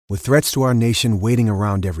With threats to our nation waiting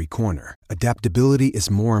around every corner, adaptability is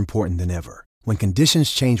more important than ever. When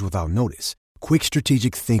conditions change without notice, quick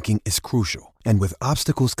strategic thinking is crucial. And with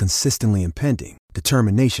obstacles consistently impending,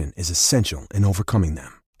 determination is essential in overcoming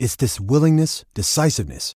them. It's this willingness,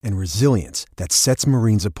 decisiveness, and resilience that sets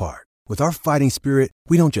Marines apart. With our fighting spirit,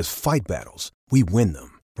 we don't just fight battles, we win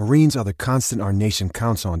them. Marines are the constant our nation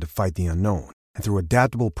counts on to fight the unknown. And through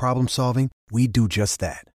adaptable problem solving, we do just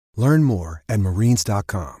that. Learn more at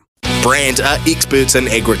marines.com. Brand are experts in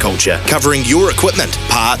agriculture, covering your equipment,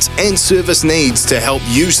 parts and service needs to help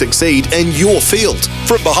you succeed in your field.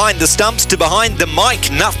 From behind the stumps to behind the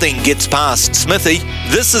mic, nothing gets past Smithy.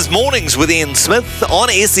 This is Mornings with Ian Smith on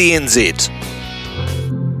SENZ.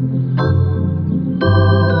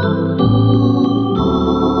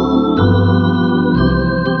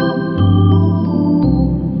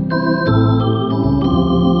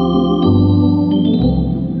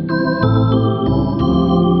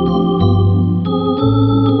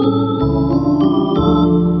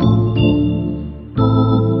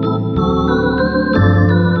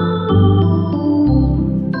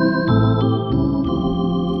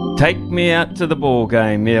 Take Me Out to the Ball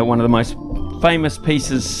Game, one of the most famous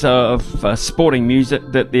pieces of sporting music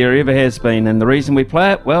that there ever has been. And the reason we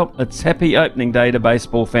play it, well, it's happy opening day to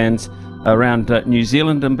baseball fans around New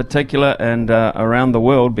Zealand in particular and around the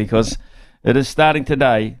world, because it is starting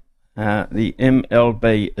today. The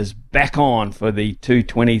MLB is back on for the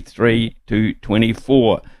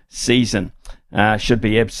 2023-24 season. Should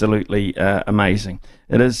be absolutely amazing.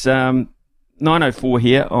 It is 9:04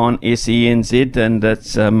 here on SENZ, and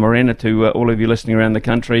it's Morena to all of you listening around the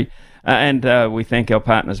country. And we thank our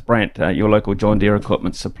partners, Brandt, your local John Deere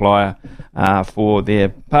equipment supplier, for their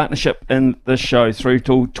partnership in this show through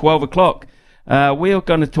till 12 o'clock. We are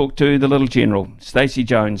going to talk to the Little General, Stacey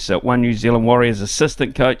Jones, One New Zealand Warriors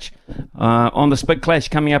assistant coach, on this big clash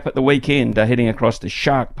coming up at the weekend, heading across to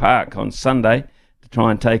Shark Park on Sunday to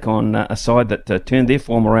try and take on a side that turned their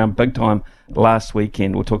form around big time last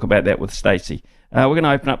weekend. We'll talk about that with Stacey. We're going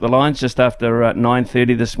to open up the lines just after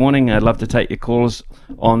 9:30 this morning. I'd love to take your calls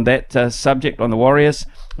on that subject, on the Warriors,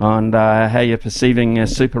 on how you're perceiving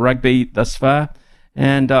Super Rugby thus far.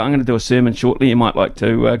 And I'm going to do a sermon shortly. You might like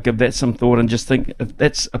to give that some thought and just think if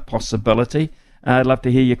that's a possibility. I'd love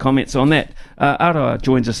to hear your comments on that. Aroa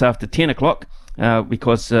joins us after 10 o'clock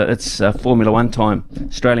because it's Formula One time,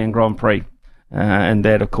 Australian Grand Prix. And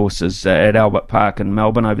that, of course, is at Albert Park in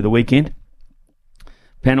Melbourne over the weekend.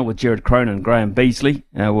 Panel with Jared Cronin and Graham Beasley.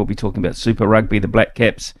 We'll be talking about Super Rugby, the Black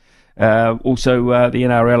Caps, also the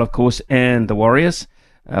NRL, of course, and the Warriors.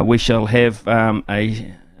 We shall have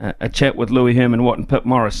a chat with Louis Herman Watt and Pip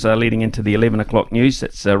Morris leading into the 11 o'clock news.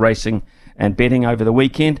 That's racing and betting over the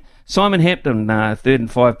weekend. Simon Hampton, Third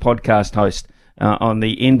and Five podcast host on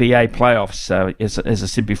the NBA playoffs. As I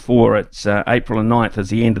said before, it's April and 9th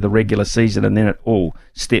is the end of the regular season, and then it all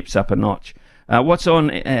steps up a notch. What's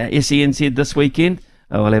on SENZ this weekend?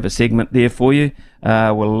 I'll have a segment there for you.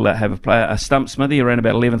 We'll have a stump Smithy around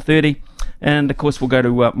about 11:30. And, of course, we'll go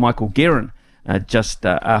to Michael Guerin just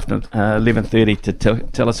after 11:30 to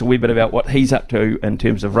tell us a wee bit about what he's up to in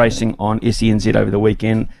terms of racing on SENZ over the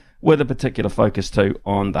weekend, with a particular focus, too,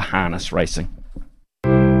 on the harness racing.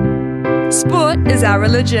 Sport is our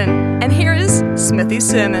religion. And here is Smithy's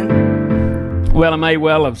sermon. Well, I may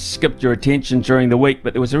well have skipped your attention during the week,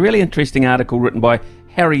 but there was a really interesting article written by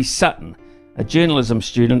Harry Sutton, a journalism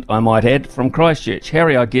student, I might add, from Christchurch.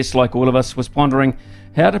 Harry, I guess, like all of us, was pondering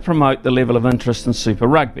how to promote the level of interest in Super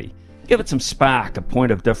Rugby, give it some spark, a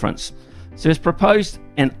point of difference. So he's proposed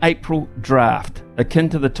an April draft, akin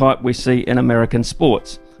to the type we see in American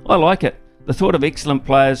sports. I like it. The thought of excellent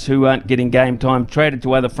players who aren't getting game time traded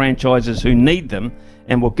to other franchises who need them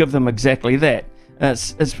and will give them exactly that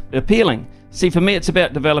is appealing. See, for me, it's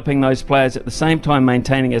about developing those players at the same time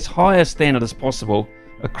maintaining as high a standard as possible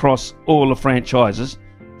across all the franchises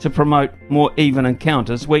to promote more even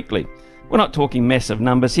encounters weekly. We're not talking massive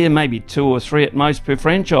numbers here, maybe 2 or 3 at most per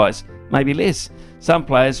franchise, maybe less. Some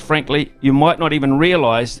players, frankly, you might not even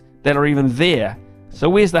realise that are even there. So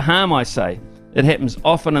where's the harm, I say? It happens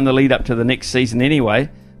often in the lead up to the next season anyway,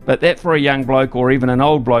 but that for a young bloke or even an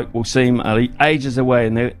old bloke will seem ages away,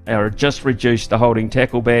 and they are just reduced to holding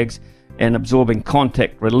tackle bags and absorbing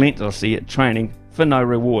contact relentlessly at training for no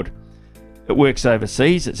reward. It works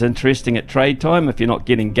overseas. It's interesting at trade time. If you're not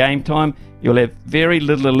getting game time, you'll have very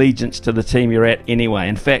little allegiance to the team you're at anyway.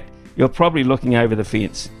 In fact, you're probably looking over the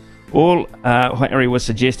fence. All Harry was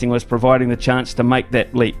suggesting was providing the chance to make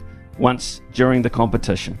that leap once during the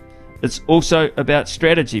competition. It's also about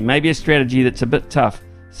strategy, maybe a strategy that's a bit tough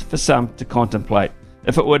for some to contemplate.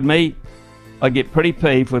 If it were me, I get pretty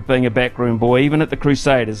peeved with being a backroom boy, even at the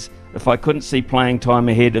Crusaders, if I couldn't see playing time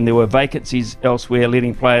ahead and there were vacancies elsewhere,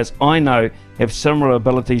 letting players I know have similar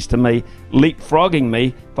abilities to me leapfrogging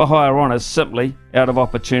me for higher honours simply out of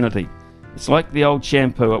opportunity. It's like the old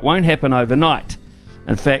shampoo. It won't happen overnight.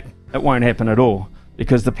 In fact, it won't happen at all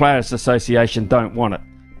because the Players Association don't want it.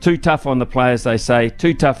 Too tough on the players, they say,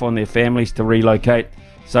 too tough on their families to relocate.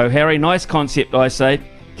 So, Harry, nice concept, I say.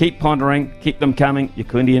 Keep pondering, keep them coming. You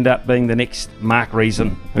could end up being the next Mark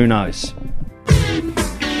Reason. Who knows?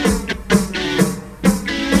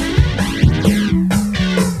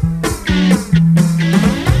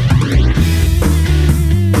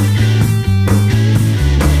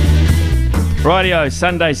 Rightio,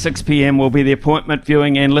 Sunday 6pm will be the appointment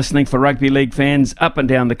viewing and listening for rugby league fans up and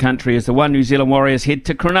down the country as the One New Zealand Warriors head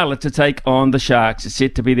to Cronulla to take on the Sharks. It's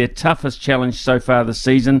set to be their toughest challenge so far this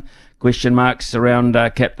season. Question marks around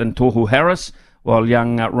captain Tohu Harris, while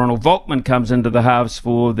young Ronald Volkman comes into the halves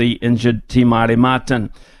for the injured Te Maire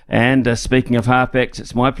Martin. And speaking of halfbacks,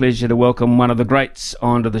 it's my pleasure to welcome one of the greats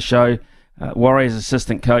onto the show, Warriors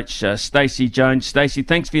assistant coach Stacey Jones. Stacey,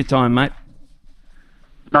 thanks for your time, mate.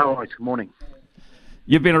 No worries, good morning.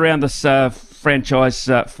 You've been around this franchise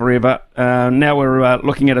forever. Now we're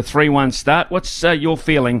looking at a 3-1 start. What's your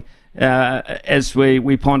feeling as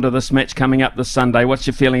we ponder this match coming up this Sunday? What's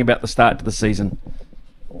your feeling about the start to the season?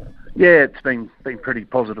 Yeah, it's been pretty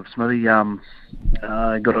positive, Smithy.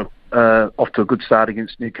 Got off to a good start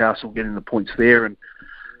against Newcastle, getting the points there, and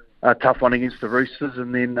a tough one against the Roosters,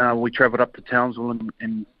 and then we travelled up to Townsville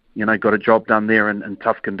and got a job done there in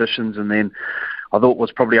tough conditions, and then I thought it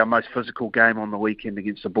was probably our most physical game on the weekend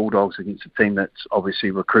against the Bulldogs, against a team that's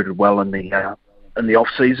obviously recruited well in the off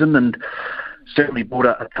season, and certainly brought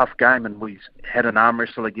a tough game, and we had an arm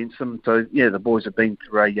wrestle against them. So yeah, the boys have been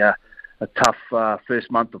through a tough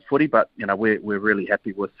first month of footy, but we're really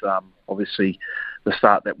happy with obviously the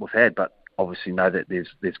start that we've had, but obviously know that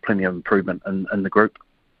there's plenty of improvement in the group.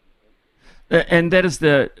 And that is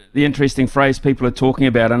the interesting phrase people are talking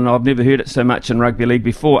about, and I've never heard it so much in rugby league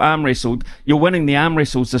before. Arm wrestle. You're winning the arm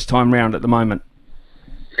wrestles this time round at the moment.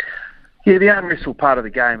 Yeah, the arm wrestle part of the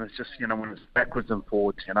game is just, when it's backwards and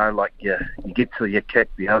forwards, like you get to your kick,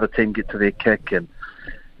 the other team get to their kick, and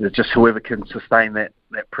it's just whoever can sustain that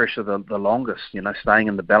pressure the longest, staying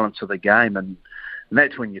in the balance of the game. And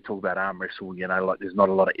that's when you talk about arm wrestle, there's not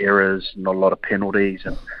a lot of errors, not a lot of penalties,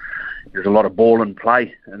 and there's a lot of ball in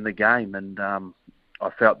play in the game, and I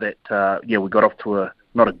felt that, we got off to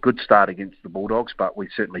not a good start against the Bulldogs, but we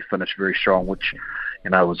certainly finished very strong, which,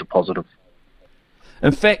 was a positive.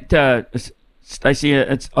 In fact, Stacey,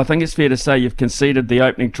 I think it's fair to say you've conceded the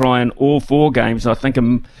opening try in all 4 games. I think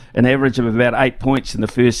an average of about 8 points in the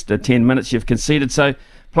first 10 minutes you've conceded. So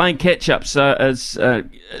playing catch-ups is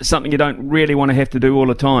something you don't really want to have to do all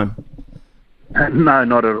the time. No,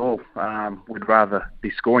 not at all. We'd rather be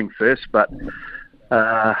scoring first, but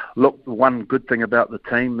look, the one good thing about the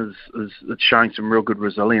team is it's showing some real good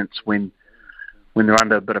resilience when they're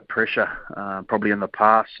under a bit of pressure. Probably in the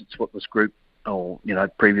past, it's what this group or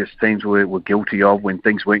previous teams were guilty of when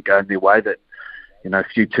things weren't going their way. That a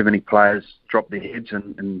few too many players dropped their heads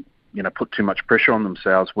and put too much pressure on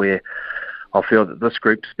themselves. Where I feel that this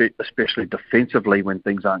group, especially defensively, when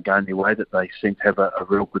things aren't going their way, that they seem to have a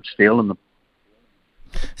real good steel in them.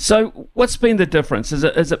 So what's been the difference? Has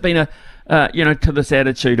it been to this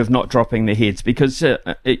attitude of not dropping their heads? Because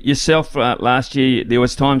yourself last year, there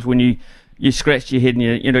was times when you scratched your head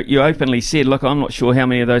and you openly said, look, I'm not sure how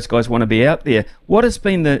many of those guys want to be out there. What has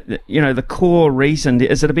been the core reason?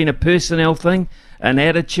 Has it been a personnel thing, an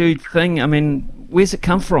attitude thing? I mean, where's it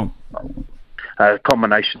come from?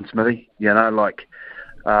 Combination, Smithy.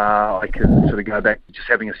 I can sort of go back to just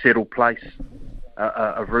having a settled place,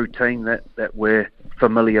 a routine that we're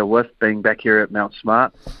familiar with, being back here at Mount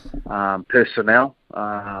Smart. Personnel,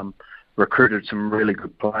 recruited some really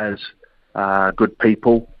good players, good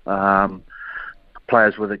people,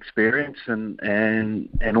 players with experience, and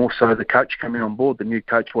also the coach coming on board, the new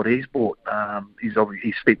coach, what he's brought.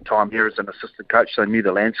 He spent time here as an assistant coach, so knew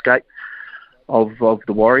the landscape of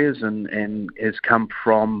the Warriors, and has come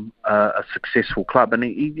from a successful club. And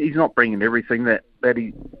he's not bringing everything that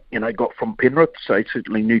he got from Penrith, so he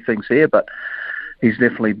certainly knew things here, but he's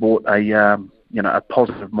definitely brought a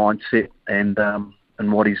positive mindset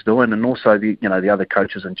and what he's doing, and also the other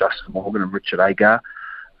coaches, and Justin Morgan and Richard Agar,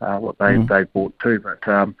 what they've brought too. But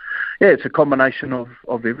it's a combination of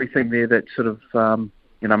everything there that's sort of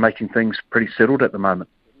making things pretty settled at the moment.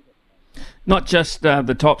 Not just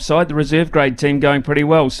the top side, the reserve grade team going pretty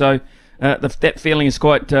well. So that feeling is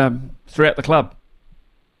quite throughout the club.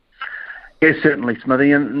 Yeah, certainly,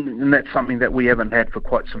 Smithy, and that's something that we haven't had for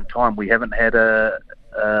quite some time. We haven't had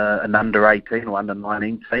an under-18 or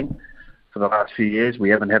under-19 team for the last few years. We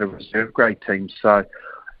haven't had a reserve grade team. So,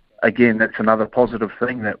 again, that's another positive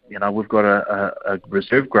thing that, we've got a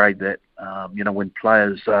reserve grade that, when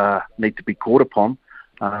players need to be called upon,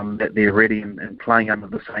 that they're ready and playing under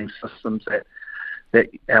the same systems that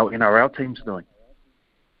our NRL team's doing.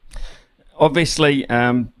 Obviously,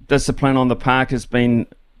 discipline on the park has been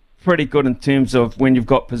pretty good in terms of when you've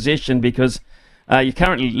got possession, because you're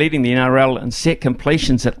currently leading the NRL in set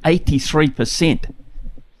completions at 83%.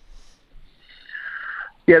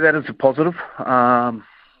 Yeah, that is a positive.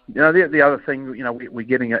 The other thing, we're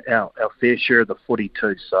getting our fair share of the footy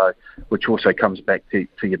too, so which also comes back to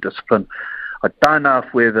your discipline. I don't know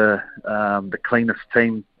if we're the cleanest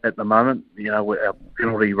team at the moment. Our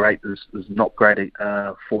penalty rate is not great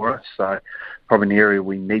for us, so probably an area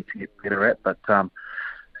we need to get better at. But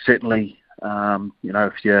certainly,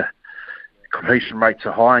 if your completion rates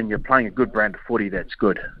are high and you're playing a good brand of footy, that's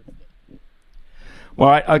good. All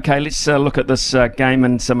right, okay, let's look at this game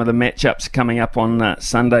and some of the matchups coming up on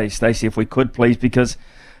Sunday, Stacey, if we could, please, because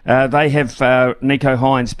they have Nicho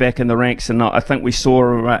Hynes back in the ranks, and I think we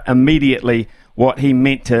saw immediately what he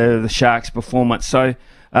meant to the Sharks' performance. So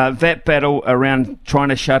that battle around trying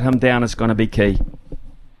to shut him down is going to be key.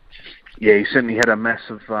 Yeah, he certainly had a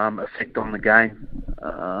massive effect on the game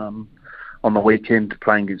on the weekend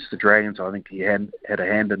playing against the Dragons. I think he had a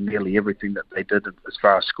hand in nearly everything that they did as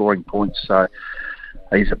far as scoring points. So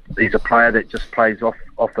he's a player that just plays off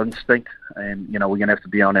instinct, and we're going to have to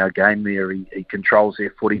be on our game there. He controls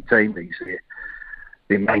their footy team. He's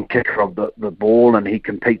their main kicker of the ball, and he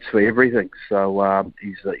competes for everything. So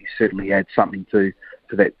he certainly adds something to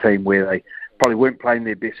that team where they probably weren't playing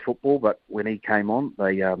their best football, but when he came on,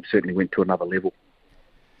 they certainly went to another level.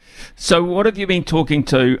 So what have you been talking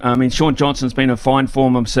to? I mean, Shaun Johnson's been in fine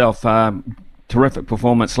form himself. Terrific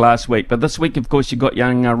performance last week. But this week, of course, you've got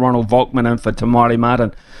young Ronald Volkman in for Te Maire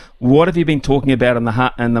Martin. What have you been talking about in the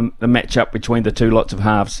matchup between the two lots of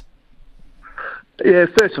halves? Yeah,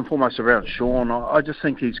 first and foremost around Shaun, I just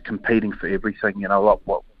think he's competing for everything. Like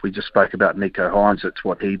what we just spoke about Nicho Hynes, it's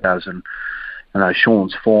what he does. And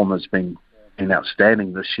Shaun's form has been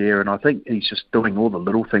outstanding this year, and I think he's just doing all the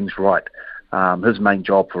little things right. His main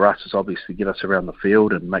job for us is obviously get us around the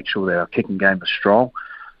field and make sure that our kicking game is strong.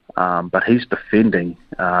 But he's defending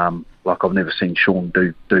like I've never seen Shaun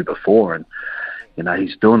do before, and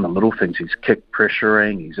he's doing the little things. He's kick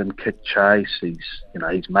pressuring, he's in kick chase,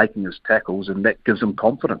 he's making his tackles, and that gives him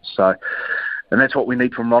confidence. So, and that's what we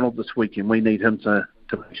need from Ronald this weekend. We need him to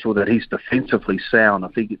make sure that he's defensively sound.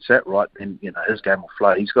 If he gets that right, then his game will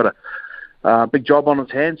flow. He's got a big job on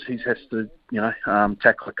his hands. He has to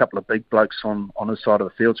tackle a couple of big blokes on his side of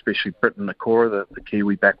the field, especially Britton Nakora, the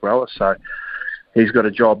Kiwi back rower. So he's got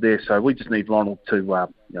a job there. So we just need Ronald to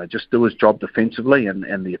just do his job defensively,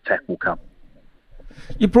 and the attack will come.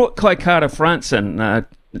 You brought Kai Carter-France in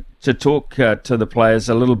to talk to the players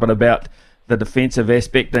a little bit about the defensive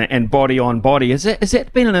aspect and body on body. Has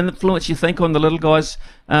that been an influence, you think, on the little guys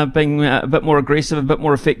being a bit more aggressive, a bit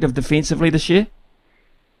more effective defensively this year?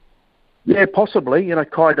 Yeah, possibly.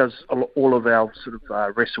 Kai does all of our sort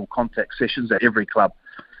of wrestle contact sessions at every club.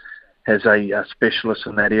 Has a specialist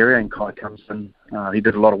in that area, and Kai comes in. He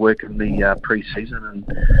did a lot of work in the pre-season,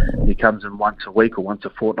 and he comes in once a week or once a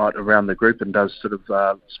fortnight around the group and does sort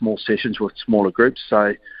of small sessions with smaller groups.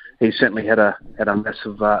 So he certainly had a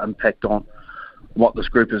massive impact on what this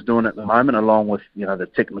group is doing at the moment, along with the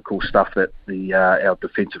technical stuff that our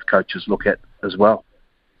defensive coaches look at as well.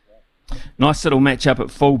 Nice little match-up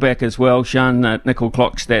at fullback as well. Sean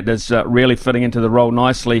Nicol-Klokstad is really fitting into the role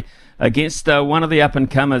nicely against one of the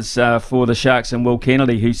up-and-comers for the Sharks, and Will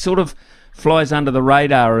Kennedy, who sort of flies under the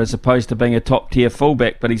radar as opposed to being a top-tier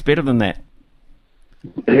fullback, but he's better than that.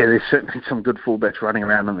 Yeah, there's certainly some good fullbacks running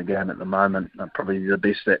around in the game at the moment. Probably the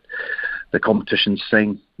best that the competition's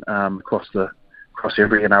seen across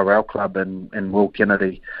every NRL club, and Will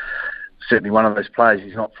Kennedy, certainly one of those players.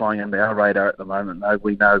 He's not flying under our radar at the moment, though.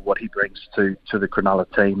 We know what he brings to the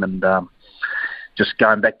Cronulla team, and just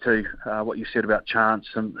going back to what you said about Chance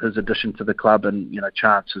and his addition to the club, and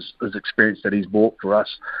Chance's experience that he's brought for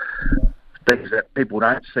us, things that people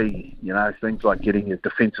don't see, things like getting his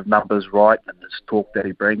defensive numbers right and his talk that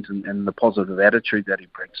he brings, and the positive attitude that he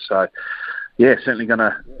brings. So, yeah, certainly going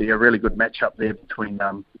to be a really good matchup there between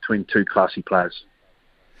two classy players.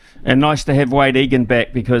 And nice to have Wade Egan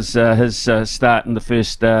back, because his start in the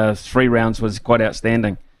first 3 rounds was quite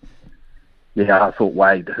outstanding. Yeah, I thought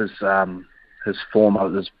Wade, his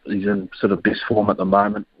form, he's in sort of best form at the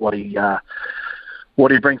moment. What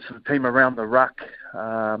what he brings to the team around the ruck.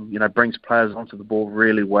 Brings players onto the ball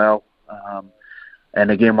really well. And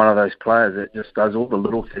again, one of those players that just does all the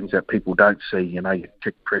little things that people don't see. Your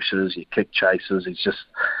kick pressures, your kick chases. He's just,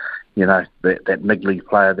 that niggly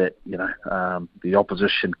player that, the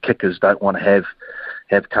opposition kickers don't want to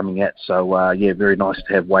have coming at. So, very nice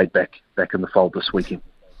to have Wade back in the fold this weekend.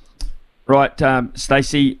 Right,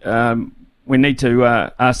 Stacey, we need to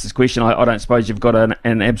ask this question. I don't suppose you've got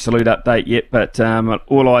an absolute update yet, but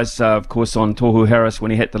all eyes, of course, on Tohu Harris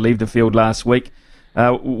when he had to leave the field last week.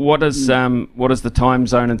 What is the time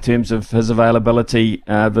zone in terms of his availability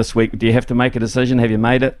this week? Do you have to make a decision? Have you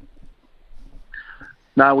made it?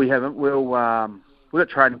 No, we haven't. We've got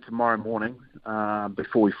training tomorrow morning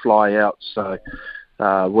before we fly out, so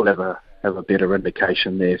we'll have a better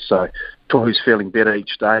indication there. So Tohu's feeling better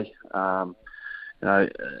each day.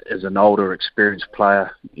 As an older, experienced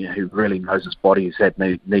player, who really knows his body, he's had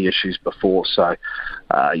knee issues before. So,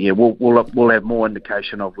 we'll have more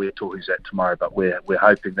indication of where Tohu's at tomorrow. But we're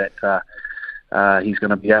hoping that he's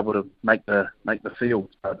going to be able to make the field.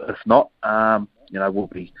 But if not, we'll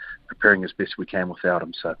be preparing as best we can without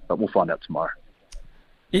him. So, but we'll find out tomorrow.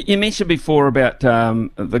 You mentioned before about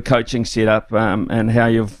the coaching setup and how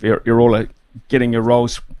you're all getting your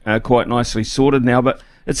roles quite nicely sorted now, but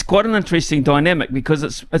it's quite an interesting dynamic because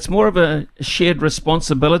it's more of a shared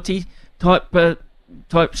responsibility type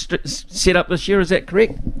setup this year. Is that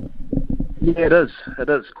correct? Yeah, it is. It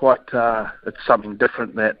is quite. It's something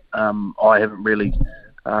different that I haven't really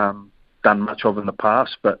done much of in the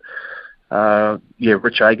past. But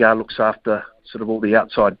Rich Agar looks after sort of all the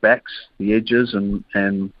outside backs, the edges,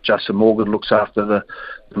 and Justin Morgan looks after the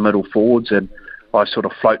middle forwards, and I sort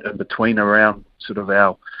of float in between around sort of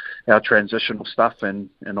our transitional stuff, and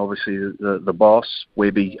obviously the boss,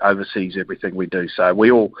 Webby, oversees everything we do. So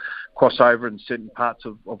we all cross over in certain parts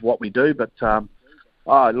of what we do. But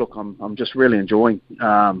look, I'm just really enjoying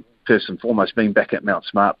first and foremost being back at Mount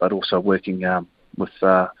Smart, but also working with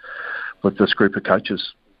this group of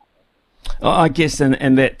coaches. I guess,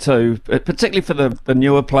 and that too, particularly for the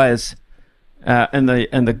newer players in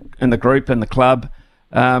the group and the club.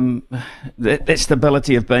 That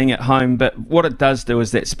stability of being at home, but what it does do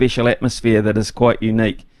is that special atmosphere that is quite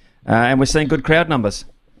unique, and we're seeing good crowd numbers.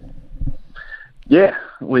 Yeah,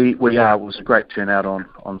 we are. It was a great turnout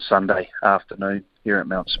on Sunday afternoon here at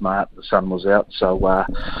Mount Smart. The sun was out, so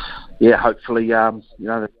hopefully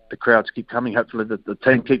the crowds keep coming. Hopefully the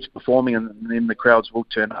team keeps performing, and then the crowds will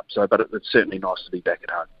turn up. So, but it's certainly nice to be back at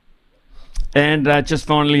home. And just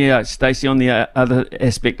finally, Stacey, on the other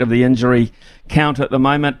aspect of the injury count at the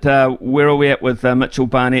moment, where are we at with Mitchell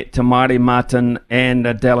Barnett, Tamari Martin, and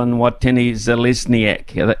Dallin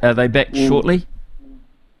Watene-Zelezniak? Are they back shortly?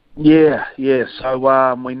 Yeah.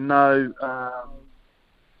 So we know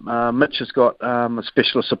Mitch has got a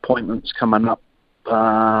specialist appointments coming up,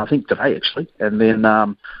 I think today actually, and then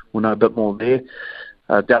we'll know a bit more there.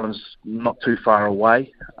 Dallin's not too far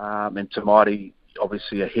away, and Tamari,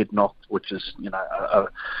 obviously a head knock, which is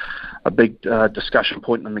a big discussion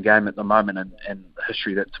point in the game at the moment, and the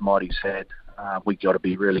history that Tamari's had. We got to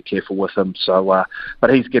be really careful with him. So,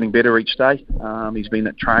 but he's getting better each day. He's been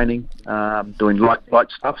at training, doing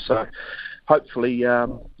light stuff. So, hopefully,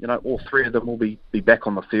 all three of them will be back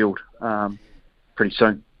on the field pretty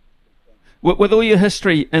soon. With all your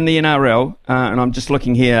history in the NRL, and I'm just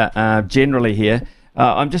looking here generally here.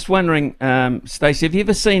 I'm just wondering, Stacey, have you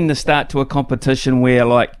ever seen the start to a competition where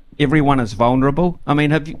like everyone is vulnerable? I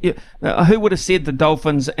mean, who would have said the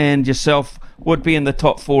Dolphins and yourself would be in the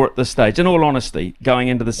top four at this stage? In all honesty, going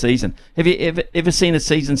into the season, have you ever seen a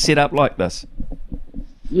season set up like this?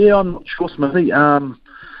 Yeah, I'm not sure, Smithy.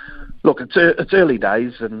 Look, it's early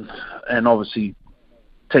days, and obviously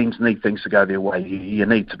teams need things to go their way. You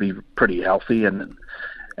need to be pretty healthy, and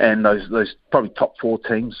those probably top four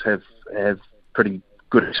teams have pretty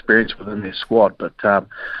good experience within their squad, but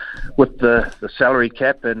with the salary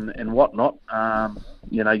cap and whatnot,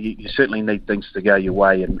 you certainly need things to go your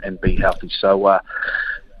way and be healthy. So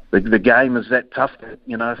the game is that tough that,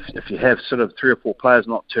 if you have sort of 3 or 4 players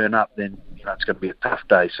not turn up, then it's going to be a tough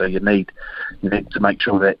day. So you need to make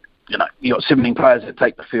sure that you got 17 players that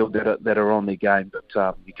take the field that are on their game,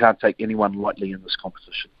 but you can't take anyone lightly in this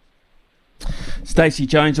competition. Stacey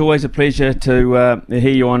Jones, always a pleasure to hear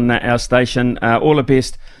you on our station. All the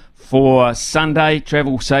best for Sunday.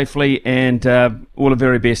 Travel safely, and all the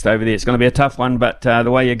very best over there. It's going to be a tough one, but the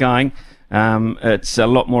way you're going, it's a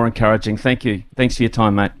lot more encouraging. Thank you. Thanks for your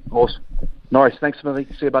time, mate. Awesome. Nice. Thanks, Smithy.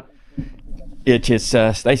 See you, bud. Yeah, cheers.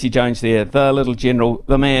 Stacey Jones there, the little general,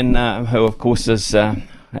 the man who, of course, is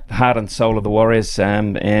heart and soul of the Warriors,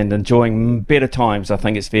 and enjoying better times, I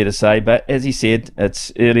think it's fair to say. But as he said,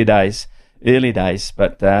 it's early days,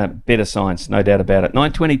 but better signs, no doubt about it.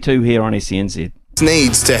 9:22 here on SENZ.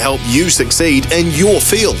 Needs to help you succeed in your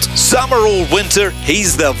field. Summer or winter,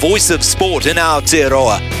 he's the voice of sport in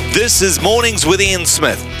Aotearoa. This is Mornings with Ian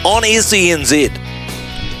Smith on SENZ.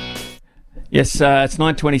 Yes, it's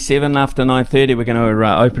 9:27 after 9:30. We're going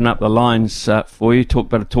to open up the lines for you. Talk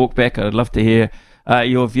about a talkback. I'd love to hear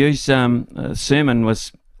your views. Sermon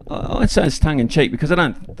was, I'd say it's tongue-in-cheek because I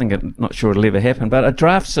don't think not sure it'll ever happen, but a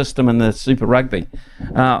draft system in the Super Rugby.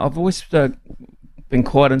 I've always been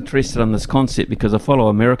quite interested in this concept because I follow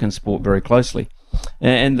American sport very closely.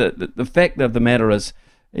 And the fact of the matter is,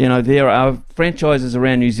 there are franchises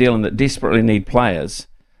around New Zealand that desperately need players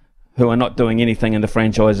who are not doing anything in the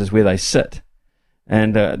franchises where they sit.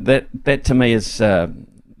 And that to me is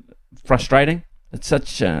frustrating. It's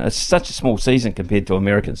such a small season compared to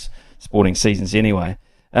Americans' sporting seasons anyway.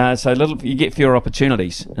 So you get fewer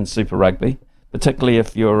opportunities in Super Rugby, particularly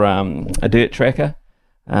if you're a dirt tracker,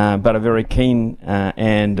 but a very keen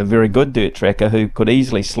and a very good dirt tracker who could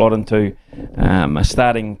easily slot into a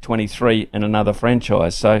starting 23 in another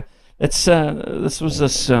franchise. So this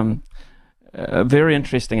was a very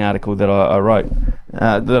interesting article that I wrote,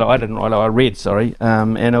 that I didn't write, I read,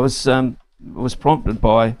 and it was prompted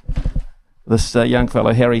by this young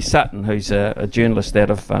fellow, Harry Sutton, who's a journalist out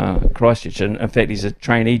of Christchurch, and in fact he's a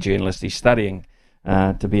trainee journalist, he's studying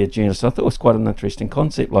to be a journalist. So I thought it was quite an interesting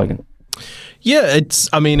concept, Logan. Yeah, it's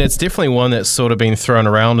definitely one that's sort of been thrown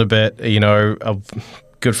around a bit. A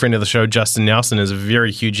good friend of the show, Justin Nelson, is a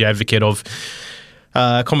very huge advocate of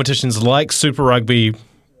competitions like Super Rugby,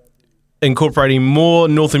 incorporating more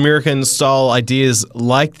North American style ideas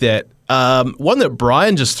like that. One that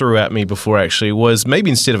Brian just threw at me before actually was maybe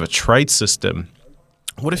instead of a trade system,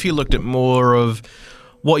 what if you looked at more of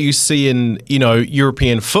what you see in,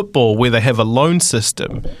 European football where they have a loan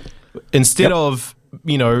system instead of,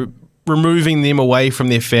 removing them away from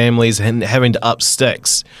their families and having to up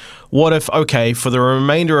sticks. What if, for the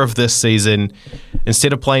remainder of this season,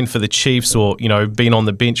 instead of playing for the Chiefs or, being on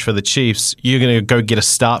the bench for the Chiefs, you're going to go get a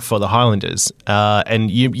start for the Highlanders. And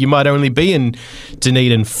you might only be in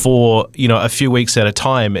Dunedin for, a few weeks at a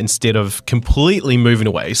time instead of completely moving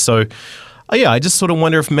away. So, I just sort of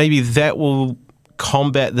wonder if maybe that will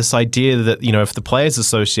combat this idea that, if the Players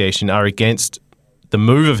Association are against the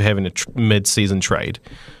move of having a mid-season trade,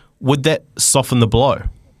 would that soften the blow?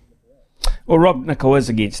 Well, Rob Nichol is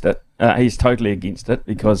against it. He's totally against it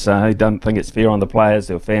because he doesn't think it's fair on the players,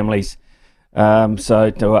 their families.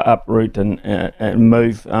 So to uproot and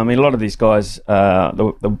move. I mean, a lot of these guys,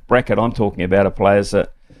 the bracket I'm talking about are players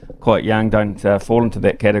that are quite young, don't fall into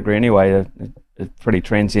that category anyway. They're pretty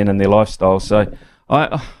transient in their lifestyle. So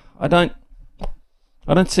I don't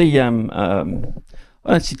see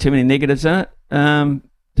too many negatives in it.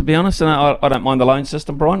 To be honest, and I don't mind the loan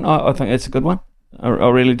system, Brian. I think it's a good one. I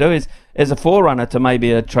really do. As a forerunner to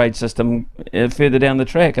maybe a trade system further down the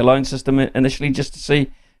track, a loan system initially, just to see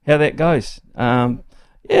how that goes. For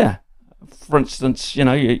instance,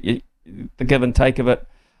 the give and take of it,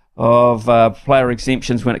 of player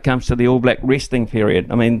exemptions when it comes to the All Black resting period.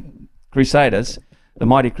 I mean, Crusaders, the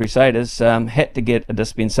mighty Crusaders, had to get a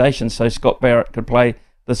dispensation so Scott Barrett could play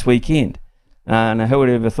this weekend. Now, who would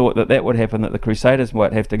have ever thought that would happen, that the Crusaders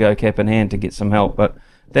might have to go cap in hand to get some help? But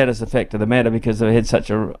that is the fact of the matter because they've had such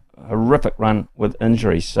a horrific run with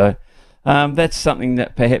injuries. So that's something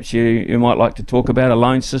that perhaps you might like to talk about, a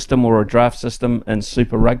loan system or a draft system in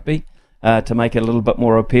Super Rugby to make it a little bit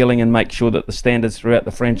more appealing and make sure that the standards throughout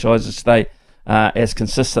the franchises stay as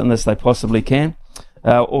consistent as they possibly can.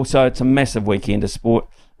 Also, it's a massive weekend of sport.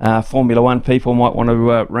 Formula One people might want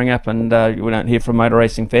to ring up, and we don't hear from motor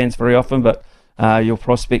racing fans very often, but your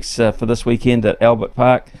prospects for this weekend at Albert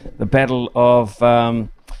Park, the battle of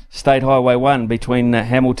State Highway 1 between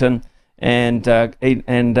Hamilton and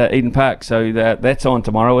Eden Park. So that's on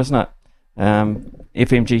tomorrow, isn't it?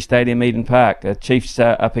 FMG Stadium, Eden Park. Chiefs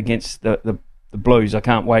up against the Blues. I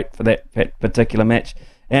can't wait for that particular match.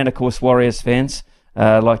 And, of course, Warriors fans,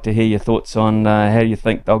 I'd like to hear your thoughts on how you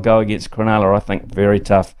think they'll go against Cronulla. I think very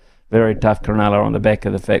tough Cronulla on the back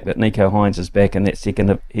of the fact that Nico Hines is back, and that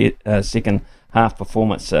second half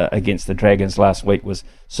performance against the Dragons last week was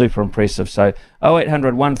super impressive. So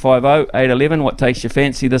 0800 150 811, what takes your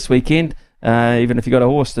fancy this weekend? Even if you've got a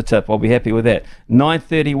horse to tip, I'll be happy with that.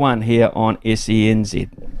 9:31 here on SENZ.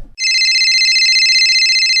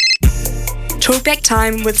 Talkback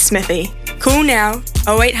time with Smithy. Call now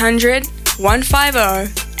 0800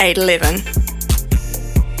 150 811.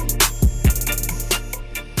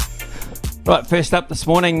 Right, first up this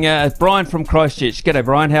morning, Brian from Christchurch. G'day,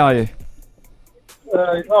 Brian. How are you?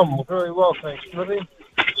 I'm very well, thanks, Smithy.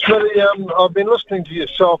 Smithy, I've been listening to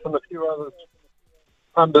yourself and a few other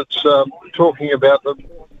pundits talking about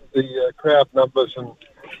the crowd numbers and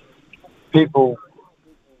people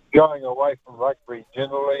going away from rugby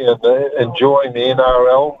generally and enjoying the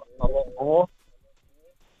NRL a lot more.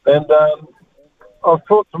 And I've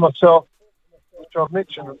thought to myself, which I've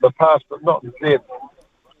mentioned in the past but not in depth,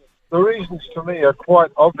 the reasons to me are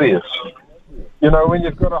quite obvious. You know, when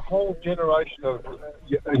you've got a whole generation of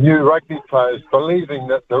new rugby players believing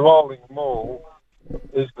that the rolling maul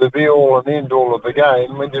is the be-all and end-all of the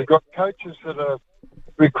game, when you've got coaches that are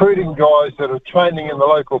recruiting guys that are training in the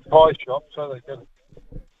local pie shop so they can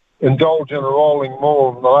indulge in a rolling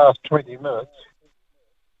maul in the last 20 minutes,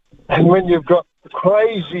 and when you've got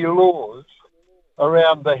crazy laws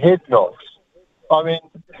around the head knocks, I mean,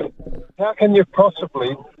 how can you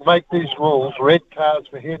possibly make these rules, red cards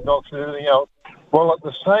for head knocks and everything else, while at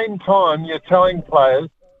the same time you're telling players,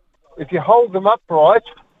 if you hold them upright,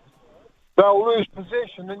 they'll lose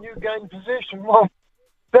possession and you gain possession? Well,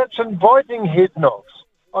 that's inviting head knocks.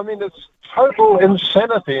 I mean, it's total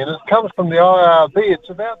insanity, and it comes from the IRB. It's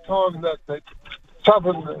about time that the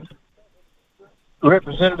Southern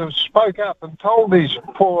representatives spoke up and told these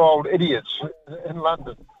poor old idiots in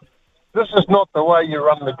London, this is not the way you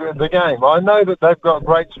run the game. I know that they've got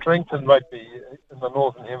great strength in rugby in the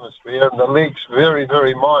Northern Hemisphere, and the league's very,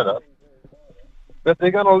 very minor. But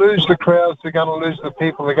they're going to lose the crowds, they're going to lose the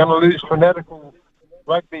people, they're going to lose fanatical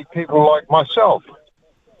rugby people like myself.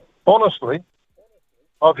 Honestly,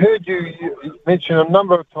 I've heard you mention a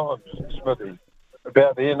number of times, Smithy,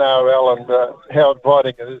 about the NRL and how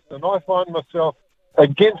inviting it is. And I find myself,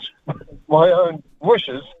 against my own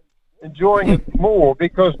wishes, enjoying it more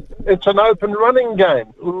because it's an open running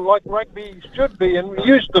game like rugby should be and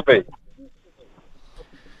used to be.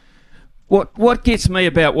 What gets me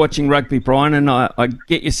about watching rugby, Brian, and I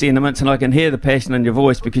get your sentiments and I can hear the passion in your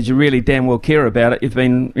voice because you really damn well care about it. You've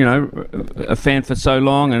been, a fan for so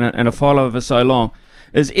long and a follower for so long,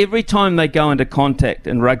 is every time they go into contact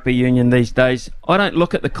in rugby union these days, I don't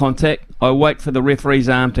look at the contact, I wait for the referee's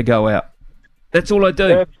arm to go out. That's all I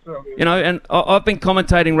do. Absolutely. And I've been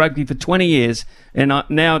commentating rugby for 20 years, and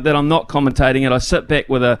now that I'm not commentating it, I sit back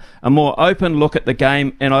with a more open look at the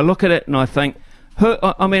game, and I look at it and I think,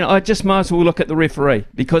 I just might as well look at the referee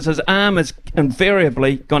because his arm is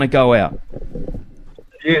invariably going to go out.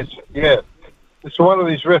 Yes, yeah. It's one of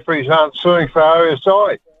these referees aren't suing for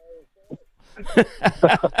RSI.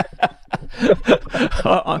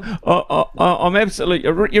 I'm absolutely.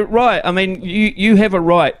 You're right. I mean, you have a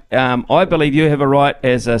right. I believe you have a right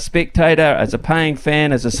as a spectator, as a paying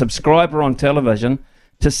fan, as a subscriber on television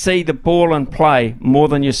to see the ball and play more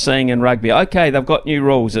than you're seeing in rugby. Okay, they've got new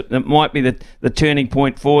rules. It might be the turning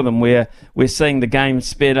point for them where we're seeing the game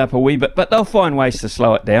sped up a wee bit, but they'll find ways to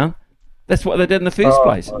slow it down. That's what they did in the first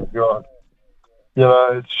place. Oh, my God.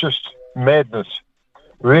 It's just madness,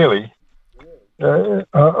 really.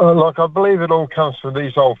 I believe it all comes from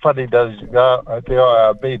these old fuddy-duddies at the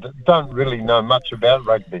IRB that don't really know much about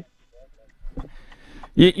rugby.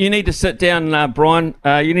 You need to sit down, Brian.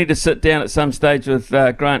 You need to sit down at some stage with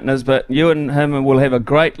Grant Nisbet. You and him will have a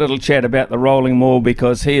great little chat about the rolling maul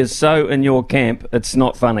because he is so in your camp, it's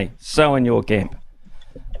not funny. So in your camp.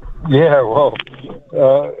 Yeah, well,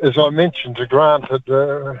 as I mentioned to Grant at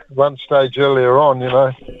one stage earlier on,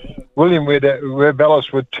 William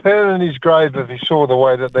Webb-Ellis would turn in his grave if he saw the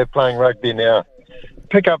way that they're playing rugby now.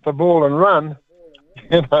 Pick up the ball and run,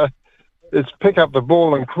 it's pick up the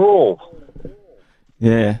ball and crawl.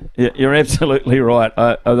 Yeah, you're absolutely right.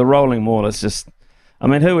 The rolling maul is just... I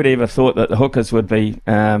mean, who would ever thought that the Hookers would be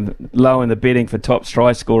low in the betting for top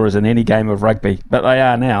try scorers in any game of rugby? But they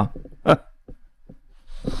are now.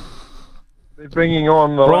 They're bringing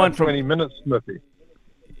on the last 20 minutes, Smithy.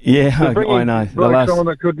 Yeah, I know. The last one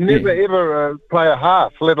that could never, ever play a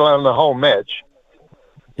half, let alone the whole match.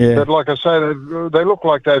 Yeah. But like I say, they look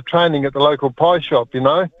like they're training at the local pie shop,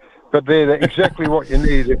 But they're exactly what you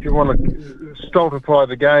need if you want to stultify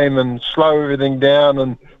the game and slow everything down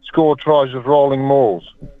and score tries with rolling mauls.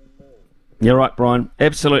 You're right, Brian.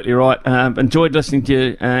 Absolutely right. Enjoyed listening to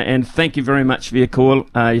you, and thank you very much for your call.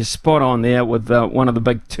 You're spot on there with one of the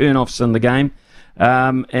big turn-offs in the game.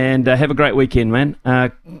 And have a great weekend, man.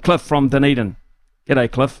 Cliff from Dunedin.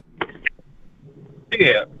 G'day, Cliff.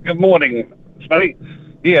 Yeah, good morning, Smitty.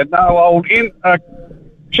 Yeah,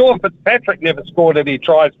 Sean Fitzpatrick never scored any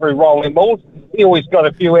tries through rolling balls. He always got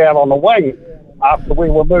a few out on the wing after we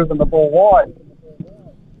were moving the ball wide.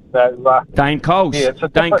 So, Dane Coles.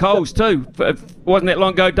 Dane Coles too. Wasn't that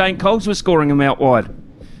long ago Dane Coles was scoring them out wide?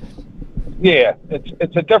 Yeah,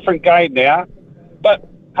 it's a different game now. But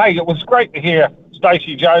hey, it was great to hear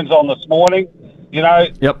Stacey Jones on this morning. You know,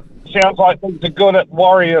 sounds like things are good at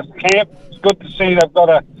Warriors camp. It's good to see they've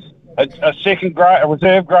got a second grade, a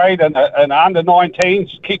reserve grade, and under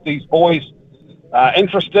 19s. Keep these boys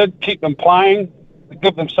interested, keep them playing,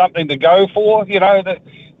 give them something to go for. You know,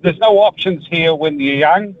 there's no options here when you're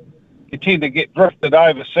young. You tend to get drifted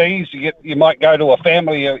overseas. You might go to a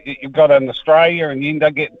family you've got in Australia, and you end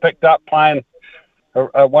up getting picked up playing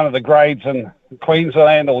one of the grades in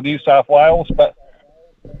Queensland or New South Wales. But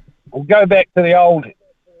we'll go back to the old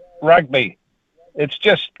rugby. It's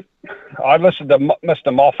just, I listened to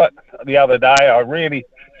Mr. Moffat the other day. I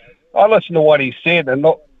listened to what he said, and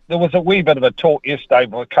look, there was a wee bit of a talk yesterday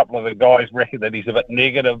where a couple of the guys reckon that he's a bit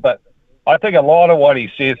negative, but I think a lot of what he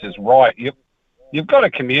says is right. You've got to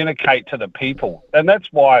communicate to the people, and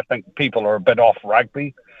that's why I think people are a bit off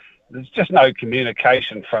rugby. There's just no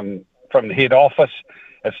communication from the head office.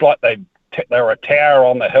 It's like they're a tower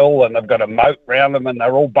on the hill and they've got a moat around them and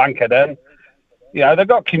they're all bunkered in. You know, they've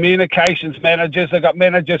got communications managers, they've got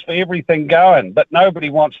managers for everything going, but nobody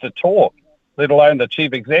wants to talk, let alone the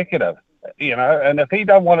chief executive. You know, and if he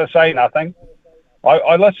don't want to say nothing,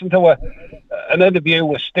 I listened to an interview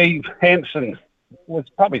with Steve Hansen, it was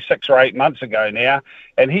probably 6 or 8 months ago now,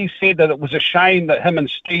 and he said that it was a shame that him and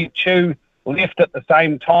Steve Chu left at the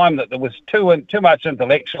same time, that there was too much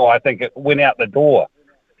intellectual, I think, it went out the door,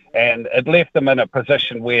 and it left them in a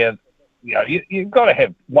position where, you know, you've got to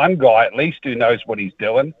have one guy at least who knows what he's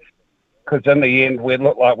doing, because in the end we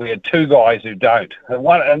look like we had 2 guys who don't,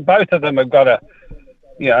 and both of them have got to,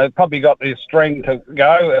 you know, probably got their string to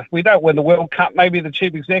go. If we don't win the World Cup, maybe the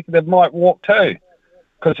chief executive might walk too,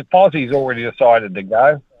 because Fozzie's already decided to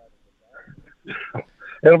go.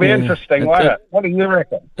 It'll be interesting, won't it? What do you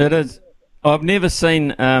reckon? It is. I've never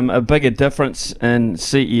seen a bigger difference in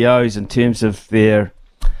CEOs in terms of their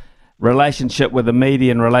relationship with the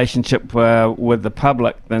media and relationship with the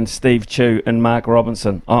public than Steve Chu and Mark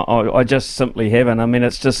Robinson. I just simply haven't. I mean,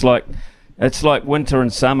 it's like winter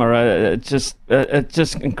and summer. It's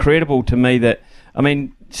just incredible to me that, I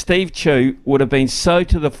mean, Steve Chu would have been so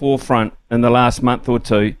to the forefront in the last month or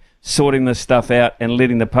two, sorting this stuff out and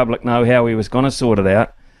letting the public know how he was going to sort it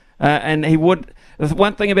out. And he would. The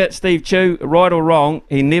one thing about Steve Chu, right or wrong,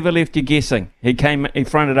 he never left you guessing. He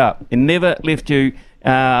fronted up. He never left you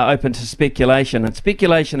open to speculation. And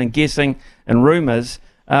speculation and guessing and rumours,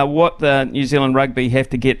 what the New Zealand rugby have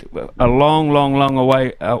to get a long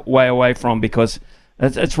way away from, because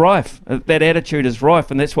it's rife. That attitude is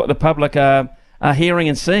rife, and that's what the public are hearing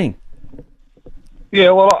and seeing.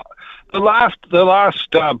 Yeah, well, the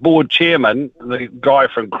last board chairman, the guy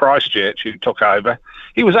from Christchurch who took over,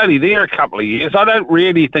 he was only there a couple of years. I don't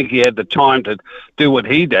really think he had the time to do what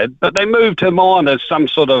he did, but they moved him on as some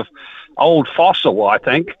sort of old fossil, I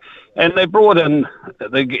think, and they brought in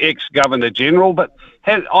the ex-Governor General, but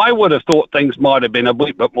I would have thought things might have been a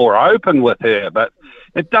bit more open with her, but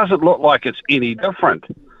it doesn't look like it's any different.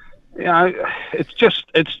 You know, it's just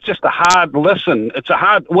a hard listen.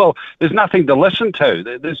 There's nothing to listen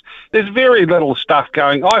to. There's very little stuff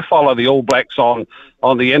going. I follow the All Blacks on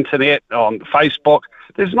the internet, on Facebook.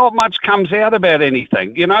 There's not much comes out about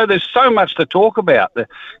anything. You know, there's so much to talk about.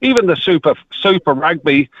 Even the super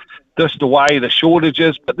rugby, just away, the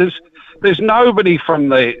shortages, but there's nobody from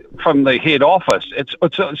the head office.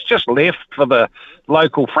 It's just left for the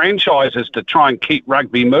local franchises to try and keep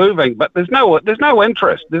rugby moving, but there's no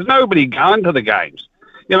interest. There's nobody going to the games,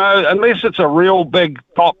 you know, unless it's a real big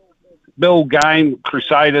top bill game,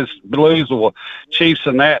 Crusaders, Blues, or Chiefs,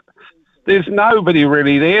 and that. There's nobody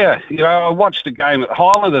really there. You know, I watched a game at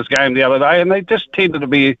Highlanders game the other day, and they just tended to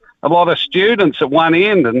be a lot of students at one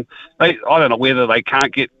end, and I don't know whether they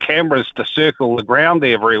can't get cameras to circle the ground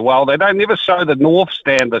there very well. They don't never show the north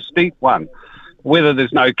stand, the steep one, whether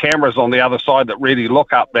there's no cameras on the other side that really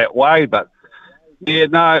look up that way. But yeah,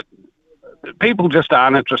 no, people just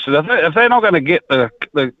aren't interested. If they're not going to get the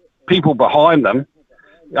people behind them,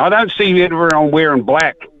 I don't see everyone wearing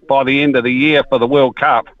black by the end of the year for the World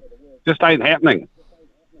Cup. Just ain't happening.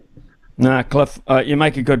 No, Cliff, you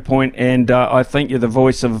make a good point, and I think you're the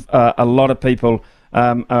voice of a lot of people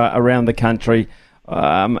around the country,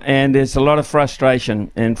 and there's a lot of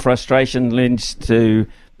frustration, and frustration leads to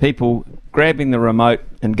people grabbing the remote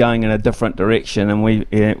and going in a different direction. And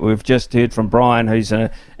we've just heard from Brian, who's an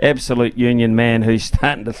absolute union man, who's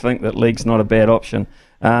starting to think that league's not a bad option,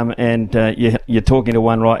 and you're talking to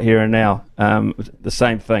one right here and now, the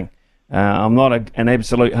same thing. I'm not an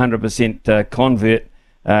absolute 100% convert,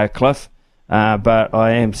 Cliff, but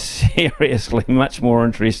I am seriously much more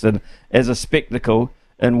interested as a spectacle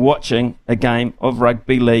in watching a game of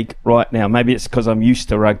rugby league right now. Maybe it's because I'm used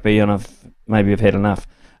to rugby and I've had enough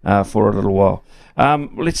for a little while.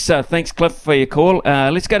 Thanks, Cliff, for your call.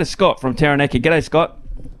 Let's go to Scott from Taranaki. G'day, Scott.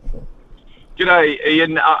 G'day,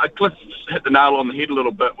 Ian. Cliff hit the nail on the head a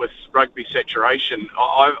little bit with rugby saturation.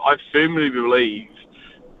 I firmly believe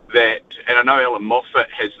that, and I know Alan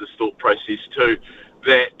Moffat has this thought process too,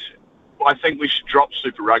 that I think we should drop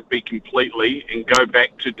Super Rugby completely and go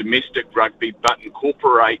back to domestic rugby, but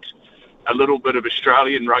incorporate a little bit of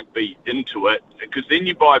Australian rugby into it, because then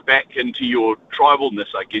you buy back into your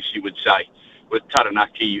tribalness, I guess you would say, with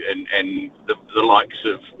Taranaki and the likes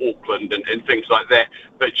of Auckland and things like that,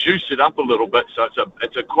 but juice it up a little bit so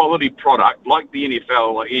it's a quality product like the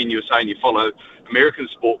NFL. Like Ian, you were saying, you follow American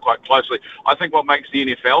sport quite closely. I think what makes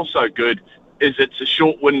the NFL so good is it's a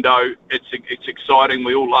short window, it's exciting,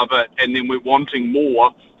 we all love it, and then we're wanting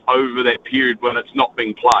more over that period when it's not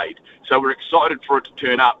being played. So we're excited for it to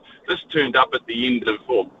turn up. This turned up at the end of,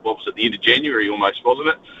 the end of January almost, wasn't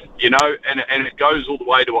it? You know, and it goes all the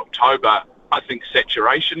way to October. I think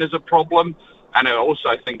saturation is a problem, and I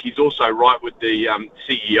also think he's also right with the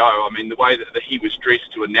CEO. I mean, the way that he was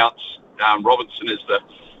dressed to announce Robinson as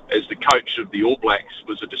the coach of the All Blacks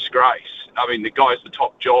was a disgrace. I mean, the guy's the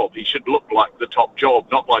top job. He should look like the top job,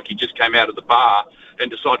 not like he just came out of the bar and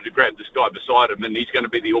decided to grab this guy beside him and he's going to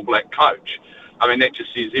be the All Black coach. I mean, that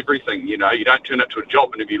just says everything, you know. You don't turn up to a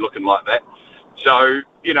job interview looking like that. So,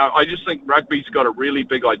 you know, I just think rugby's got a really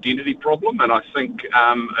big identity problem, and I think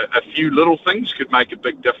a few little things could make a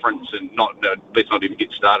big difference. And let's not even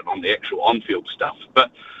get started on the actual on-field stuff. But,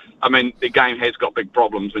 I mean, the game has got big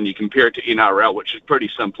problems when you compare it to NRL, which is pretty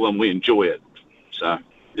simple, and we enjoy it. So,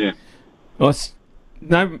 yeah. Well, it's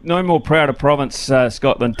no more proud of province,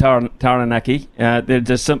 Scott, than Taranaki. There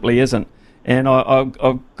just simply isn't. And I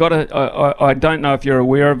don't know if you're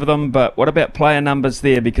aware of them, but what about player numbers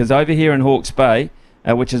there? Because over here in Hawke's Bay,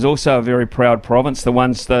 which is also a very proud province,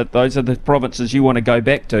 those are the provinces you want to go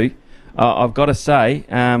back to. I've got to say,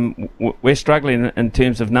 we're struggling in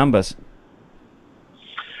terms of numbers.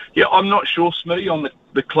 Yeah, I'm not sure, Smitty, on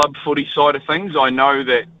the club footy side of things. I know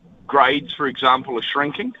that grades, for example, are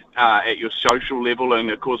shrinking at your social level, and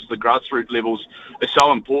of course the grassroots levels are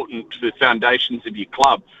so important to the foundations of your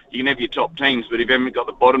club. You can have your top teams, but if you haven't got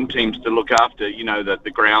the bottom teams to look after, you know,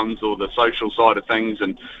 the grounds or the social side of things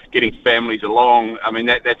and getting families along, I mean,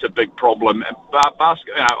 that's a big problem.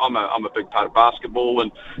 I'm a big part of basketball,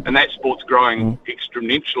 and that sport's growing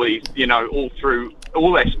exponentially, you know, all through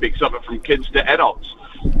all aspects of it, from kids to adults.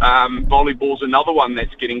 Volleyball's another one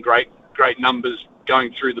that's getting great numbers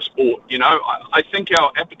going through the sport. You know, I think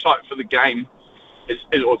our appetite for the game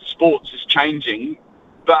or sports is changing,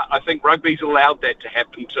 but I think rugby's allowed that to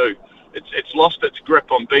happen too. It's lost its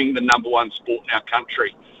grip on being the number one sport in our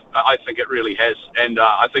country. I think it really has, and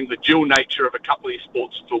I think the dual nature of a couple of these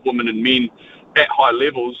sports for women and men at high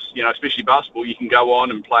levels, you know, especially basketball, you can go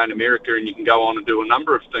on and play in America, and you can go on and do a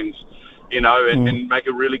number of things, you know, and make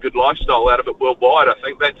a really good lifestyle out of it worldwide. I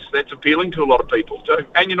think that's appealing to a lot of people too.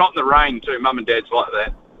 And you're not in the rain too. Mum and Dad's like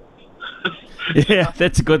that. Yeah,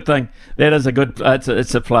 that's a good thing. That is a good.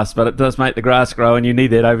 It's a plus, but it does make the grass grow, and you need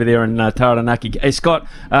that over there in Taranaki. Hey, Scott,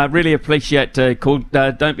 really appreciate call.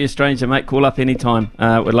 Don't be a stranger, mate. Call up anytime.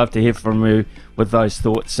 We'd love to hear from you with those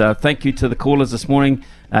thoughts. Thank you to the callers this morning.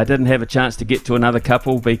 Didn't have a chance to get to another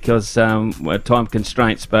couple because time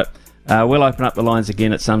constraints, but we'll open up the lines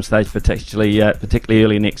again at some stage, particularly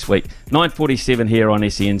early next week. 9:47 here on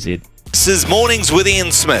SENZ. This is Mornings with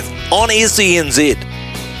Ian Smith on SENZ.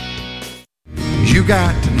 You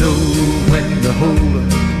got to know when to hold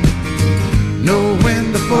up, know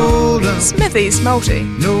when to fold up, Smithy's Multi,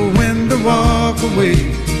 know when to walk away,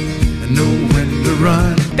 and know when to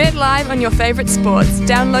run. Bet live on your favourite sports.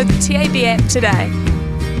 Download the TAB app today.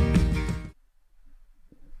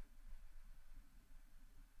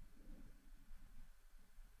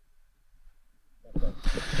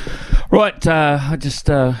 Right, I just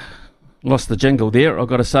lost the jingle there. I've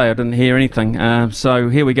got to say, I didn't hear anything. So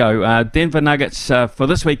here we go. Denver Nuggets for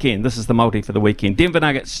this weekend. This is the multi for the weekend. Denver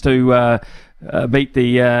Nuggets to beat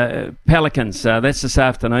the Pelicans. That's this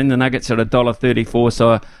afternoon. The Nuggets are at $1.34,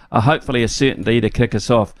 so hopefully a certainty to kick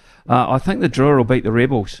us off. I think the Drua will beat the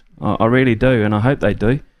Rebels. I really do, and I hope they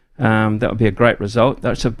do. That would be a great result.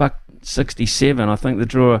 That's $1.67. I think the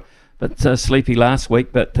Drua... But sleepy last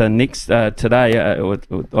week, but today,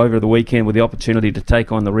 over the weekend, with the opportunity to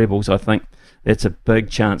take on the Rebels, I think that's a big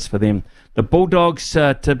chance for them. The Bulldogs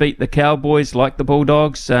to beat the Cowboys, like the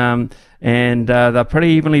Bulldogs, and they're pretty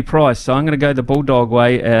evenly priced. So I'm going to go the Bulldog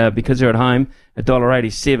way because they're at home,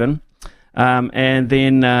 $1.87. And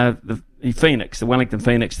then the Wellington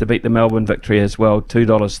Phoenix to beat the Melbourne Victory as well,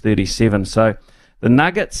 $2.37. So the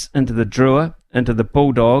Nuggets into the Drua, into the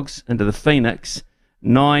Bulldogs, into the Phoenix,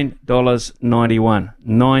 $9.91.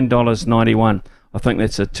 $9.91. I think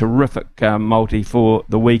that's a terrific multi for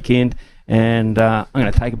the weekend, and I'm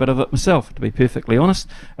going to take a bit of it myself, to be perfectly honest.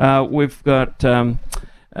 We've got an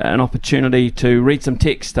opportunity to read some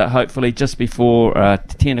text, hopefully just before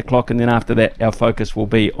 10 o'clock, and then after that our focus will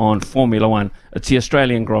be on Formula One. It's the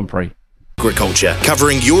Australian Grand Prix. Agriculture,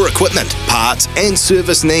 covering your equipment, parts and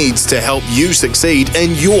service needs to help you succeed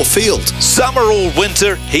in your field. Summer or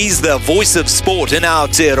winter, he's the voice of sport in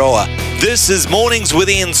Aotearoa. This is Mornings with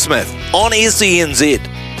Ian Smith on SENZ.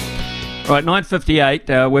 Right,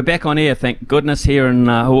 9:58. We're back on air, thank goodness, here in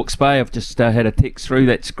Hawke's Bay. I've just had a text through.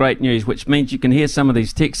 That's great news, which means you can hear some of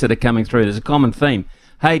these texts that are coming through. There's a common theme.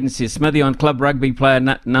 Hayden says, Smithy, on club rugby player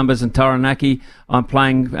numbers in Taranaki, I'm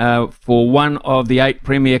playing for one of the 8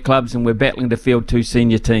 premier clubs and we're battling to field 2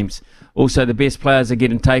 senior teams. Also, the best players are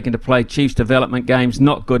getting taken to play Chiefs development games,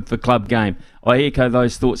 not good for club game. I echo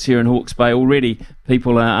those thoughts here in Hawke's Bay. Already,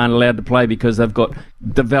 people aren't allowed to play because they've got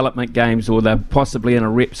development games or they're possibly in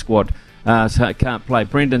a rep squad. So can't play.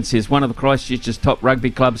 Brendan says, one of the Christchurch's top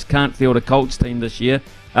rugby clubs can't field a Colts team this year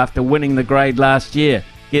after winning the grade last year.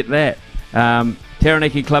 Get that.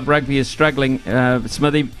 Taranaki Club Rugby is struggling,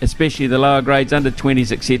 Smithy, especially the lower grades, under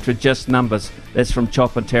 20s, etc. Just numbers. That's from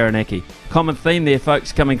Chop and Taranaki. Common theme there,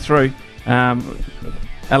 folks, coming through.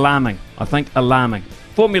 Alarming. I think alarming.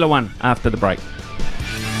 Formula One after the break.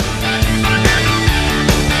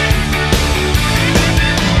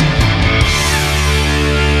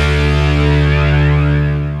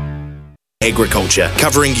 Agriculture,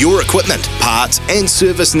 covering your equipment, parts and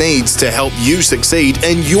service needs to help you succeed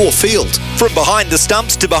in your field. From behind the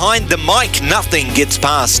stumps to behind the mic, nothing gets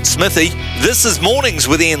past Smithy. This is Mornings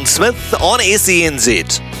with Ian Smith on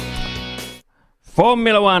SENZ.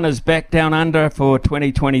 Formula One is back down under for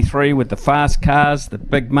 2023 with the fast cars, the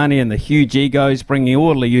big money and the huge egos, bringing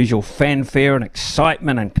all the usual fanfare and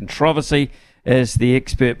excitement and controversy as the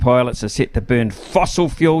expert pilots are set to burn fossil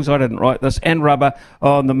fuels, I didn't write this, and rubber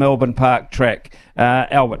on the Melbourne Park track,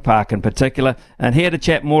 Albert Park in particular. And here to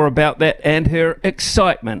chat more about that and her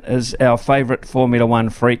excitement is our favourite Formula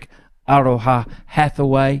One freak, Aroha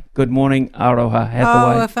Hathaway. Good morning, Aroha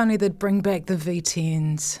Hathaway. Oh, if only they'd bring back the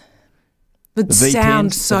V10s. Would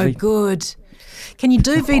sound so good. Can you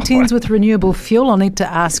do V10s with renewable fuel? I'll need to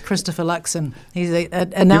ask Christopher Luxon. He's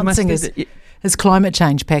announcing his climate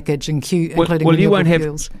change package, including renewable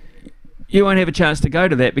fuels. You won't have a chance to go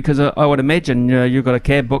to that because I would imagine you've got a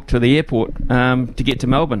cab booked to the airport to get to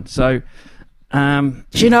Melbourne. So,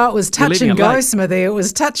 it was touch and go, Smithy. It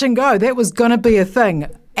was touch and go. That was going to be a thing.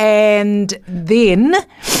 And then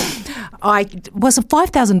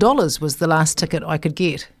 $5,000 was the last ticket I could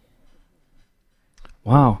get.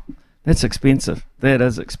 Wow, that's expensive. That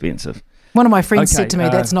is expensive. One of my friends said to me,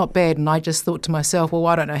 that's not bad. And I just thought to myself, well,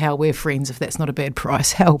 I don't know how we're friends if that's not a bad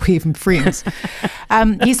price. How are we even friends?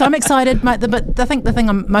 Yes, I'm excited. But I think the thing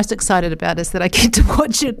I'm most excited about is that I get to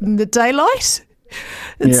watch it in the daylight.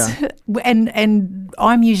 And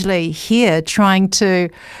I'm usually here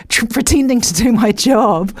pretending to do my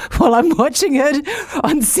job while I'm watching it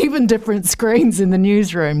on 7 different screens in the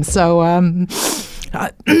newsroom. So, and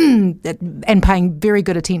paying very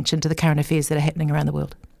good attention to the current affairs that are happening around the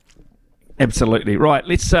world. Absolutely. Right,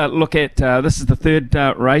 let's look at, this is the third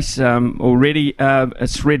race already.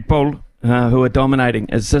 It's Red Bull who are dominating.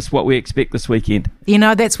 Is this what we expect this weekend?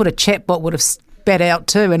 That's what a chatbot would have spat out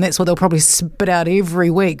too, and that's what they'll probably spit out every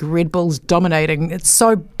week. Red Bull's dominating. It's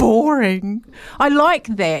so boring. I like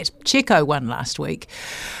that. Checo won last week.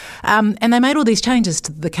 And they made all these changes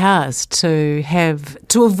to the cars to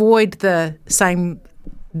avoid the same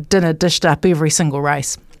dinner dished up every single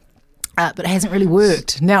race. But it hasn't really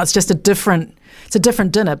worked. Now it's just a different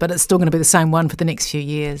dinner, but it's still going to be the same one for the next few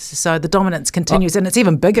years. So the dominance continues, and it's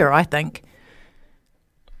even bigger, I think.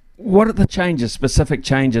 What are the changes, specific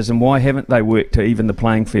changes, and why haven't they worked to even the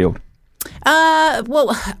playing field?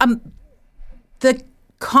 The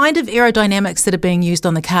kind of aerodynamics that are being used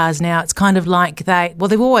on the cars now, it's kind of like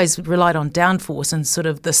they've always relied on downforce and sort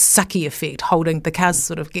of the sucky effect, holding the cars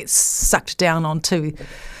sort of get sucked down onto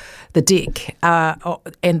the deck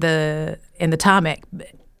and the tarmac.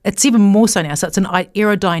 It's even more so now. So it's an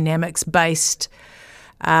aerodynamics-based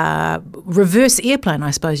reverse airplane,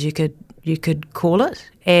 I suppose you could call it,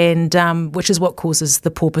 and which is what causes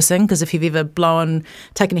the porpoising. Because if you've ever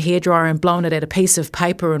taken a hairdryer and blown it at a piece of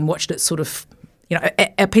paper and watched it sort of,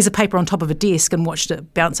 a piece of paper on top of a desk and watched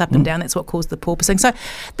it bounce up and down, that's what caused the porpoising. So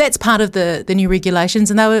that's part of the new regulations,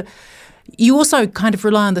 and they were you also kind of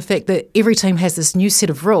rely on the fact that every team has this new set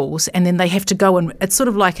of rules, and then they have to go and it's sort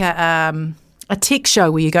of like a tech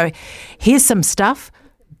show where you go, here's some stuff,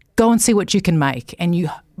 go and see what you can make, and you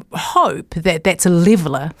hope that that's a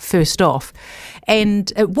leveller first off.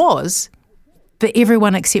 And it was for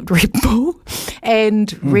everyone except Red Bull,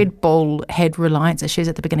 and Red Bull had reliance issues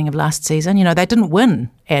at the beginning of last season. You know, they didn't win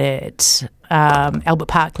at Albert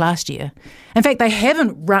Park last year. In fact, they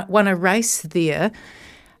haven't won a race there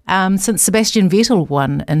since Sebastian Vettel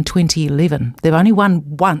won in 2011. They've only won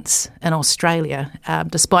once in Australia,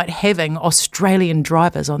 despite having Australian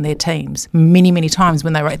drivers on their teams many, many times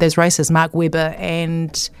when they rate those races, Mark Webber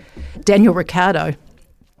and Daniel Ricciardo.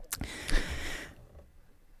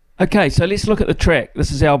 Okay, so let's look at the track.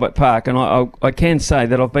 This is Albert Park, and I can say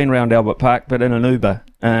that I've been around Albert Park, but in an Uber,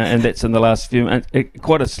 and that's in the last few months.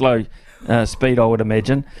 Quite a slow speed, I would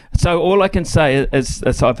imagine. So all I can say is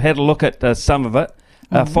I've had a look at some of it.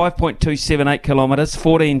 5.278 kilometres,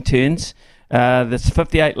 14 turns. This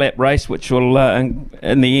 58-lap race, which will,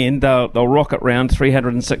 in the end, they'll rocket round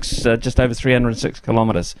 306, just over 306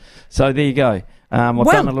 kilometres. So there you go. I've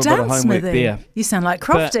done a little bit of homework Smithy. there. You sound like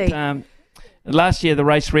Crofty. But, last year, the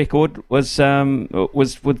race record was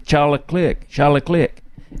with Charles Leclerc. He's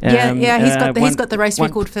got the race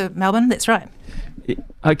record for Melbourne. That's right.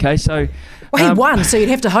 Okay, so... Well, he won, so you'd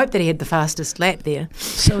have to hope that he had the fastest lap there.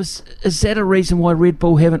 So is that a reason why Red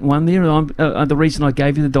Bull haven't won there? The reason I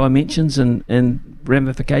gave you the dimensions and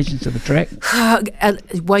ramifications of the track?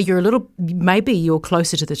 Well, maybe you're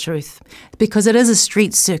closer to the truth, because it is a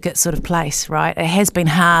street circuit sort of place, right? It has been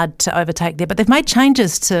hard to overtake there, but they've made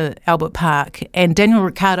changes to Albert Park, and Daniel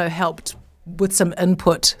Ricciardo helped with some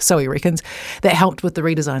input, so he reckons, that helped with the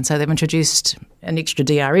redesign. So they've introduced an extra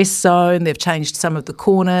DRS zone, they've changed some of the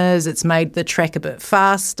corners, it's made the track a bit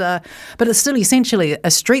faster, but it's still essentially a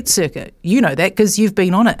street circuit. You know that because you've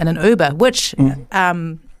been on it in an Uber, which,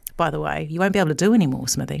 by the way, you won't be able to do anymore,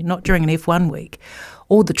 Smithy, not during an F1 week.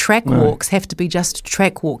 All the track walks have to be just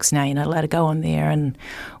track walks now. You're not allowed to go on there and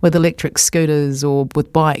with electric scooters or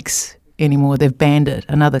with bikes anymore. They've banned it,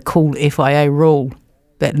 another cool FIA rule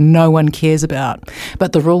that no one cares about.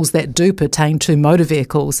 But the rules that do pertain to motor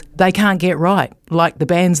vehicles, they can't get right, like the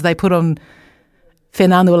bans they put on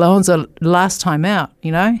Fernando Alonso last time out.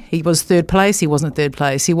 You know, he was third place, he wasn't third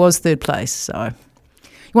place, he was third place. So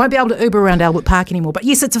you won't be able to Uber around Albert Park anymore. But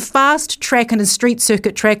yes, it's a fast track and a street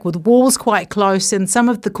circuit track with walls quite close, and some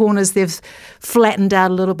of the corners they've flattened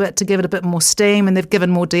out a little bit to give it a bit more steam, and they've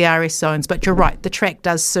given more DRS zones. But you're right, the track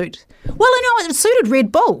does suit. Well, I know it suited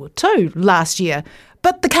Red Bull too last year.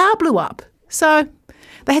 But the car blew up, so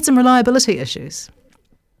they had some reliability issues.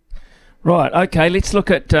 Right, okay, let's look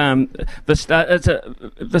at Verstappen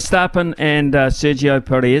and Sergio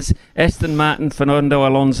Perez, Aston Martin, Fernando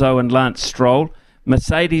Alonso and Lance Stroll,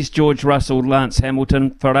 Mercedes, George Russell, Lance Hamilton,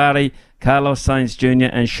 Ferrari, Carlos Sainz Jr.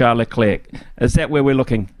 and Charles Leclerc. Is that where we're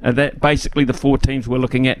looking? Are that basically the four teams we're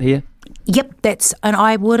looking at here? Yep, and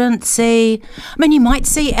I wouldn't see... I mean, you might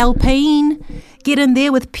see Alpine get in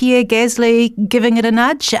there with Pierre Gasly giving it a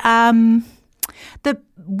nudge.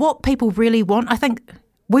 What people really want, I think...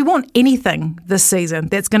 We want anything this season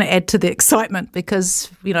that's going to add to the excitement,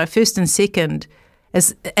 because, you know, first and second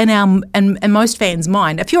is in most fans'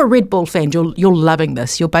 mind. If you're a Red Bull fan, you're loving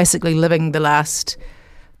this. You're basically living the last,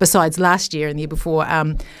 besides last year and the year before,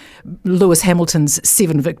 Lewis Hamilton's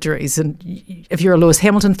 7 victories. And if you're a Lewis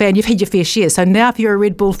Hamilton fan, you've had your fair share. So now if you're a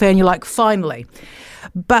Red Bull fan, you're like, finally.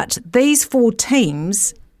 But these 4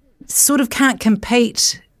 teams sort of can't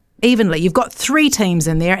compete evenly. You've got 3 teams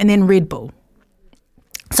in there and then Red Bull.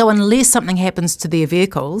 So unless something happens to their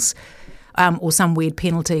vehicles or some weird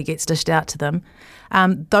penalty gets dished out to them,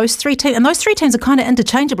 those three teams are kind of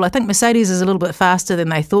interchangeable. I think Mercedes is a little bit faster than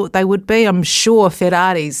they thought they would be. I'm sure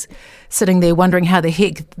Ferrari's sitting there wondering how the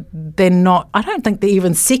heck they're not. I don't think they're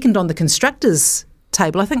even second on the constructors'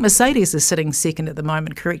 table. I think Mercedes is sitting second at the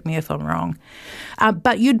moment. Correct me if I'm wrong.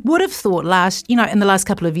 But you would have thought in the last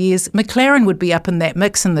couple of years, McLaren would be up in that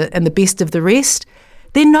mix and the best of the rest.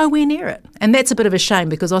 They're nowhere near it. And that's a bit of a shame,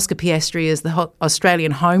 because Oscar Piastri is the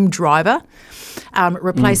Australian home driver,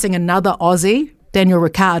 replacing another Aussie, Daniel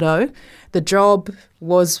Ricciardo. The job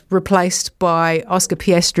was replaced by Oscar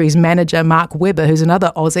Piastri's manager, Mark Webber, who's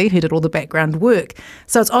another Aussie who did all the background work.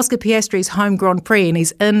 So it's Oscar Piastri's home Grand Prix, and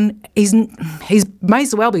he's may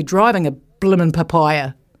as well be driving a blimmin'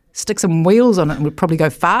 papaya. Stick some wheels on it and would probably go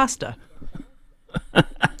faster.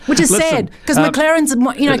 Which is sad, because McLaren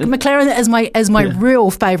is my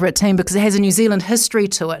real favourite team, because it has a New Zealand history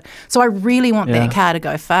to it. So I really want that car to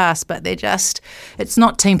go fast, but it's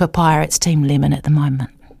not Team Papaya, it's Team Lemon at the moment.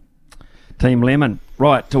 Team Lemon.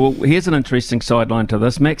 Right, so here's an interesting sideline to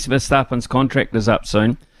this. Max Verstappen's contract is up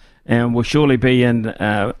soon and will surely be in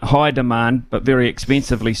high demand, but very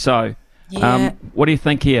expensively so. Yeah. What do you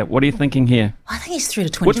think here? What are you thinking here? I think he's through to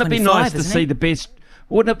 2025. Wouldn't it be nice to see the best?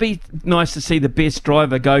 Wouldn't it be nice to see the best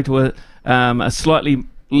driver go to a slightly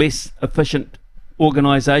less efficient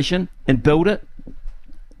organisation and build it?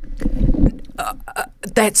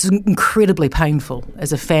 That's incredibly painful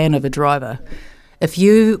as a fan of a driver. If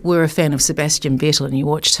you were a fan of Sebastian Vettel and you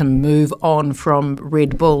watched him move on from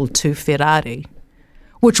Red Bull to Ferrari,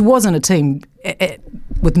 which wasn't a team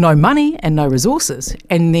with no money and no resources,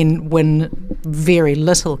 and then win very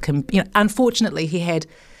little. Unfortunately, he had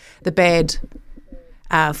the bad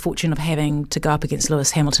fortune of having to go up against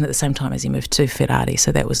Lewis Hamilton at the same time as he moved to Ferrari,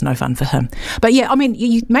 so that was no fun for him. But yeah, I mean,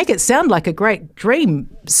 you make it sound like a great dream,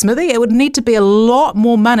 Smithy. It would need to be a lot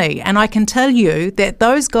more money, and I can tell you that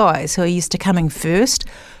those guys who are used to coming first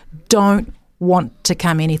don't want to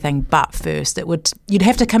come anything but first. You'd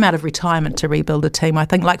have to come out of retirement to rebuild a team, I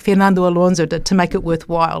think, like Fernando Alonso did, to make it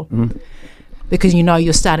worthwhile, because you know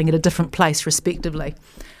you're starting at a different place respectively.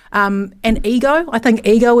 And ego, I think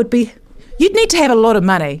ego would be, you'd need to have a lot of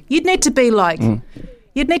money. You'd need to be like,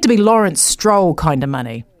 you'd need to be Lawrence Stroll kind of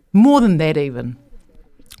money, more than that even.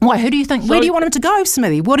 Why, who do you think, where do you want him to go,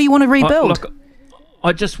 Smithy? What do you want to rebuild?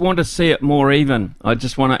 I just want to see it more even. I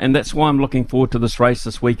just want to, and that's why I'm looking forward to this race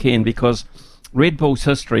this weekend, because Red Bull's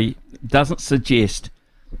history doesn't suggest,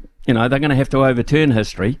 they're going to have to overturn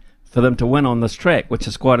history for them to win on this track, which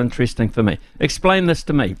is quite interesting for me. Explain this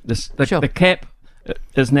to me. Sure. The cap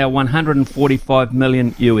is now $145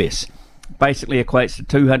 million US. Basically equates to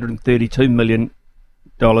 $232 million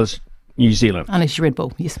New Zealand. Unless you're Red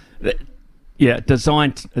Bull, yes. Yeah,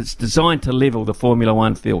 it's designed to level the Formula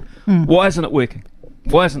One field. Why isn't it working?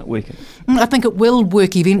 I think it will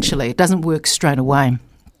work eventually. It doesn't work straight away.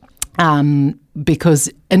 Because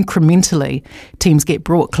incrementally teams get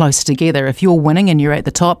brought closer together. If you're winning and you're at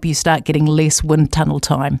the top, you start getting less wind tunnel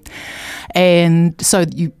time, and so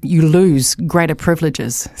you lose greater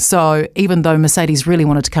privileges. So even though Mercedes really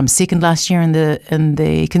wanted to come second last year in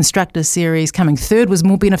the Constructors Series, coming third was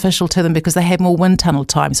more beneficial to them because they had more wind tunnel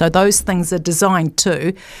time. So those things are designed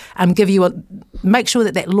to make sure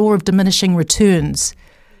that law of diminishing returns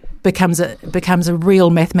becomes a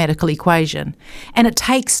real mathematical equation. And it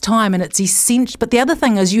takes time and it's essential. But the other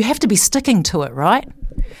thing is you have to be sticking to it, right?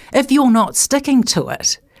 If you're not sticking to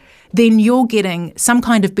it, then you're getting some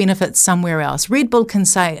kind of benefit somewhere else. Red Bull can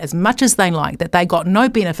say as much as they like that they got no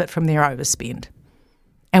benefit from their overspend.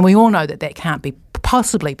 And we all know that can't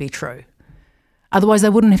possibly be true. Otherwise they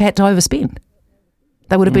wouldn't have had to overspend.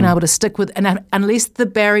 They would have been able to stick with, and unless the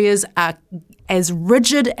barriers are as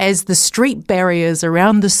rigid as the street barriers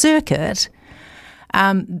around the circuit,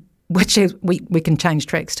 which we can change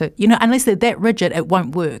tracks to, unless they're that rigid, it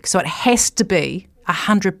won't work. So it has to be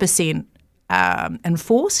 100%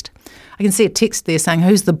 enforced. I can see a text there saying,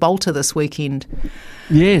 who's the bolter this weekend?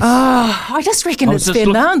 Yes. Oh, I just reckon it's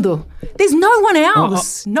Fernando. There's no one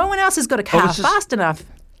else. No one else has got a car fast enough.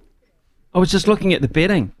 I was just looking at the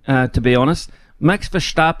betting, to be honest. Max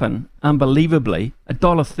Verstappen, unbelievably,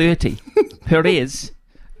 $1.30. Perez,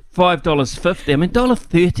 $5.50. I mean,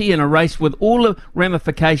 $1.30 in a race with all the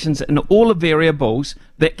ramifications and all the variables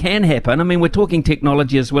that can happen. I mean, we're talking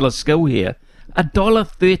technology as well as skill here.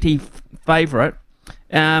 $1.30 favourite.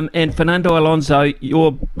 And Fernando Alonso,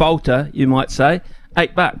 your bolter, you might say,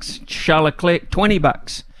 $8. Charles Leclerc,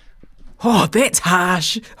 $20. Oh, that's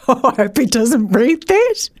harsh. Oh, I hope he doesn't read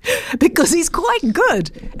that, because he's quite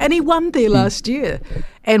good. And he won there last year.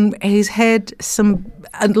 And he's had some,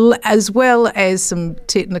 as well as some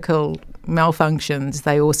technical malfunctions,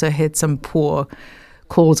 they also had some poor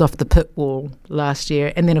calls off the pit wall last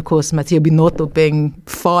year. And then, of course, Matteo Binotto being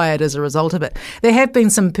fired as a result of it. There have been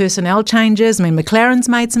some personnel changes. I mean, McLaren's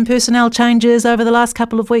made some personnel changes over the last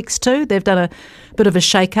couple of weeks too. They've done a bit of a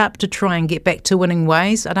shake-up to try and get back to winning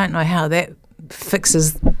ways. I don't know how that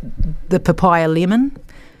fixes the papaya lemon.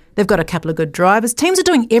 They've got a couple of good drivers. Teams are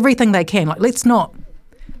doing everything they can. Let's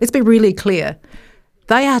be really clear.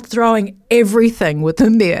 They are throwing everything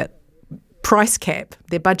within their price cap,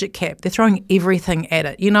 their budget cap. They're throwing everything at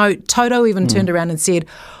it. Toto even turned around and said,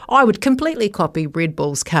 I would completely copy Red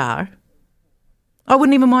Bull's car. I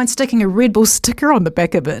wouldn't even mind sticking a Red Bull sticker on the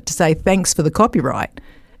back of it to say thanks for the copyright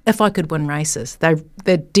if I could win races. They're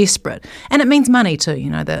desperate. And it means money too,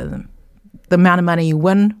 the amount of money you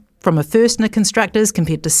win from a first in the Constructors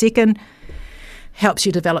compared to second helps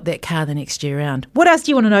you develop that car the next year round. What else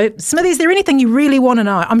do you want to know? Smithy, is there anything you really want to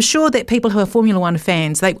know? I'm sure that people who are Formula One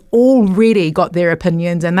fans, they've already got their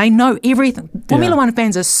opinions and they know everything. Formula One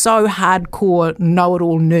fans are so hardcore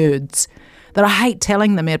know-it-all nerds. that I hate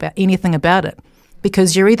telling them about anything about it,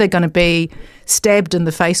 because you're either going to be stabbed in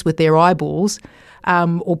the face with their eyeballs,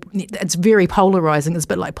 or it's very polarising. It's a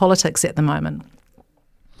bit like politics at the moment.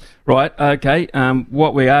 Right, okay.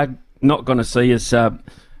 What we are not going to see is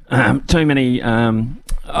too many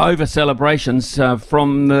over-celebrations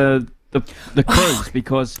from the crews,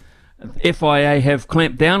 because FIA have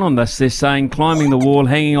clamped down on this. They're saying climbing the wall,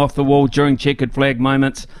 hanging off the wall during checkered flag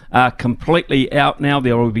moments are completely out now.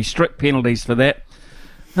 There will be strict penalties for that.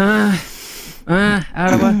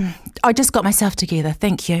 I just got myself together,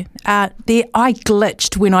 thank you. I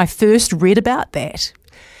glitched when I first read about that.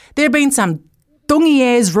 There have been some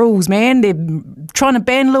dungy-ass rules, man. They're trying to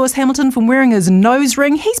ban Lewis Hamilton from wearing his nose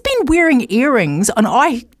ring. He's been wearing earrings, and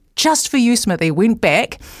I, just for you, Smithy, went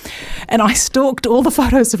back and I stalked all the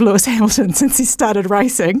photos of Lewis Hamilton since he started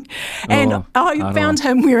racing, and I found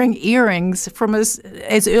him wearing earrings from as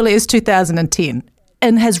early as 2010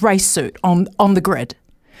 in his race suit on the grid.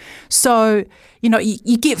 So,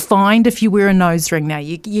 you get fined if you wear a nose ring now.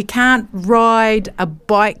 You can't ride a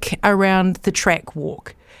bike around the track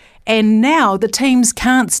walk. And now the teams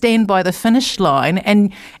can't stand by the finish line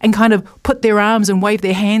and kind of put their arms and wave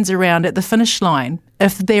their hands around at the finish line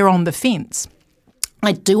if they're on the fence.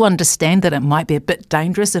 I do understand that it might be a bit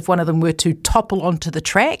dangerous if one of them were to topple onto the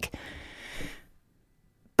track,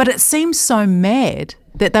 but it seems so mad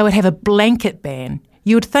that they would have a blanket ban.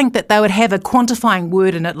 You would think that they would have a quantifying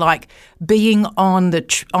word in it, like being on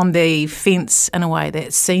the fence in a way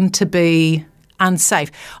that seemed to be unsafe.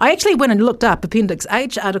 I actually went and looked up Appendix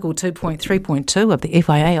H, Article 2.3.2 of the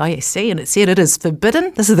FIA ISC, and it said it is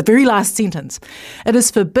forbidden, this is the very last sentence, it is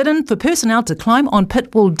forbidden for personnel to climb on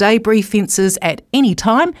pit wall debris fences at any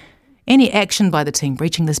time. Any action by the team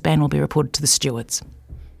breaching this ban will be reported to the stewards.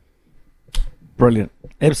 Brilliant.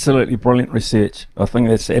 Absolutely brilliant research. I think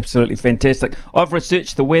that's absolutely fantastic. I've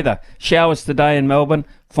researched the weather. Showers today in Melbourne.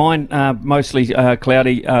 Fine, mostly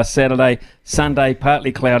cloudy. Saturday, Sunday,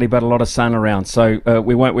 partly cloudy, but a lot of sun around. So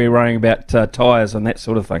we won't be worrying about tyres and that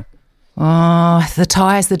sort of thing. Oh, the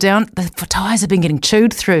tyres have been getting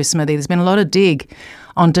chewed through, Smithy. There's been a lot of dig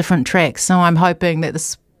on different tracks. So I'm hoping that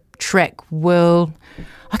this track will...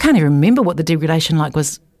 I can't even remember what the degradation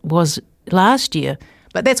was last year.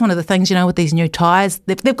 But that's one of the things, with these new tyres.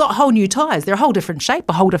 They've got whole new tyres. They're a whole different shape,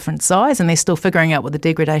 a whole different size, and they're still figuring out what the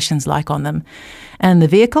degradation's like on them and the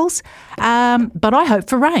vehicles. But I hope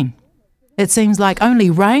for rain. It seems like only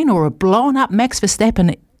rain or a blown-up Max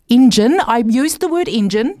Verstappen engine. I used the word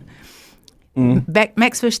engine.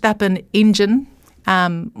 Max Verstappen engine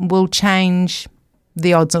will change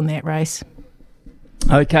the odds on that race.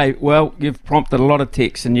 Okay, well, you've prompted a lot of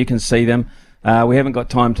texts, and you can see them. We haven't got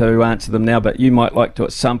time to answer them now, but you might like to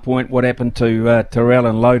at some point. What happened to Tyrrell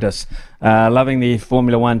and Lotus? Loving the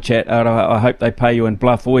Formula One chat. I hope they pay you in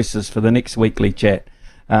Bluff Oysters for the next weekly chat.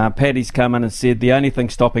 Paddy's come in and said the only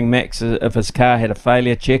thing stopping Max is if his car had a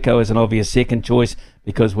failure. Checo is an obvious second choice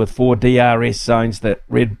because with 4 DRS zones, that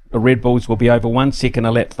Red Bulls will be over 1 second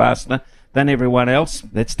a lap faster than everyone else.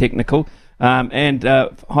 That's technical.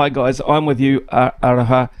 Hi guys, I'm with you,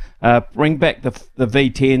 Araha. Bring back the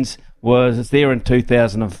V10s. Was there in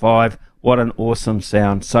 2005. What an awesome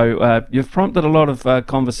sound. So you've prompted a lot of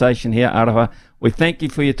conversation here, Araha. We thank you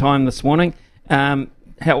for your time this morning. How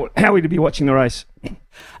are we to be watching the race?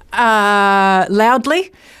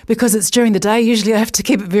 Loudly, because it's during the day. Usually I have to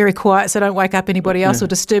keep it very quiet so I don't wake up anybody else or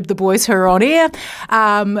disturb the boys who are on air.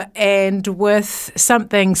 And with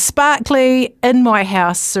something sparkly in my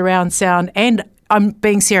house, surround sound, and I'm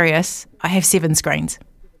being serious, I have 7 screens.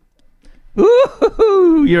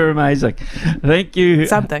 Ooh, you're amazing. Thank you.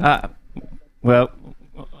 Something. Well,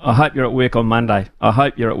 I hope you're at work on Monday.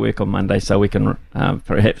 So we can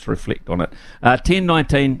perhaps reflect on it.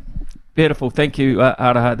 10:19. Beautiful. Thank you,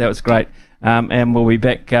 Araha. That was great. And we'll be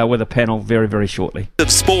back with a panel very, very shortly. Of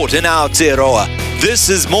sport in Aotearoa. This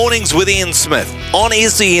is Mornings with Ian Smith on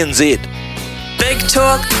SENZ. Big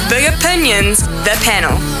talk, big opinions, the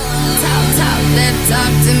panel.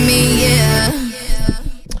 Talk to me, yeah.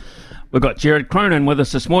 We've got Jared Cronin with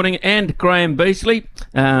us this morning and Graham Beasley.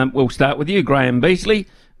 We'll start with you, Graham Beasley.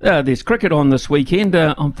 There's cricket on this weekend.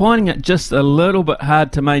 I'm finding it just a little bit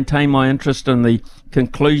hard to maintain my interest in the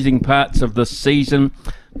concluding parts of this season.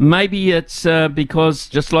 Maybe it's because,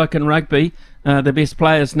 just like in rugby, the best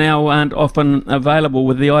players now aren't often available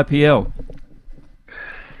with the IPL.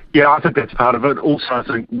 Yeah, I think that's part of it. Also, I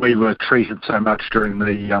think we were treated so much during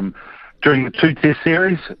the 2-test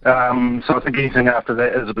series. So I think anything after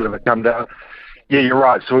that is a bit of a come down. Yeah, you're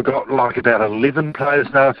right. So we've got about 11 players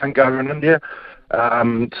now, I think, over in India.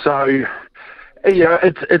 So,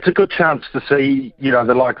 it's a good chance to see,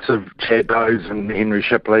 the likes of Chad Bowes and Henry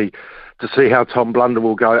Shipley to see how Tom Blunder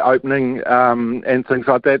will go opening and things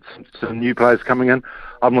like that. Some new players coming in.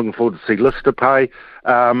 I'm looking forward to see Lister play.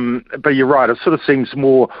 But you're right, it sort of seems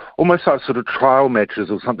more almost like sort of trial matches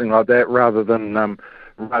or something like that rather than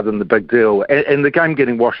the big deal. And the game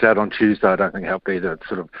getting washed out on Tuesday I don't think helped either. It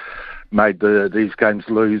sort of made these games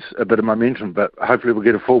lose a bit of momentum, but hopefully we'll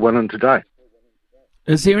get a full win in today.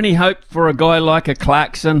 Is there any hope for a guy like a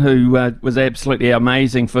Clarkson who was absolutely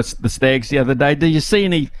amazing for the Stags the other day? Do you see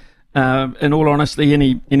any, in all honesty,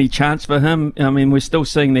 any chance for him? I mean, we're still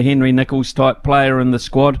seeing the Henry Nichols type player in the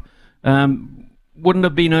squad. Wouldn't it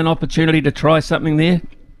have been an opportunity to try something there?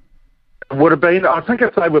 Would have been. I think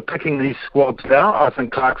if they were picking these squads now, I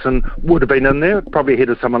think Clarkson would have been in there, probably ahead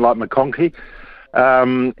of someone like McConkey.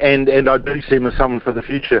 And I do see him as someone for the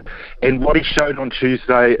future. And what he showed on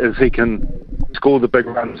Tuesday is he can score the big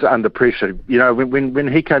runs under pressure. You know, when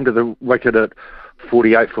he came to the wicket at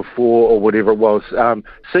 48 for 4 or whatever it was,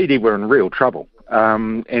 CD were in real trouble.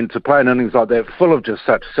 And to play an innings like that, full of just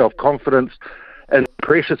such self-confidence in a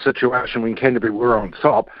pressure situation when Canterbury were on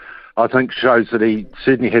top, I think shows that he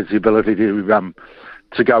certainly has the ability to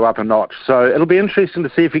go up a notch. So it'll be interesting to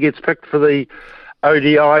see if he gets picked for the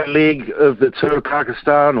ODI leg of the Tour of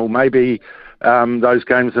Pakistan, or maybe those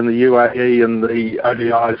games in the UAE and the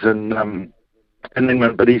ODIs in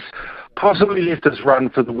England. But he's possibly left his run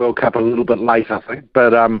for the World Cup a little bit late, I think.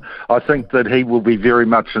 But I think that he will be very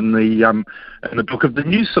much in the book of the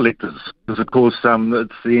new selectors, because of course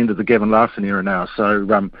it's the end of the Gavin Larson era now. So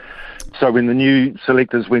when the new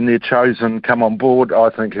selectors, when they're chosen, come on board,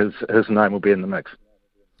 I think his name will be in the mix.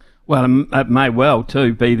 Well, it may well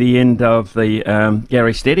too be the end of the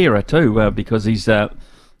Gary Stead era too, because he's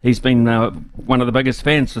been one of the biggest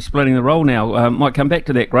fans for splitting the role now. Might come back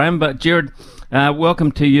to that, Graham. But Gerard,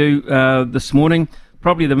 welcome to you this morning.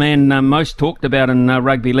 Probably the man most talked about in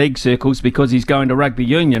rugby league circles because he's going to rugby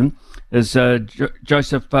union is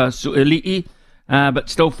Joseph Su'ali'i, but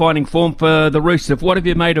still finding form for the Roosters. What have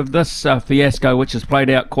you made of this fiasco, which has played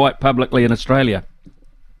out quite publicly in Australia?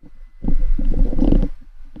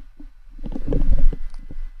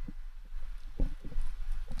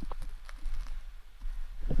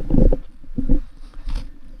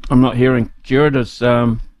 I'm not hearing Gerard.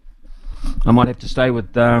 I might have to stay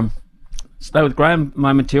with Graham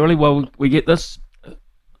momentarily while we get this.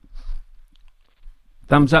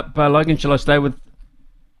 Thumbs up, Logan. Shall I stay with?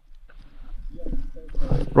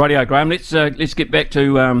 Rightio, Graham. Let's get back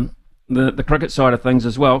to the cricket side of things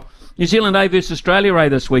as well. New Zealand A versus Australia A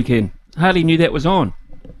this weekend. Hardly knew that was on.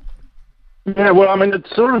 Yeah, well, I mean,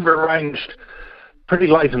 it's sort of arranged pretty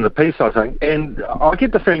late in the piece, I think, and I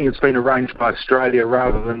get the feeling it's been arranged by Australia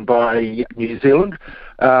rather than by New Zealand.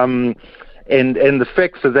 And the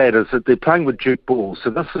facts of that is that they're playing with Duke ball, so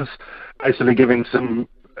this is basically giving some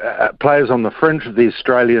players on the fringe of the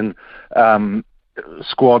Australian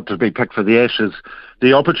squad to be picked for the Ashes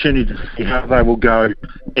the opportunity to see how they will go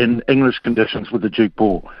in English conditions with the Duke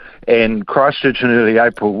ball. And Christchurch in early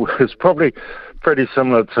April is probably pretty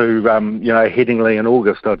similar to Headingley in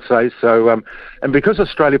August, I'd say. So, and because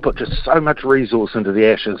Australia put just so much resource into the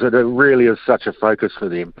Ashes, it really is such a focus for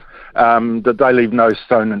them that they leave no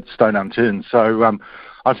stone unturned. So,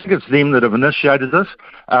 I think it's them that have initiated this,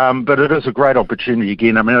 but it is a great opportunity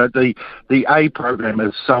again. I mean, the A program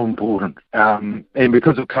is so important, and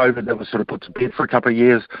because of COVID, that was sort of put to bed for a couple of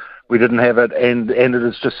years. We didn't have it, and it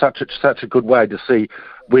is just such a good way to see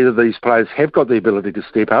whether these players have got the ability to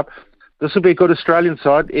step up. This will be a good Australian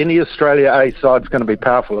side. Any Australia A side is going to be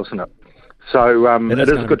powerful, isn't it? So it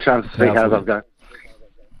is a good chance to see how they'll go.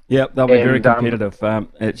 Yep, they'll be very competitive.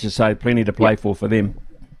 As you say, plenty to play for them.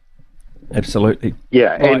 Absolutely.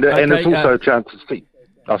 Yeah, and it's also a chance to see.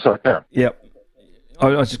 Oh, sorry, Karen. Yep. I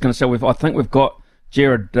was just going to say, I think we've got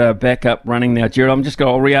Gerard back up running now. Gerard, I'm just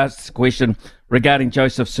going to re-ask the question regarding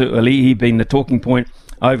Joseph Su'ali'i being the talking point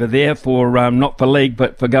over there for not for league,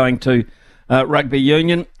 but for going to rugby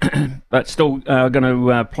union, but still going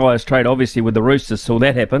to ply his trade, obviously, with the Roosters till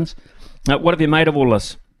that happens. What have you made of all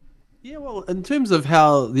this? Yeah, well, in terms of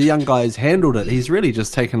how the young guy's handled it, he's really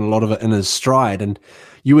just taken a lot of it in his stride, and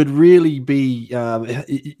you would really be,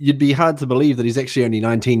 you'd be hard to believe that he's actually only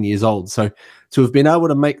 19 years old. So to have been able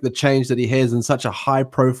to make the change that he has in such a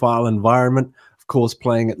high-profile environment, of course,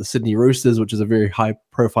 playing at the Sydney Roosters, which is a very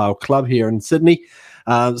high-profile club here in Sydney.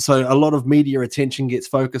 So a lot of media attention gets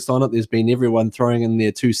focused on it. There's been everyone throwing in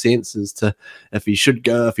their 2 cents as to if he should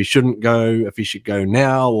go, if he shouldn't go, if he should go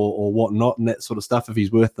now or whatnot and that sort of stuff, if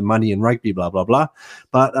he's worth the money in rugby, blah, blah, blah.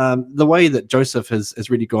 But the way that Joseph has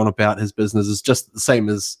really gone about his business is just the same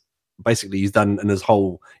as basically he's done in his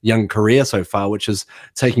whole young career so far, which is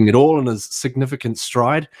taking it all in his significant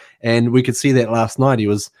stride. And we could see that last night. He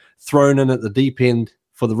was thrown in at the deep end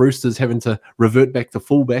for the Roosters, having to revert back to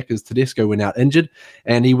fullback as Tedesco went out injured,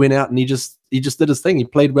 and he went out and he just did his thing. He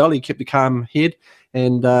played well. He kept a calm head,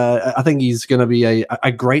 and I think he's going to be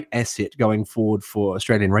a great asset going forward for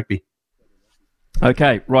Australian rugby.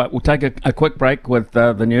 Okay, right. We'll take a quick break with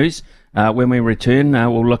the news. When we return,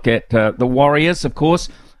 we'll look at the Warriors, of course,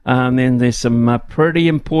 and then there's some pretty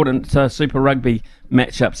important Super Rugby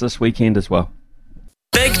matchups this weekend as well.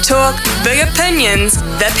 Big talk, big opinions,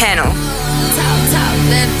 the panel.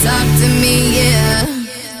 Talk to me, yeah.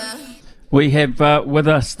 We have with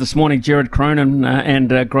us this morning Jared Cronin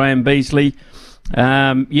and Graham Beasley.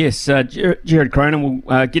 Jared Cronin,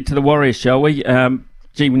 we'll get to the Warriors, shall we?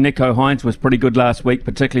 Nicho Hynes was pretty good last week,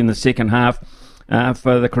 particularly in the second half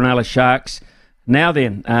for the Cronulla Sharks. Now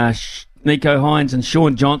then, Nicho Hynes and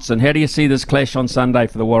Shaun Johnson, how do you see this clash on Sunday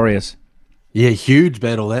for the Warriors? Yeah, huge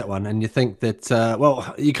battle, that one. And you think that,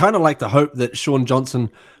 you kind of like to hope that Shaun Johnson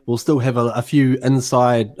will still have a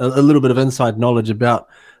little bit of inside knowledge about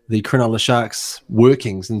the Cronulla Sharks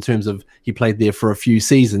workings in terms of he played there for a few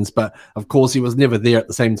seasons, but of course he was never there at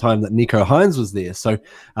the same time that Nicho Hynes was there. So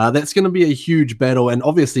that's going to be a huge battle and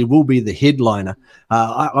obviously will be the headliner.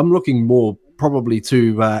 I'm looking more probably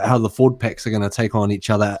to how the forward packs are going to take on each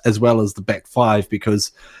other as well as the back five,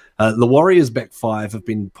 because the Warriors back five have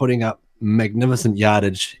been putting up magnificent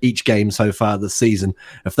yardage each game so far this season.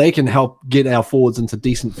 If they can help get our forwards into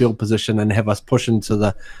decent field position and have us push into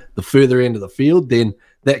the further end of the field, then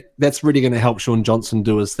that's really going to help Shaun Johnson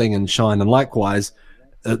do his thing and shine. And likewise,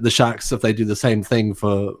 the Sharks, if they do the same thing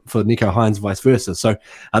for Nicho Hynes, vice versa. So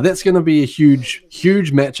that's going to be a huge,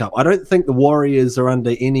 huge matchup. I don't think the Warriors are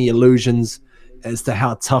under any illusions as to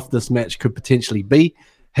how tough this match could potentially be.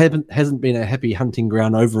 Hasn't been a happy hunting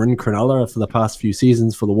ground over in Cronulla for the past few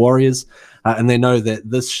seasons for the Warriors. And they know that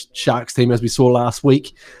this Sharks team, as we saw last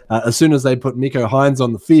week, as soon as they put Nicho Hynes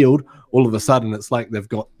on the field, all of a sudden it's like they've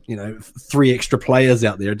got 3 extra players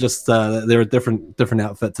out there. Just they're a different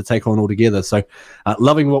outfit to take on altogether. So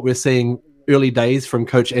loving what we're seeing early days from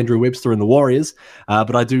Coach Andrew Webster and the Warriors,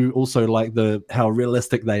 but I do also like how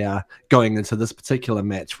realistic they are going into this particular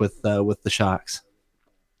match with the Sharks.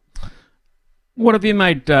 What have you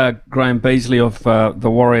made, Graham Beasley, of the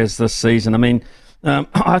Warriors this season? I mean,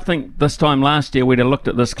 I think this time last year we'd have looked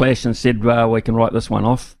at this clash and said, we can write this one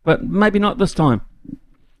off, but maybe not this time.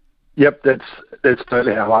 Yep, that's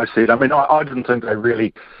totally how I see it. I mean, I didn't think they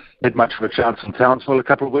really had much of a chance in Townsville a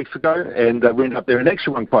couple of weeks ago, and went up there and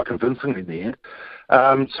actually won quite convincingly in the end.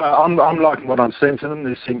 So I'm liking what I'm seeing from them.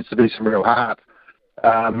 There seems to be some real heart.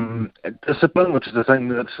 Discipline, which is the thing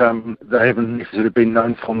that they haven't necessarily been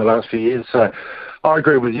known for in the last few years. So I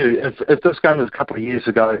agree with you. If this game was a couple of years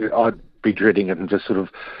ago, I'd be dreading it and just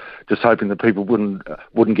hoping that people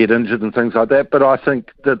wouldn't get injured and things like that. But I think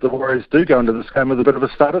that the Warriors do go into this game with a bit of a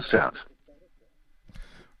starter's chance.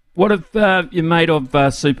 What have you made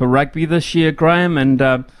of Super Rugby this year, Graham?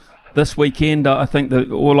 And this weekend, I think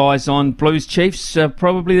that all eyes on Blues Chiefs.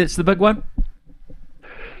 Probably that's the big one.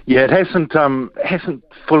 Yeah, it hasn't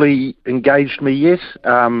fully engaged me yet.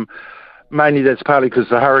 Mainly that's partly because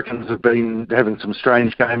the Hurricanes have been having some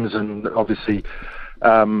strange games, and obviously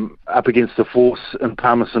up against the Force in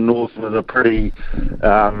Palmerston North with a pretty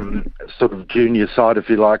sort of junior side, if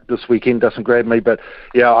you like. This weekend doesn't grab me, but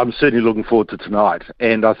yeah, I'm certainly looking forward to tonight.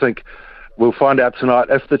 And I think we'll find out tonight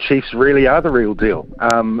if the Chiefs really are the real deal.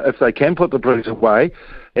 If they can put the Blues away.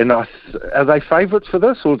 And are they favourites for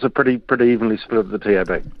this, or is it pretty evenly split of the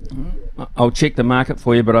TAB? I'll check the market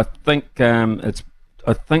for you, but I think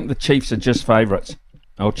I think the Chiefs are just favourites.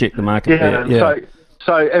 I'll check the market. Yeah.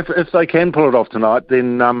 So if they can pull it off tonight,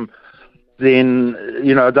 then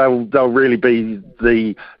they'll really be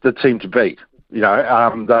the team to beat.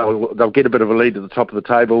 They'll get a bit of a lead at the top of the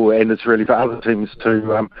table, and it's really for other teams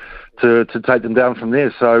to take them down from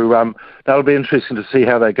there. So that'll be interesting to see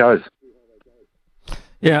how that goes.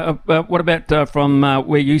 Yeah, what about from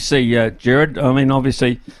where you see, Jared? I mean,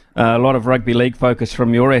 obviously, a lot of rugby league focus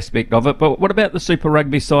from your aspect of it, but what about the Super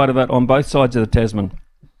Rugby side of it on both sides of the Tasman?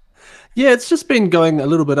 Yeah, it's just been going a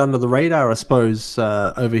little bit under the radar, I suppose,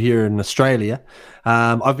 over here in Australia.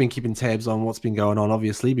 I've been keeping tabs on what's been going on,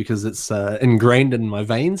 obviously, because it's ingrained in my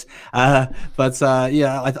veins. I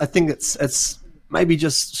think it's maybe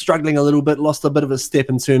just struggling a little bit, lost a bit of a step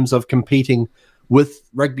in terms of competing with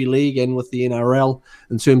rugby league and with the NRL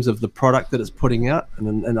in terms of the product that it's putting out,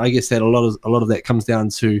 and I guess that a lot of that comes down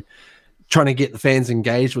to trying to get the fans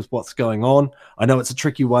engaged with what's going on. I know it's a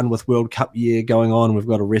tricky one with World Cup year going on. We've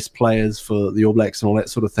got to rest players for the All Blacks and all that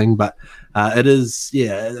sort of thing. But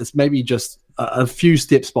it's maybe just a few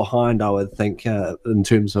steps behind, I would think, in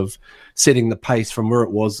terms of setting the pace from where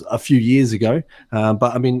it was a few years ago.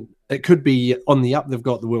 But I mean, it could be on the up. They've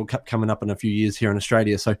got the World Cup coming up in a few years here in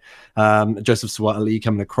Australia. So Joseph Suaalii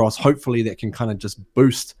coming across. Hopefully that can kind of just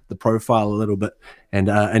boost the profile a little bit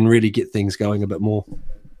and really get things going a bit more.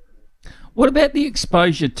 What about the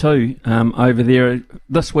exposure too over there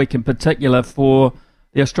this week in particular for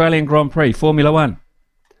the Australian Grand Prix, Formula One?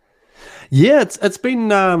 Yeah, it's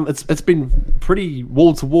been pretty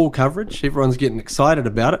wall to wall coverage. Everyone's getting excited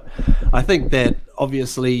about it. I think that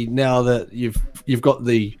obviously now that you've got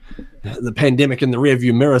the pandemic in the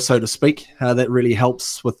rearview mirror, so to speak, that really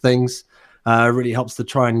helps with things. Really helps to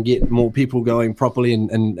try and get more people going properly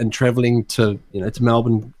and travelling to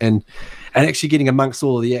Melbourne and actually getting amongst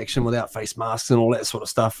all of the action without face masks and all that sort of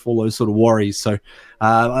stuff, all those sort of worries. So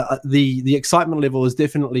the excitement level has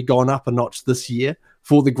definitely gone up a notch this year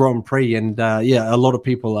for the Grand Prix, and a lot of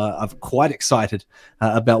people are quite excited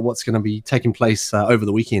about what's going to be taking place over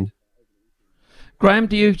the weekend. Graham,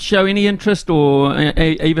 do you show any interest or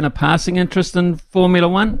even a passing interest in Formula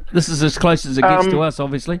One? This is as close as it gets to us,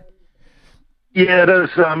 obviously. Yeah, it is.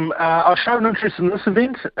 I show an interest in this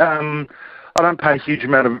event. I don't pay a huge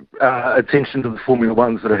amount of attention to the Formula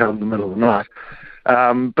Ones that are held in the middle of the night.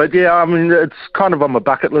 But yeah, I mean, it's kind of on my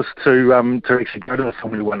bucket list to actually go to the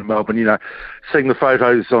Formula One in Melbourne. You know, seeing the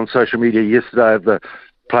photos on social media yesterday of the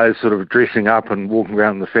players sort of dressing up and walking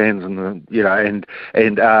around the fans and and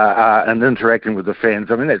interacting with the fans.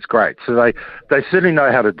 I mean, that's great. So they certainly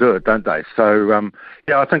know how to do it, don't they? So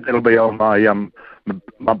I think that'll be on my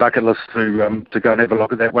bucket list to go and have a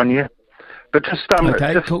look at that one year. But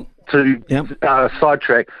cool. To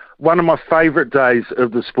sidetrack, one of my favourite days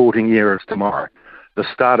of the sporting year is tomorrow, the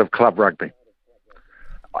start of club rugby.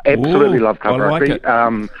 I absolutely love club rugby.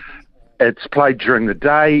 Like it's played during the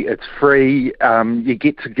day. It's free. You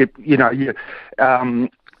get to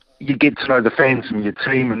you get to know the fans from your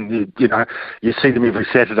team, and you see them every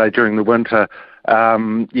Saturday during the winter.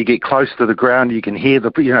 You get close to the ground. You can hear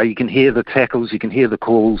the tackles. You can hear the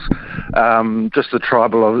calls. Just the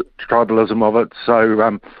tribalism of it.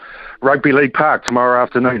 So Rugby League Park tomorrow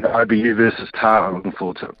afternoon, OBU versus Tar. I'm looking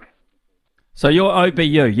forward to it. So you're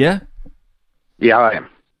OBU, yeah? Yeah, I am.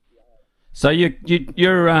 So you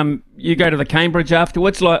go to the Cambridge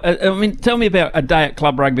afterwards. Like, I mean, tell me about a day at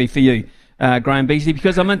club rugby for you, Graham Beasley,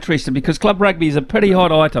 because I'm interested. Because club rugby is a pretty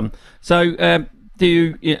hot item. So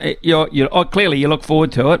clearly you look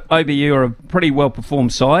forward to it. OBU are a pretty well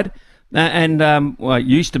performed side, it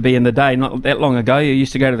used to be in the day not that long ago. You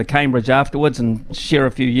used to go to the Cambridge afterwards and share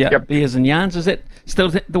a few beers and yarns. Is that still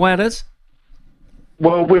the way it is?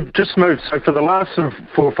 Well, we've just moved. So for the last 4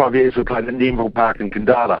 or 5 years, we played at Nemville Park in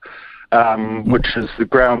Kandala, which is the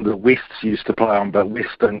ground that Wests used to play on, but West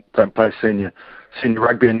don't play senior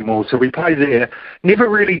rugby anymore. So we played there. Never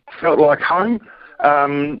really felt like home.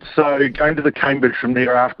 So going to the Cambridge from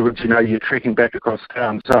there afterwards, you're trekking back across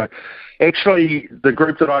town. So actually, the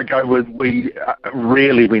group that I go with, we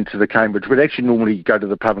rarely went to the Cambridge. We'd actually normally go to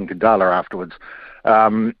the pub in Kandala afterwards.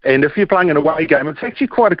 And if you're playing an away game, it's actually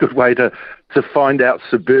quite a good way to find out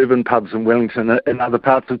suburban pubs in Wellington and other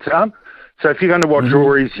parts of town. So if you're going to watch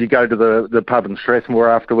Rory's, you go to the pub in Strathmore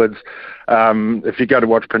afterwards. If you go to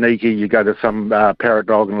watch Paniki, you go to some Parrot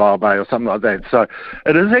Dog in Lyall Bay or something like that. So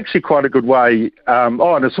it is actually quite a good way.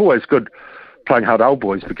 And it's always good playing hard old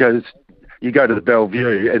boys because you go to the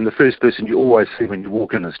Bellevue and the first person you always see when you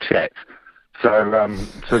walk in is Chat. So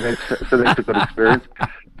that's a good experience.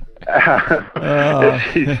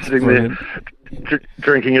 He's sitting there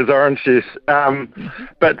drinking his orange juice.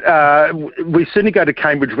 But we certainly go to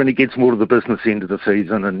Cambridge when it gets more to the business end of the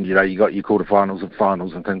season, and you got your quarterfinals and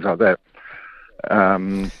finals and things like that.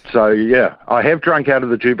 I have drunk out of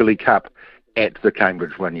the Jubilee Cup at the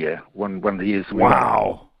Cambridge one year, one of the years.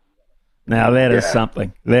 Wow! Now that is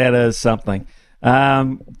something. That is something.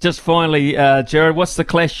 Just finally, Jared, what's the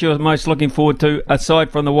clash you're most looking forward to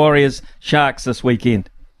aside from the Warriors Sharks this weekend?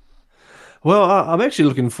 Well, I'm actually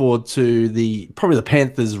looking forward to probably the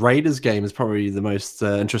Panthers-Raiders game is probably the most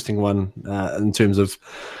interesting one in terms of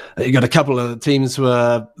you got a couple of teams who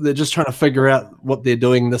they're just trying to figure out what they're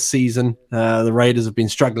doing this season. The Raiders have been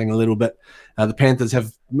struggling a little bit. The Panthers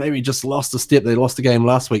have maybe just lost a step. They lost the game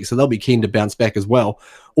last week, so they'll be keen to bounce back as well,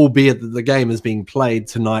 albeit that the game is being played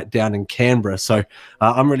tonight down in Canberra. So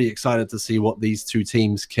I'm really excited to see what these two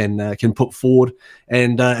teams can put forward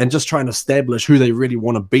and just try and establish who they really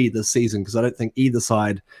want to be this season, because I don't think either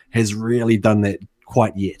side has really done that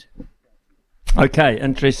quite yet. Okay,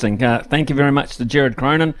 interesting. Thank you very much to Jared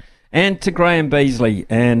Cronin and to Graham Beasley,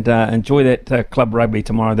 and enjoy that club rugby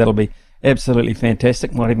tomorrow. That'll be absolutely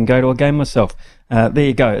fantastic. Might even go to a game myself. There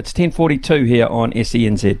you go. It's 10:42 here on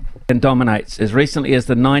SENZ. And dominates. As recently as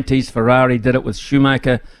the 90s, Ferrari did it with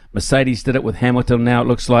Schumacher, Mercedes did it with Hamilton. Now it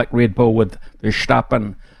looks like Red Bull with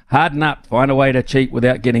Verstappen. Harden up, find a way to cheat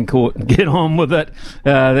without getting caught, and get on with it.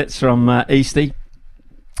 That's from Eastie.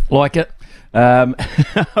 Like it.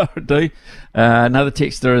 I do. Another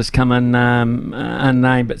texter has come in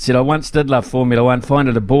unnamed, but said, I once did love Formula One, find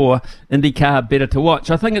it a bore. IndyCar better to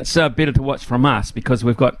watch. I think it's better to watch from us, because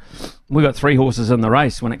we've got 3 horses in the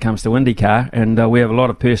race when it comes to IndyCar, and we have a lot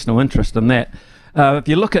of personal interest in that. If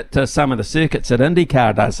you look at some of the circuits that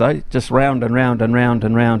IndyCar does, though, just round and round and round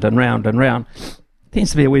and round and round and round,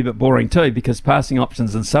 tends to be a wee bit boring too, because passing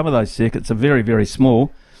options in some of those circuits are very, very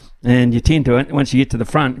small. And you tend to, once you get to the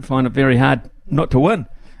front, find it very hard not to win.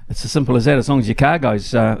 It's as simple as that, as long as your car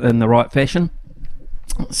goes in the right fashion.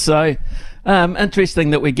 So,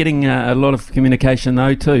 interesting that we're getting a lot of communication,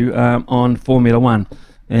 though, too, on Formula One.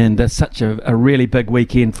 And it's such a really big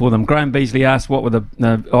weekend for them. Graham Beasley asked what were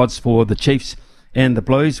the odds for the Chiefs and the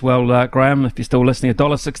Blues. Well, Graham, if you're still listening,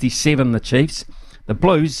 $1.67 the Chiefs. The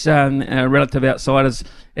Blues, relative outsiders,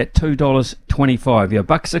 at $2.25. Yeah,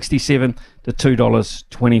 $1.67 to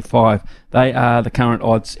 $2.25. They are the current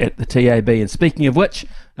odds at the TAB. And speaking of which,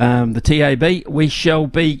 the TAB, we shall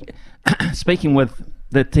be speaking with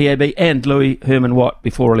the TAB and Louis Herman Watt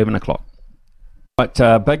before 11 o'clock.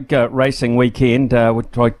 Right, big racing weekend. We'll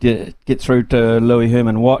try to get through to Louis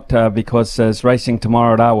Herman Watt because there's racing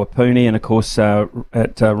tomorrow at Awapuni, and of course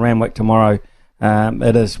at Randwick tomorrow.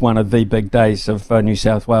 It is one of the big days of New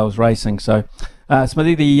South Wales racing. So,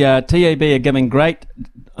 Smithy, the TAB are giving great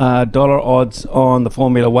dollar odds on the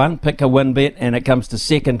Formula One. Pick a win bet, and it comes to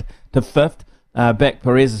 2nd to 5th. Back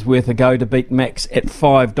Perez is worth a go to beat Max at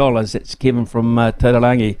 $5. It's Kevin from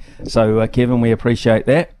Tararangi. So, Kevin, we appreciate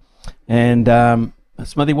that. And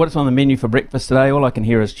Smithy, what's on the menu for breakfast today? All I can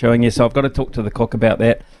hear is chewing. So I've got to talk to the cook about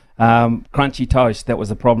that. Crunchy toast, that was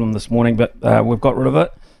the problem this morning, but we've got rid of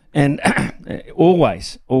it. And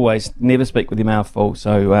always never speak with your mouth full.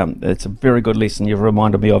 So it's a very good lesson you've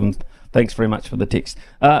reminded me of, and thanks very much for the text.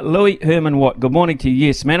 Louis Herman Watt, good morning to you.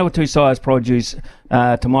 Yes, Manawatu Sires produce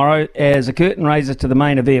tomorrow as a curtain raiser to the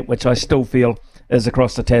main event, which I still feel is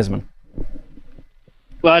across the Tasman.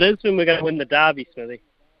 Well, it is when we're going to win the Derby, Smithy.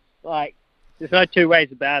 Like, there's no two ways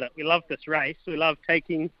about it. We love this race. We love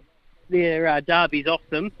taking their derbies off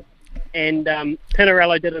them. And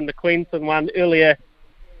Pinarello did in the Queensland one earlier.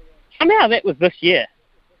 Somehow that was this year,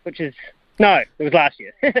 it was last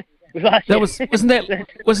year. It was last year.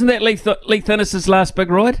 Wasn't that Leith Innes's last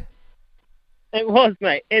big ride? It was,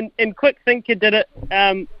 mate. And Quick Thinker did it.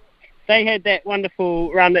 They had that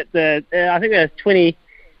wonderful run at the, I think it was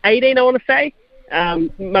 2018, I want to say.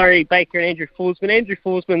 Murray Baker and Andrew Forsman. Andrew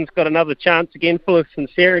Forsman's got another chance again, full of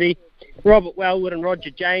sincerity. Robert Wellwood and Roger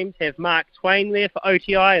James have Mark Twain there for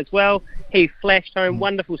OTI as well. He flashed home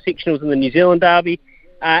wonderful sectionals in the New Zealand Derby.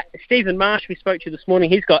 Stephen Marsh, we spoke to this morning,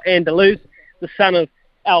 he's got Andaluz, the son of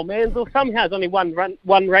Al Mansell. Somehow has only one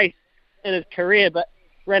race in his career, but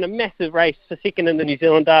ran a massive race for second in the New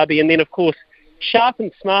Zealand Derby. And then, of course, Sharp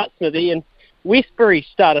and Smart, Smithy. And Westbury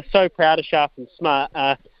Stud are so proud of Sharp and Smart,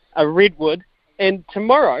 a Redwood. And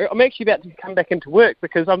tomorrow, I'm actually about to come back into work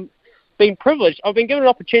because I'm being privileged. I've been given an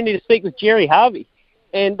opportunity to speak with Jerry Harvey.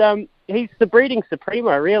 And he's the breeding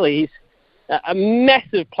supremo, really. He's a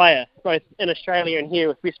massive player, both in Australia and here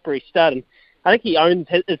with Westbury Stud. And I think he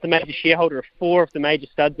is the major shareholder of 4 of the major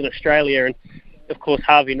studs in Australia. And, of course,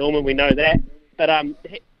 Harvey Norman, we know that. But,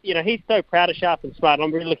 he's so proud of Sharp and Smart.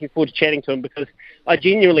 I'm really looking forward to chatting to him because I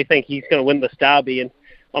genuinely think he's going to win this Derby, and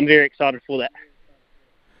I'm very excited for that.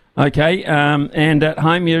 Okay, and at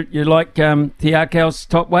home, you like Tiakau's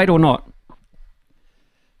top weight or not?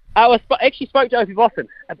 I actually spoke to Opie Boston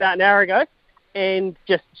about an hour ago and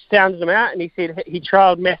just sounded him out, and he said he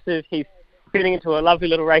trialled massive. He's turning into a lovely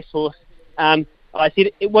little racehorse. I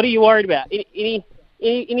said, what are you worried about? Any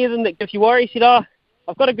of them that gives you worry? He said,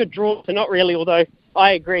 I've got a good draw, so not really, although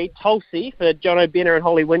I agree. Tulsi for John O'Benner and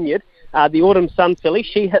Holly Wynyard, the Autumn Sun filly,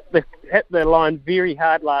 she hit the line very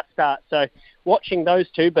hard last start, so watching those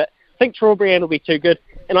two, but I think Strawberry will be too good,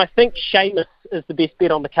 and I think Seamus is the best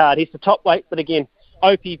bet on the card. He's the top weight, but again,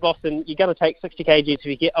 Opie, Boston, you're going to take 60 kgs if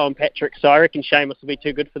you get Owen Patrick, so I reckon Seamus will be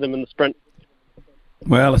too good for them in the sprint.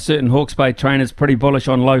 Well, a certain Hawke's Bay trainer's pretty bullish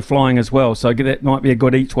on low flying as well, so that might be a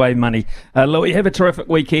good each way money. Louis, have a terrific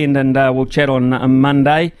weekend, and we'll chat on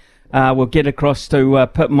Monday. We'll get across to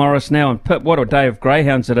Pip Morris now. And Pip, what a day of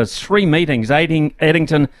greyhounds it is. 3 meetings,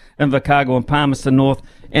 Addington, Invercargill and Palmerston North,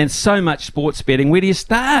 and so much sports betting. Where do you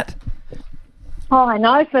start? Oh, I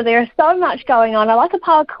know, so there is so much going on. I like a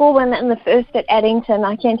parkour win in the first at Addington.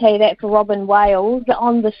 I can tell you that for Robin Wales.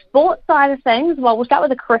 On the sports side of things, well, we'll start with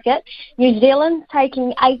the cricket. New Zealand's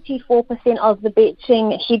taking 84% of the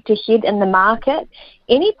betting head-to-head in the market.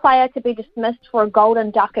 Any player to be dismissed for a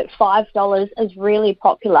golden duck at $5 is really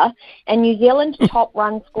popular. And New Zealand's top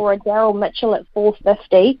run scorer, Daryl Mitchell, at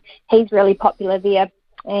 $4.50. He's really popular there.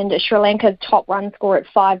 And Sri Lanka's top run score at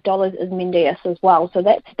 $5 is Mendes as well. So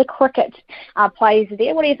that's the cricket plays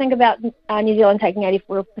there. What do you think about New Zealand taking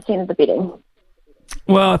 84% of the betting?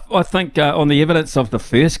 Well, I think on the evidence of the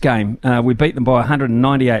first game, we beat them by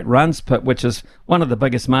 198 runs, which is one of the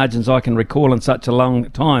biggest margins I can recall in such a long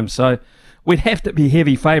time. So we'd have to be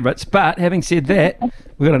heavy favourites. But having said that,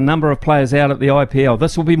 we've got a number of players out at the IPL.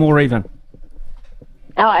 This will be more even.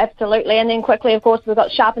 Oh, absolutely. And then quickly, of course, we've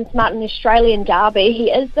got Sharp and Smart in the Australian Derby.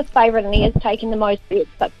 He is the favourite and he is taking the most bets,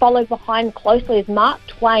 but followed behind closely is Mark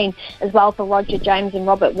Twain as well for Roger James and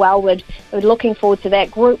Robert Wellwood. We're looking forward to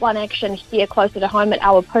that Group 1 action here closer to home at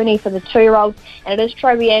Awapuni for the 2-year-olds. And it is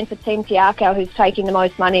Trobian for Team Tiako who's taking the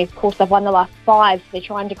most money. Of course, they've won the last 5. So they're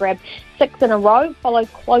trying to grab 6 in a row,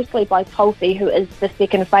 followed closely by Tulsi, who is the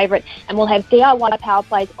second favourite. And we'll have DIY power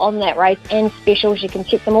plays on that race and specials. You can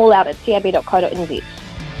check them all out at tab.co.nz.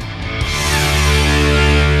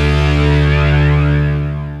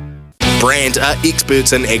 Brand are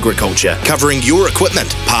experts in agriculture, covering your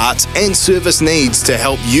equipment, parts and service needs to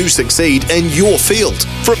help you succeed in your field.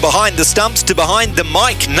 From behind the stumps to behind the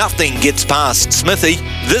mic, nothing gets past Smithy.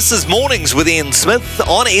 This is Mornings with Ian Smith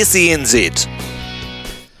on SENZ.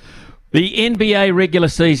 The NBA regular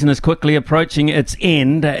season is quickly approaching its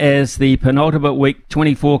end as the penultimate week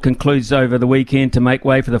 24 concludes over the weekend to make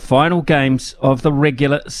way for the final games of the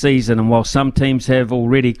regular season. And while some teams have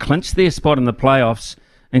already clinched their spot in the playoffs,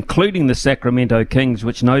 including the Sacramento Kings,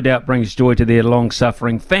 which no doubt brings joy to their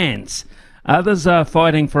long-suffering fans, others are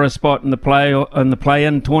fighting for a spot in the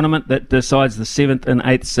play-in tournament that decides the 7th and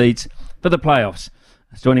 8th seeds for the playoffs.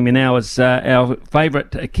 Joining me now is our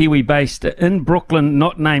favourite Kiwi based in Brooklyn,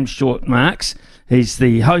 not named Short Marks. He's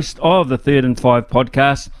the host of the 3rd and 5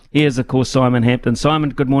 podcast. Here's, of course, Simon Hampton. Simon,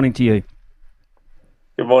 good morning to you.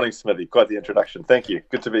 Good morning, Smithy. Quite the introduction. Thank you.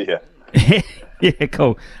 Good to be here. Yeah,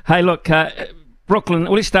 cool. Hey, look, Brooklyn,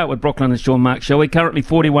 well, let's start with Brooklyn and Sean Marks, shall we? Currently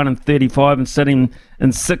 41 and 35 and sitting in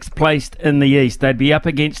 6th place in the East. They'd be up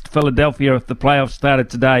against Philadelphia if the playoffs started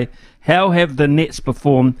today. How have the Nets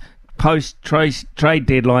performed post-trade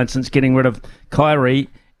deadline since getting rid of Kyrie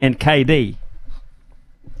and KD?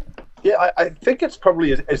 Yeah, I think it's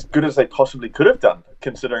probably as good as they possibly could have done,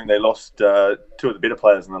 considering they lost 2 of the better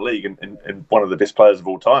players in the league and one of the best players of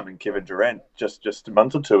all time in Kevin Durant just a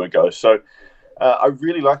month or 2 ago. So I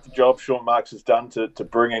really like the job Sean Marks has done to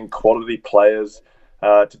bring in quality players,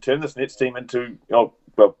 to turn this Nets team into, not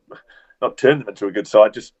turn them into a good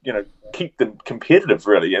side, just, keep them competitive,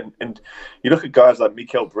 really. And you look at guys like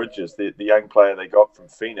Mikal Bridges, the young player they got from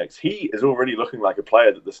Phoenix. He is already looking like a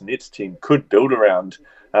player that this Nets team could build around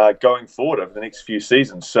going forward over the next few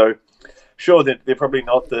seasons. So, sure, they're probably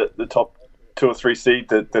not the top 2 or 3 seed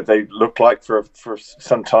that they look like for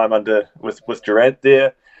some time with Durant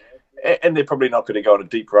there. And they're probably not going to go on a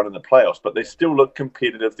deep run in the playoffs, but they still look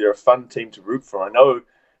competitive. They're a fun team to root for. I know,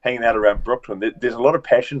 hanging out around Brooklyn, there's a lot of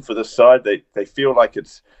passion for this side. They feel like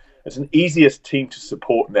it's an easiest team to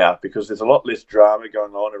support now because there's a lot less drama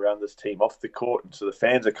going on around this team off the court, and so the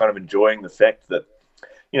fans are kind of enjoying the fact that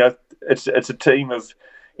it's a team of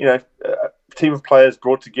team of players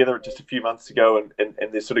brought together just a few months ago, and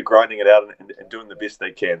they're sort of grinding it out and doing the best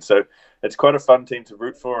they can. So it's quite a fun team to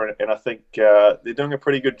root for, and I think they're doing a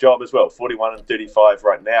pretty good job as well. 41 and 35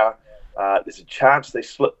 right now. There's a chance they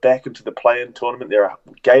slip back into the play-in tournament. They're a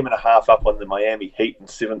game and a half up on the Miami Heat in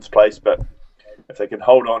 7th place, but if they can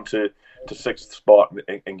hold on to 6th spot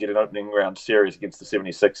and get an opening round series against the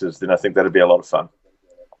 76ers, then I think that'll be a lot of fun.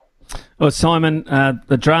 Well, Simon,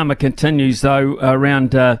 the drama continues, though,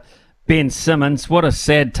 around Ben Simmons. What a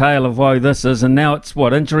sad tale of woe this is, and now it's,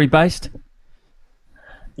 injury-based?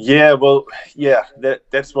 Yeah, well,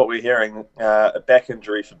 that's what we're hearing, a back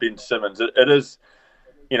injury for Ben Simmons. It is,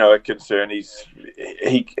 a concern.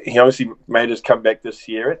 He obviously made his comeback this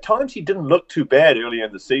year. At times he didn't look too bad earlier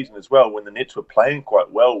in the season as well when the Nets were playing quite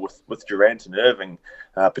well with Durant and Irving,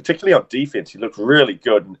 particularly on defense. He looked really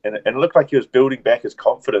good and it looked like he was building back his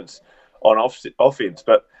confidence on offense.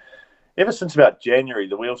 But ever since about January,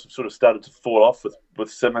 the wheels have sort of started to fall off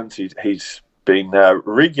with Simmons. He's been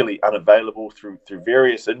regularly unavailable through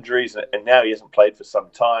various injuries, and now he hasn't played for some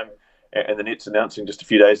time. and the Nets announcing just a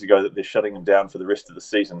few days ago that they're shutting him down for the rest of the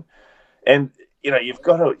season. And you've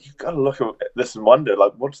got to look at this and wonder,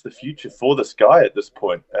 like, what's the future for this guy at this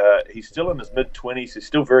point? He's still in his mid-20s. He's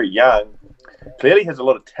still very young. Clearly has a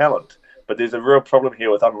lot of talent, but there's a real problem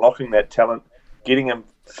here with unlocking that talent, getting him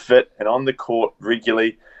fit and on the court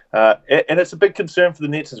regularly. And it's a big concern for the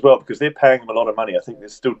Nets as well, because they're paying him a lot of money. I think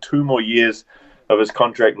there's still 2 more years of his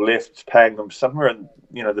contract left, paying him somewhere in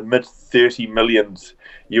the mid $30 million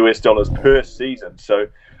US per season. So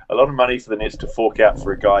a lot of money for the Nets to fork out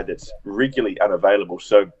for a guy that's regularly unavailable.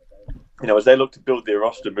 So, as they look to build their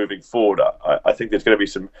roster moving forward, I think there's going to be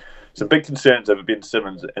some big concerns over Ben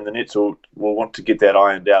Simmons, and the Nets will want to get that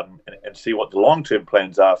ironed out and see what the long-term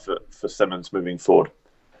plans are for Simmons moving forward.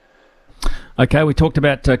 Okay, we talked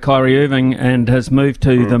about Kyrie Irving and his move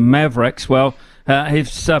to the Mavericks. Well,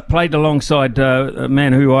 he's played alongside a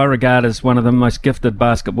man who I regard as one of the most gifted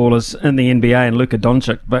basketballers in the NBA, and Luka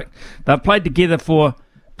Doncic. But they've played together for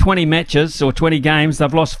 20 matches or 20 games.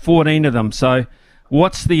 They've lost 14 of them. So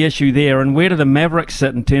what's the issue there, and where do the Mavericks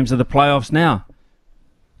sit in terms of the playoffs now?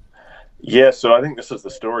 Yeah, so I think this is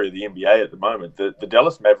the story of the NBA at the moment. The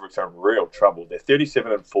Dallas Mavericks are in real trouble. They're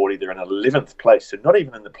 37-40. They're in 11th place, so not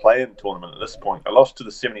even in the play-in tournament at this point. A loss to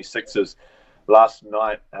the 76ers last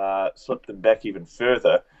night slipped them back even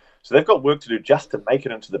further. So they've got work to do just to make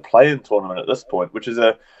it into the play-in tournament at this point, which is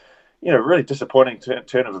a really disappointing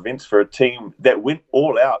turn of events for a team that went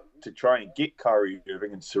all out to try and get Kyrie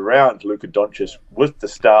Irving and surround Luka Doncic with the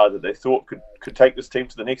star that they thought could take this team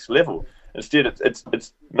to the next level. Instead,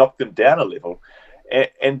 it's knocked them down a level.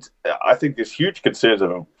 And I think there's huge concerns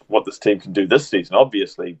over what this team can do this season.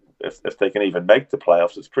 Obviously, if they can even make the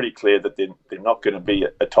playoffs, it's pretty clear that they're not going to be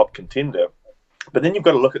a top contender. But then you've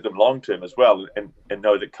got to look at them long-term as well and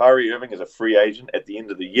know that Kyrie Irving is a free agent at the end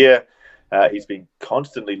of the year. He's been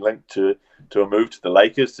constantly linked to a move to the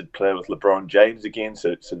Lakers to play with LeBron James again.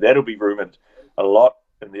 So that'll be rumoured a lot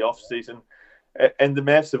in the off-season. And the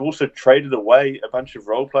Mavs have also traded away a bunch of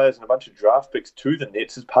role players and a bunch of draft picks to the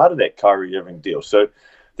Nets as part of that Kyrie Irving deal. So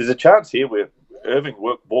there's a chance here where Irving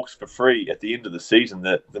walks for free at the end of the season,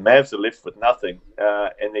 that the Mavs are left with nothing,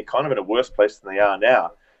 and they're kind of in a worse place than they are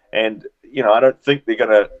now. And, I don't think they're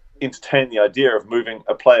going to entertain the idea of moving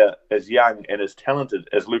a player as young and as talented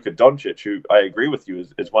as Luka Doncic, who I agree with you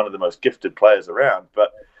is one of the most gifted players around.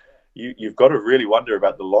 But you've got to really wonder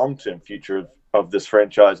about the long-term future of this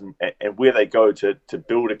franchise and where they go to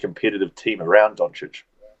build a competitive team around Doncic.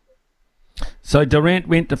 So Durant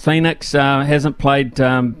went to Phoenix, hasn't played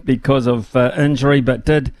because of injury, but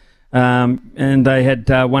did. And they had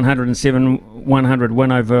 107-100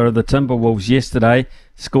 win over the Timberwolves yesterday,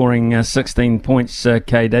 scoring 16 points,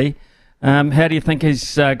 KD. How do you think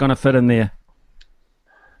he's going to fit in there?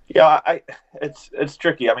 Yeah, it's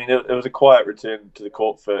tricky. I mean, it was a quiet return to the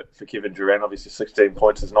court for Kevin Durant. Obviously, 16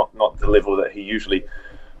 points is not the level that he usually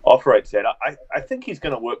operates at. I think he's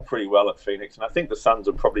going to work pretty well at Phoenix, and I think the Suns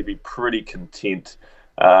will probably be pretty content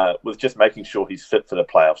with just making sure he's fit for the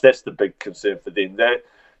playoffs. That's the big concern for them.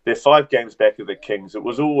 They're 5 games back of the Kings. It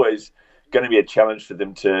was always going to be a challenge for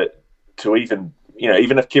them to even,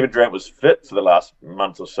 even if Kevin Durant was fit for the last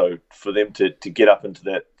month or so, for them to get up into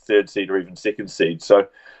that 3rd seed or even 2nd seed. So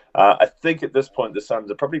I think at this point, the Suns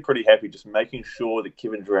are probably pretty happy just making sure that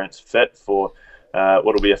Kevin Durant's fit for what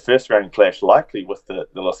will be a first-round clash, likely with the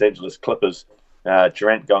Los Angeles Clippers.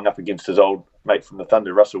 Durant going up against his old mate from the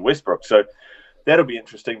Thunder, Russell Westbrook. So that'll be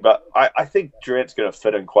interesting. But I think Durant's going to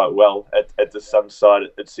fit in quite well at the Suns side.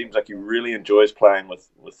 It seems like he really enjoys playing with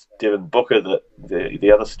Devin Booker,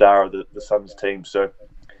 the other star of the Suns team. So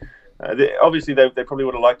obviously they probably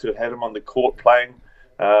would have liked to have had him on the court playing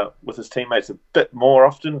with his teammates a bit more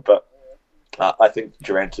often, but I think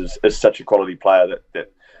Durant is such a quality player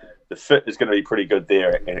that the fit is going to be pretty good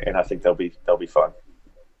there, and I think they'll be fine.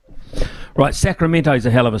 Right, Sacramento's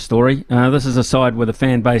a hell of a story. This is a side with a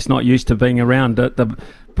fan base not used to being around at the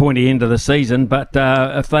pointy end of the season, but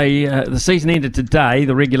if the season ended today,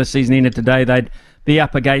 the regular season ended today, they'd be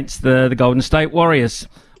up against the Golden State Warriors.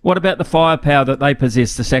 What about the firepower that they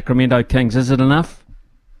possess, the Sacramento Kings? Is it enough?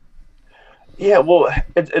 Yeah, well,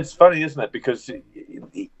 it's funny, isn't it? Because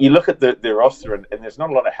you look at their roster and there's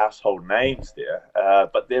not a lot of household names there,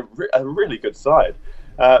 but they're a really good side.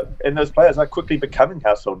 And those players are quickly becoming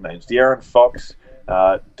household names. De'Aaron Fox,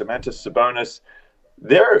 Domantas Sabonis,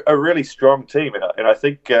 they're a really strong team. And I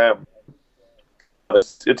think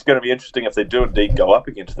it's going to be interesting if they do indeed go up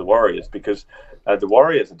against the Warriors, because the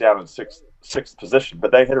Warriors are down in sixth position,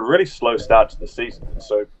 but they had a really slow start to the season. And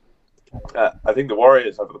so I think the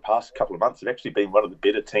Warriors over the past couple of months have actually been one of the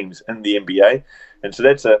better teams in the NBA. And so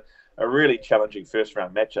that's a a really challenging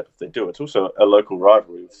first-round matchup if they do. It's also a local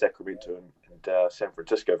rivalry with Sacramento and San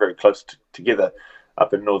Francisco, very close together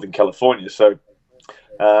up in Northern California. So,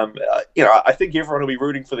 I think everyone will be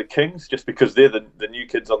rooting for the Kings just because they're the new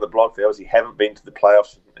kids on the block. They obviously haven't been to the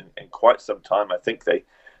playoffs in quite some time. I think they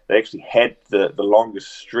actually had the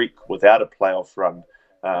longest streak without a playoff run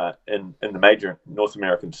in the major North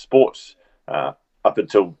American sports up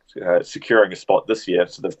until securing a spot this year.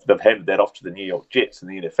 So they've handed that off to the New York Jets in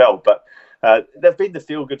the NFL. But they've been the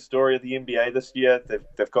feel-good story of the NBA this year.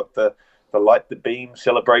 They've got the light the beam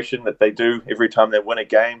celebration that they do every time they win a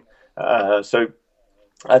game. So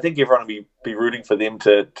I think everyone will be rooting for them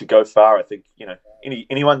to go far. I think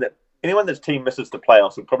anyone that's team misses the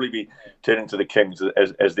playoffs will probably be turning to the Kings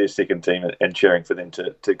as their second team and cheering for them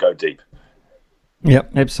to go deep.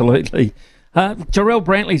 Yep, absolutely. Jarrell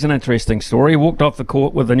Brantley's an interesting story. He walked off the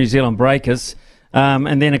court with the New Zealand Breakers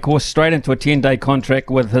and then, of course, straight into a 10-day contract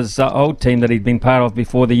with his old team that he'd been part of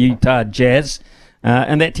before, the Utah Jazz.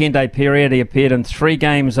 In that 10-day period, he appeared in 3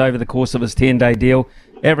 games over the course of his 10-day deal,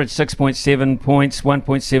 averaged 6.7 points,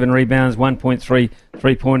 1.7 rebounds, 1.3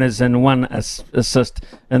 three-pointers and 1 assist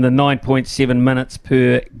in the 9.7 minutes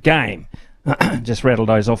per game. Just rattled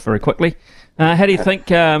those off very quickly. How do you think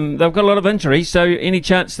they've got a lot of injuries, so any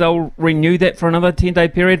chance they'll renew that for another 10-day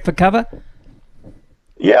period for cover?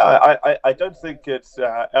 Yeah, I don't think it's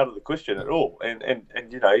out of the question at all. And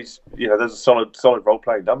he's there's a solid role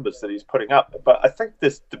playing numbers that he's putting up. But I think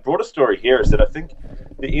the broader story here is that I think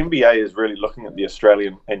the NBA is really looking at the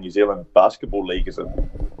Australian and New Zealand Basketball League as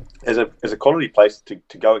a quality place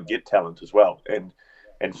to go and get talent as well.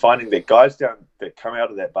 And finding that guys that come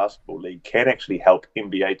out of that basketball league can actually help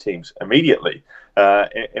NBA teams immediately.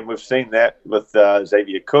 And we've seen that with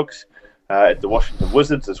Xavier Cooks at the Washington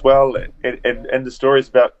Wizards as well. And the stories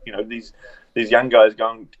about these young guys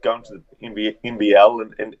going to the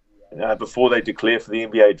NBL and before they declare for the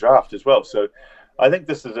NBA draft as well. So I think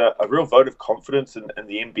this is a real vote of confidence in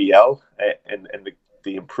the NBL and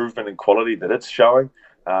the improvement in quality that it's showing.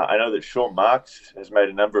 I know that Sean Marks has made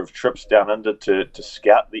a number of trips down under to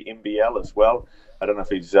scout the NBL as well. I don't know if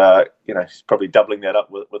he's he's probably doubling that up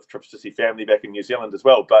with trips to see family back in New Zealand as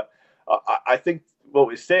well. But I think what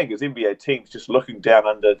we're seeing is NBA teams just looking down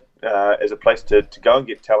under as a place to go and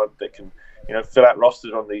get talent that can fill out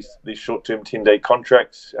rosters on these short-term 10-day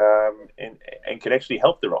contracts and can actually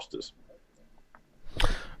help the rosters.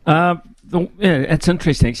 It's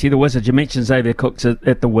interesting, actually, the Wizards. You mentioned Xavier Cooks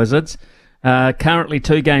at the Wizards. Currently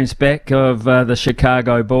 2 games back of the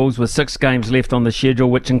Chicago Bulls with 6 games left on the schedule,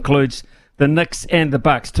 which includes the Knicks and the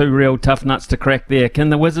Bucks, 2 real tough nuts to crack there. Can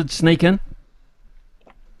the Wizards sneak in?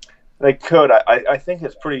 They could. I think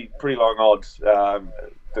it's pretty long odds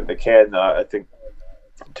that they can. I think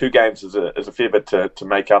 2 games is a fair bit to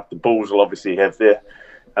make up. The Bulls will obviously have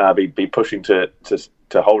be pushing to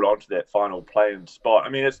hold on to that final play-in spot. I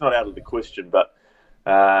mean, it's not out of the question, but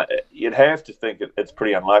you'd have to think it's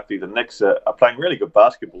pretty unlikely. The Knicks are playing really good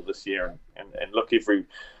basketball this year and look every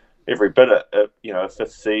bit a 5th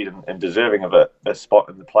seed and deserving of a spot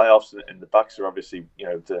in the playoffs. And the Bucks are obviously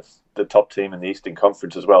the top team in the Eastern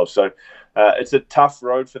Conference as well. So it's a tough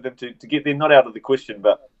road for them to get there. Not out of the question,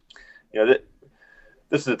 but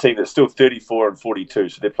this is a team that's still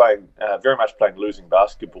 34-42, so they're playing very much playing losing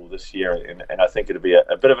basketball this year, and I think it'll be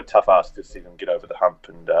a bit of a tough ask to see them get over the hump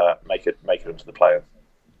and make it into the play-in.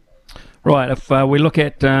 Right, if we look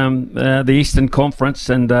at the Eastern Conference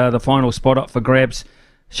and the final spot up for grabs,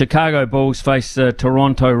 Chicago Bulls face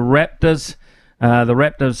Toronto Raptors. The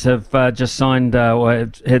Raptors have just signed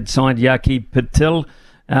had signed Yaki Patil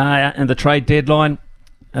in the trade deadline.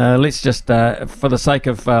 Let's just, for the sake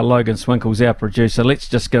of Logan Swinkles, our producer, let's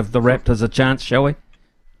just give the Raptors a chance, shall we?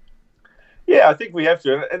 Yeah, I think we have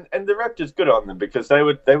to. And the Raptors, good on them, because they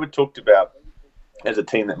were talked about as a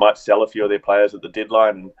team that might sell a few of their players at the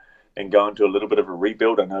deadline and go into a little bit of a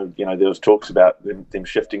rebuild. I know, there was talks about them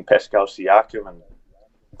shifting Pascal Siakam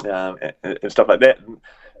and stuff like that.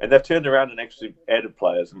 And they've turned around and actually added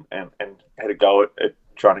players and had a go at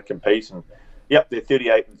trying to compete. And yep, they're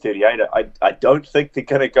 38-38. I don't think they're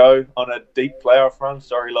going to go on a deep playoff run.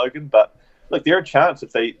 Sorry, Logan, but look, they're a chance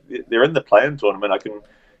if they're in the play-in tournament. I can,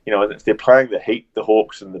 if they're playing the Heat, the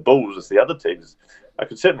Hawks, and the Bulls as the other teams, I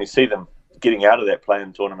could certainly see them getting out of that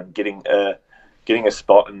play-in tournament, getting a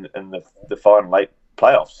spot in the final 8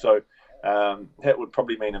 playoffs. So that would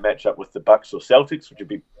probably mean a matchup with the Bucks or Celtics, which would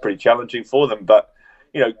be pretty challenging for them. But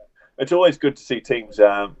it's always good to see teams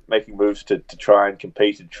making moves to try and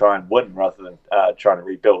compete and try and win rather than trying to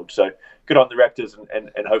rebuild. So good on the Raptors,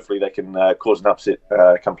 and hopefully they can cause an upset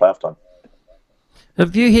come playoff time.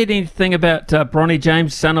 Have you heard anything about Bronny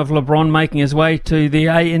James, son of LeBron, making his way to the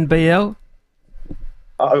ANBL?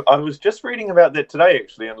 I was just reading about that today,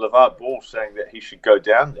 actually, and LeVar Ball saying that he should go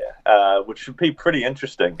down there, which would be pretty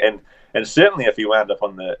interesting. And certainly if he wound up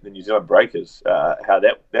on the New Zealand Breakers, how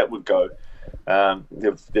that would go.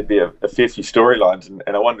 There'd be a fair few storylines,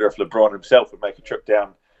 and I wonder if LeBron himself would make a trip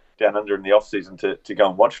down under in the off-season to go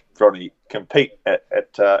and watch Bronny compete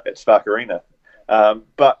at Spark Arena.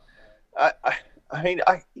 But I mean,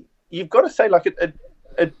 you've got to say, like,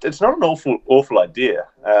 it's not an awful idea.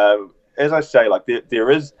 As I say, like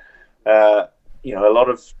there is, a lot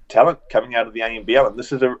of talent coming out of the ANBL, and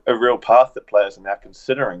this is a real path that players are now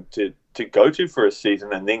considering to go to for a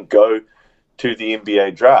season and then go to the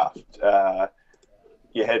NBA draft.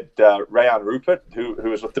 You had Rayan Rupert, who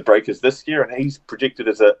was with the Breakers this year, and he's projected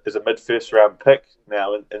as a mid-first round pick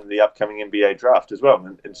now in the upcoming NBA draft as well,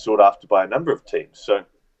 and sought after by a number of teams. So,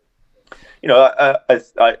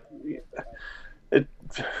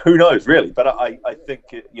 who knows, really? But I think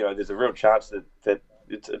there's a real chance that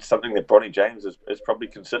it's something that Bronny James is probably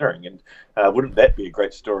considering, and wouldn't that be a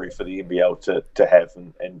great story for the NBL to have,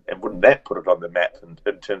 and wouldn't that put it on the map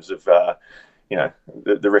in terms of the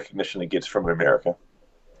recognition it gets from America?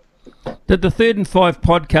 Did the 3rd and 5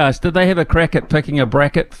 podcast, did they have a crack at picking a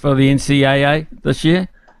bracket for the NCAA this year?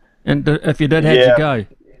 And if you did, how'd you go?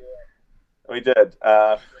 We did.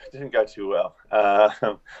 It didn't go too well.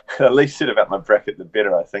 The least said about my bracket, the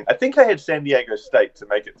better, I think. I think I had San Diego State to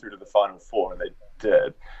make it through to the Final Four, and they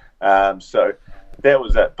did. So that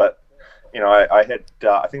was it. But, I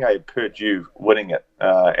had Purdue winning it,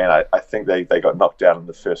 and I think they got knocked out in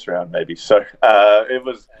the first round, maybe. So it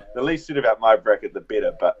was the least said about my bracket, the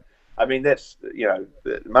better. But, I mean, that's,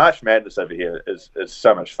 the March Madness over here is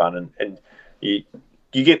so much fun, and you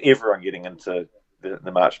get everyone getting into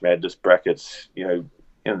the March Madness brackets,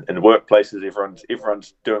 in workplaces,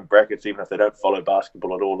 everyone's doing brackets, even if they don't follow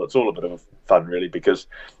basketball at all. It's all a bit of fun, really, because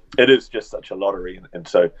it is just such a lottery. And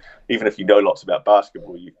so even if you know lots about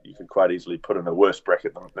basketball, you could quite easily put in a worse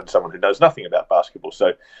bracket than someone who knows nothing about basketball.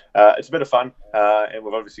 So it's a bit of fun. And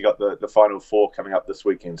we've obviously got the Final Four coming up this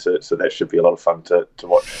weekend, so that should be a lot of fun to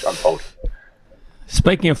watch unfold.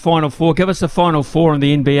 Speaking of Final Four, give us the Final Four in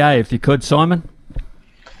the NBA, if you could, Simon.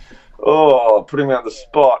 Oh, putting me on the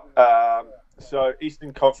spot. So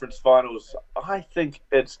Eastern Conference Finals, I think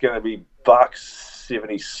it's going to be Bucks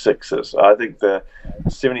 76ers. I think the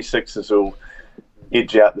 76ers will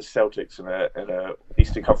edge out the Celtics in a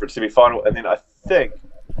Eastern Conference semi-final. And then I think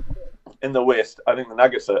in the West, I think the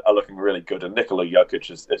Nuggets are looking really good. And Nikola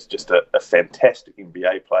Jokic is just a fantastic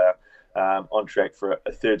NBA player, on track for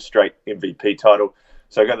a third straight MVP title.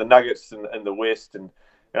 So I got the Nuggets in the West, and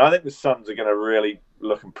I think the Suns are going to really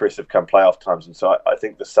look impressive come playoff times, and so I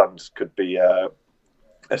think the Suns could be a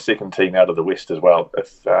second team out of the West as well.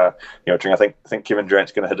 If I think Kevin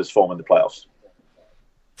Durant's going to hit his form in the playoffs.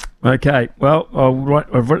 Okay, well,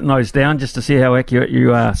 I've written those down just to see how accurate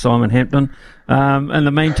you are, Simon Hampton. In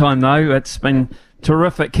the meantime, though, it's been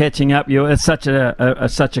terrific catching up. It's such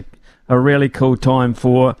a really cool time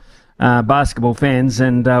for basketball fans,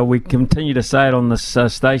 and we continue to say it on this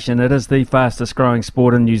station. It is the fastest growing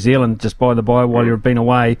sport in New Zealand, just by the by, while you've been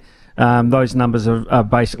away. Those numbers are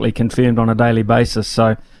basically confirmed on a daily basis.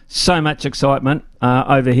 So much excitement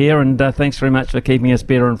over here, and thanks very much for keeping us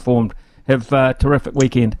better informed. Have a terrific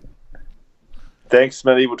weekend. Thanks,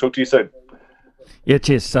 Smithy. We'll talk to you soon. Yeah,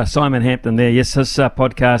 cheers. Simon Hampton there. Yes, his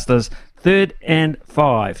podcast is 3rd and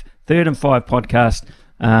 5 podcast.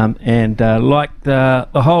 And like the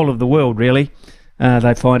whole of the world, really,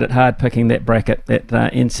 they find it hard picking that bracket. That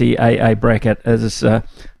NCAA bracket is the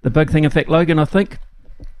big thing. In fact, Logan, I think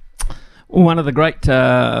one of the great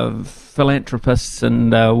philanthropists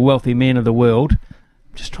and wealthy men of the world,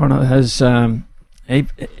 just trying to,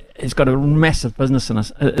 he's got a massive business in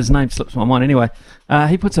his name slips my mind anyway.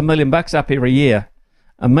 He puts $1 million up every year.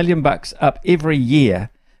 $1 million up every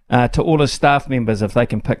year. To all his staff members, if they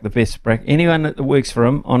can pick the best bracket. Anyone that works for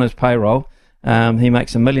him on his payroll, he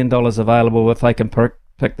makes $1 million available if they can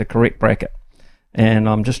pick the correct bracket. And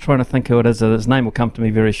I'm just trying to think who it is. His name will come to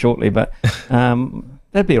me very shortly, but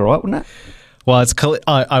that'd be all right, wouldn't it? Well,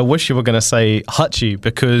 I wish you were going to say Hutchie,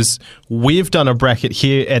 because we've done a bracket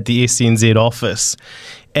here at the SNZ office,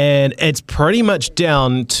 and it's pretty much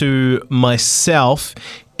down to myself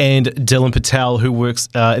and Dylan Patel, who works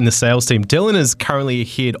in the sales team. Dylan is currently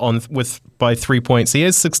ahead by 3 points. He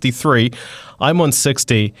has 63. I'm on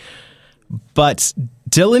 60. But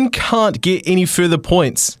Dylan can't get any further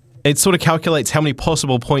points. It sort of calculates how many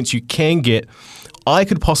possible points you can get. I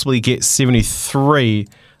could possibly get 73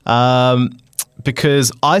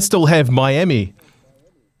 because I still have Miami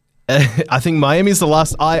I think Miami's the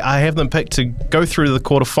last. I have them picked to go through to the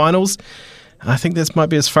quarterfinals. I think this might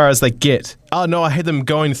be as far as they get. Oh, no, I had them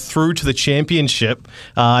going through to the championship.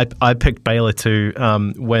 I picked Baylor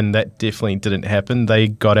to win. That definitely didn't happen. They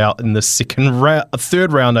got out in the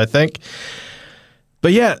third round, I think.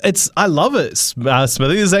 But yeah, I love it,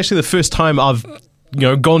 Smithy. This is actually the first time I've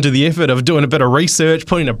gone to the effort of doing a bit of research,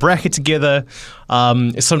 putting a bracket together.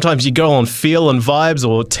 Sometimes you go on feel and vibes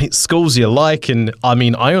or schools you like. And I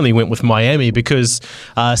mean, I only went with Miami because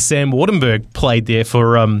Sam Wardenberg played there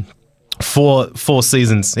for four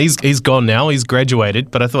seasons. He's gone now. He's graduated.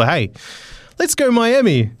 But I thought, hey, let's go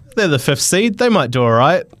Miami. They're the 5th seed. They might do all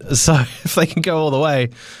right. So if they can go all the way,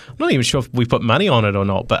 I'm not even sure if we put money on it or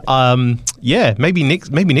not. But yeah, maybe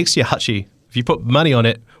next year, Hutchie, if you put money on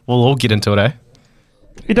it, we'll all get into it, eh?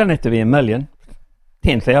 You don't have to be a million.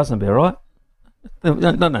 10,000 be all right. Don't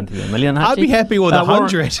have to be a million, Hutchie. I'd be happy with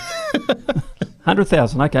 100.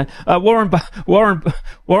 100,000, okay.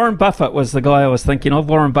 Warren Buffett was the guy I was thinking of.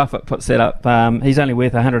 Warren Buffett puts that up. He's only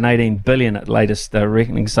worth 118 billion at latest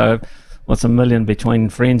reckoning. So what's a million between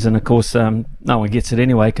friends? And of course, no one gets it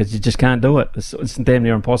anyway because you just can't do it. It's a damn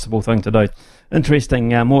near impossible thing to do. Interesting.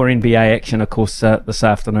 More NBA action, of course, this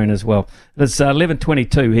afternoon as well. It's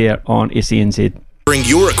 11:22 here on SENZ. Bring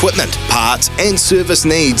your equipment, parts and service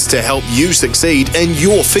needs to help you succeed in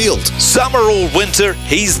your field. Summer or winter,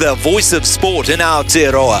 he's the voice of sport in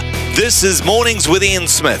Aotearoa. This is Mornings with Ian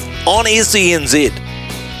Smith on SENZ.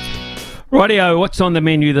 Rightio, what's on the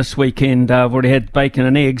menu this weekend? I've already had bacon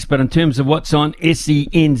and eggs, but in terms of what's on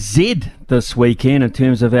SENZ this weekend, in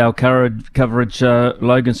terms of our coverage,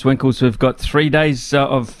 Logan Swinkles, we've got 3 days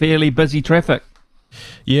of fairly busy traffic.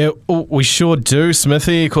 Yeah, we sure do,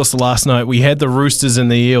 Smithy. Of course, last night we had the Roosters and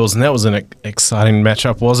the Eels, and that was an exciting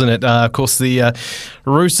matchup, wasn't it? Of course, the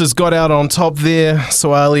Roosters got out on top there.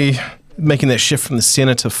 Soali making that shift from the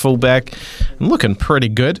centre to fullback and looking pretty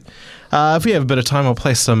good. If we have a bit of time, I'll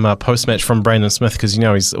play some post-match from Brandon Smith because,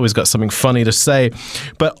 he's always got something funny to say.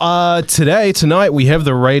 But tonight, we have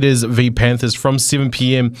the Raiders v Panthers from 7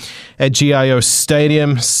 p.m. at GIO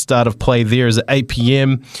Stadium. Start of play there is at 8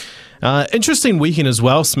 p.m. Interesting weekend as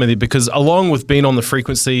well, Smithy, because along with being on the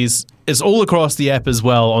frequencies, it's all across the app as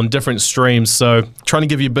well on different streams. So trying to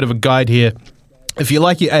give you a bit of a guide here. If you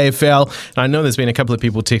like your AFL, and I know there's been a couple of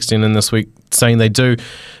people texting in this week saying they do,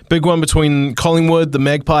 big one between Collingwood, the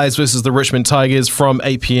Magpies versus the Richmond Tigers from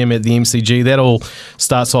 8 p.m. at the MCG. That all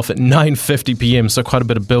starts off at 9:50 p.m, so quite a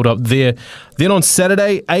bit of build-up there. Then on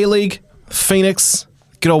Saturday, A-League, Phoenix,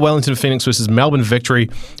 good old Wellington Phoenix versus Melbourne Victory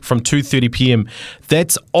from 2:30 p.m.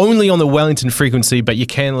 That's only on the Wellington frequency, but you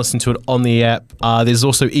can listen to it on the app. There's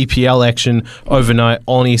also EPL action overnight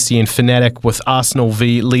on SEN Fanatic with Arsenal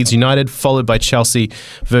v Leeds United, followed by Chelsea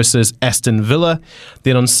versus Aston Villa.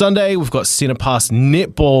 Then on Sunday, we've got Centre Pass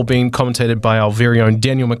Netball being commentated by our very own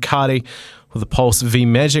Daniel McCarty with the Pulse v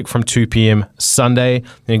Magic from 2 p.m. Sunday.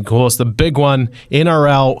 And of course, the big one,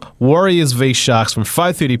 NRL Warriors v Sharks from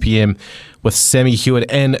 5:30 p.m. with Sammy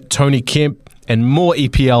Hewitt and Tony Kemp, and more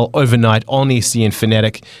EPL overnight on SEN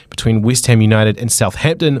Fanatic between West Ham United and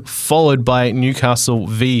Southampton, followed by Newcastle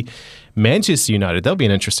v Manchester United. That'll be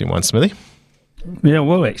an interesting one, Smithy. Yeah,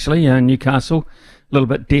 well, actually, Newcastle, a little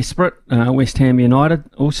bit desperate. West Ham United,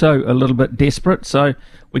 also a little bit desperate. So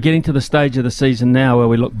we're getting to the stage of the season now where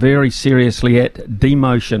we look very seriously at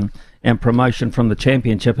demotion and promotion from the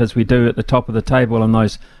Championship, as we do at the top of the table on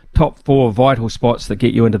those top 4 vital spots that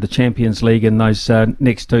get you into the Champions League, and those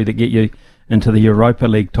next 2 that get you into the Europa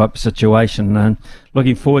League type situation. And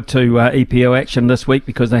looking forward to EPL action this week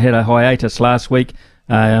because they had a hiatus last week.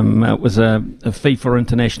 It was a FIFA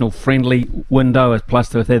international friendly window, plus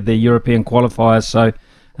they've had the European qualifiers, so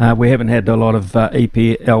we haven't had a lot of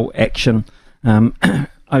EPL action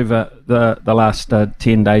over the last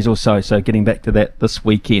 10 days or so, so getting back to that this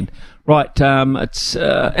weekend. Right, it's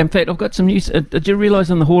in fact, I've got some news. Did you realise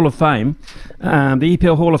in the Hall of Fame, the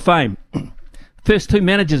EPL Hall of Fame, first 2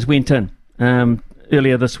 managers went in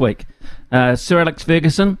earlier this week. Sir Alex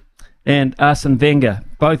Ferguson and Arsene Wenger.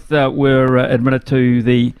 Both were admitted to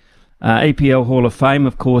the EPL Hall of Fame.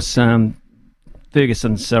 Of course,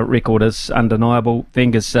 Ferguson's record is undeniable.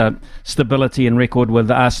 Wenger's stability and record with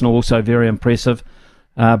Arsenal also very impressive.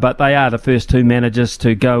 But they are the first 2 managers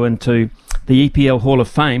to go into the EPL Hall of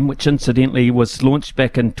Fame, which incidentally was launched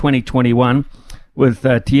back in 2021 with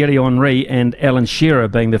Thierry Henry and Alan Shearer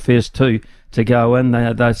being the first 2 to go in.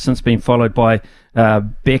 They've since been followed by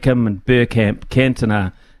Beckham and Bergkamp,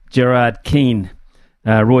 Cantona, Gerard Keane,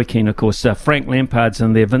 Roy Keane, of course, Frank Lampard's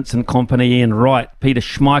in there, Vincent Kompany, Ian Wright, Peter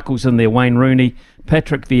Schmeichel's in there, Wayne Rooney,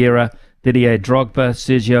 Patrick Vieira, Didier Drogba,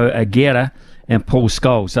 Sergio Aguero, and Paul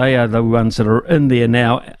Scholes. They are the ones that are in there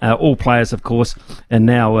now, all players, of course, and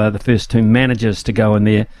now the first 2 managers to go in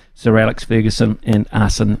there, Sir Alex Ferguson and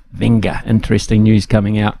Arsene Wenger. Interesting news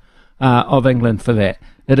coming out of England for that.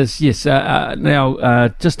 It is, yes, now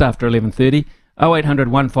just after 11:30, 0800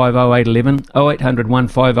 150 811, 0800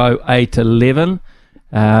 150 811.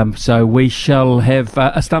 So we shall have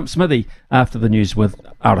a Stump Smithy after the news with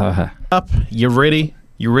Aroha. Up, you ready?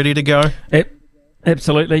 You ready to go?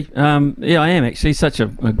 Absolutely. Yeah, I am actually. Such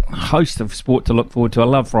a host of sport to look forward to. I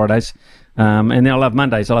love Fridays, and then I love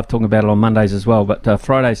Mondays. I love talking about it on Mondays as well. But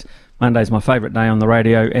Monday's my favourite day on the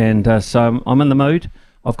radio, and so I'm in the mood.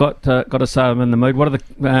 I've got to say I'm in the mood. What are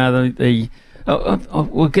the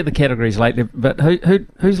we'll get the categories later, but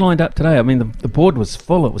who's lined up today? I mean, the board was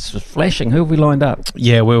full. It was just flashing. Who have we lined up?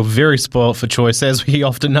 Yeah, we're very spoiled for choice, as we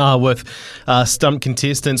often are with Stump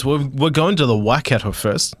contestants. We're going to the Waikato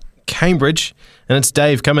first, Cambridge, and it's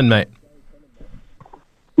Dave. Come in, mate.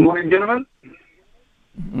 Morning, gentlemen.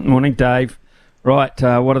 Morning, Dave. Right,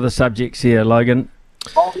 what are the subjects here, Logan?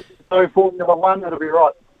 So Formula 1, that'll be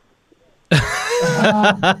right.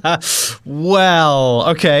 Well,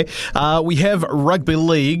 okay. We have rugby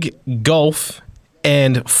league, golf,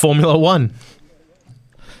 and Formula 1.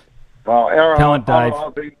 Well, Come on, Dave.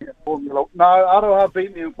 Aroha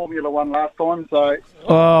beat me in Formula 1 last time, so...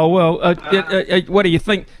 Oh, well, what do you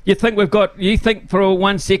think? You think for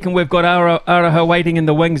 1 second we've got Aroha waiting in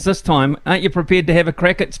the wings this time? Aren't you prepared to have a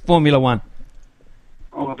crack at Formula 1?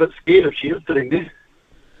 I'm a bit scared if she is sitting there.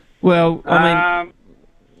 Well, I mean,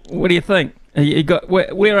 what do you think? You got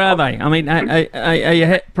where are they? I mean, are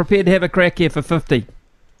you prepared to have a crack here for 50?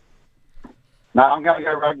 No, I'm going to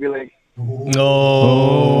go rugby league.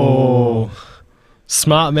 Oh,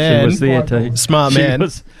 smart man. She was there too. Smart man.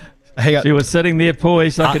 She was sitting there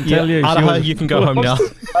poised, I can tell you. Aroha, you can go home now.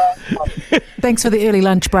 Thanks for the early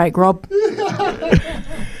lunch break, Rob.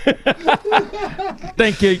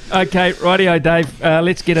 Thank you. Okay, rightio, Dave.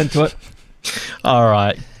 Let's get into it. All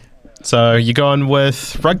right. So you going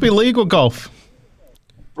with rugby league or golf?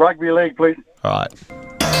 Rugby league, please. All right.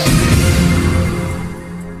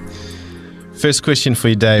 First question for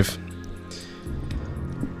you, Dave.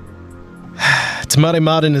 Te Maire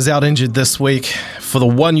Martin is out injured this week for the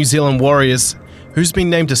One New Zealand Warriors, who's been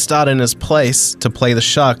named to start in his place to play the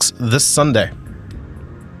Sharks this Sunday.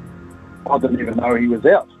 I didn't even know he was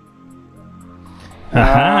out.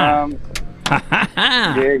 Uh-huh.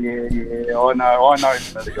 Yeah. I know,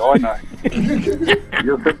 Smithy. I know.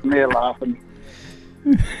 You're sitting there laughing.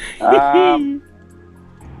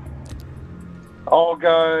 I'll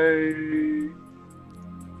go.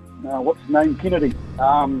 No, what's his name? Kennedy.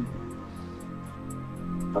 Not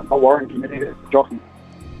Warren Kennedy. That's Jockey.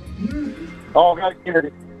 I'll go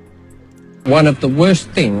Kennedy. One of the worst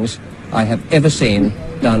things I have ever seen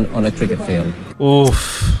done on a cricket field.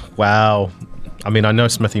 Oof! Wow. I mean, I know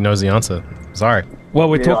Smithy knows the answer. Sorry. Well,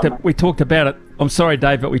 we talked about it. I'm sorry,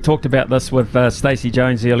 Dave, but we talked about this with Stacey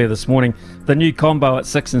Jones earlier this morning. The new combo at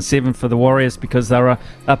 6 and 7 for the Warriors because they were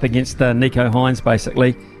up against Nico Hines,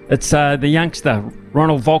 basically. It's the youngster,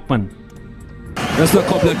 Ronald Volkman. Just a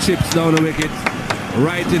couple of chips down the wicket,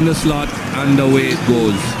 right in the slot, and away it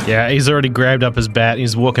goes. Yeah, he's already grabbed up his bat.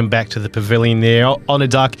 He's walking back to the pavilion there on a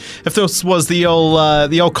duck. If this was the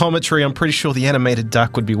old commentary, I'm pretty sure the animated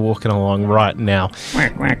duck would be walking along right now.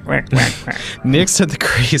 Quack, quack, quack, quack, quack. Next to the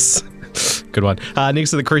crease. Good one. Next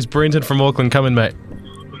to the crease, Brenton from Auckland. Come in, mate.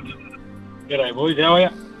 G'day, boys. How are you?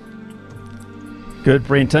 Good,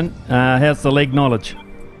 Brenton. How's the league knowledge?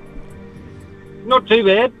 Not too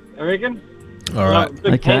bad, I reckon. All right.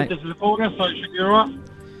 Big Panthers supporter, so it should be all right.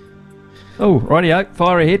 Oh, rightio.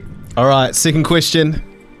 Fire ahead. All right, second question.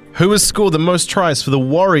 Who has scored the most tries for the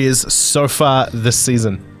Warriors so far this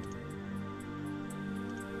season?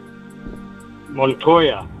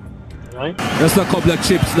 Montoya. Right? Just a couple of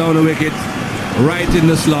chips down the wicket, right in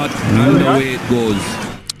the slot, and away it goes.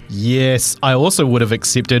 Yes, I also would have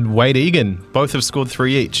accepted Wade Egan. Both have scored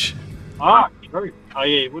 3 each. True. Oh,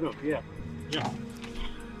 yeah, would have, yeah.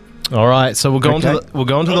 All right, so we'll go on to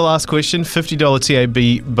the last question.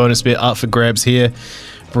 $50 TAB bonus bet up for grabs here.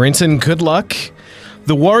 Brenton, good luck.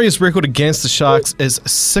 The Warriors' record against the Sharks is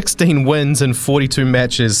 16 wins in 42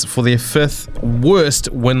 matches for their 5th worst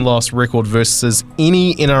win-loss record versus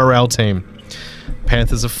any NRL team.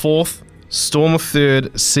 Panthers are 4th, Storm are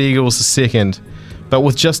 3rd, Seagulls are 2nd. But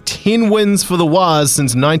with just 10 wins for the Wars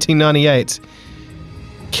since 1998,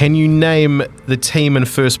 can you name the team in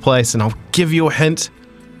first place? And I'll give you a hint.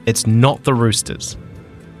 It's not the Roosters.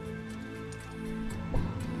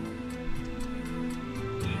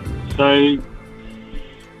 So,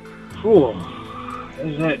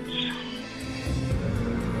 is that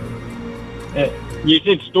You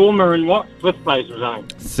said Stormer in what? Fifth place was on.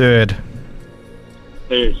 Third.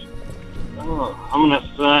 Oh, I'm going to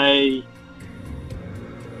say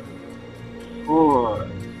 4.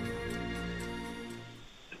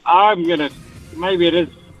 I'm going to... Maybe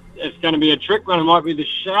it's going to be a trick one. It might be the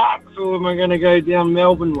Sharks, or am I going to go down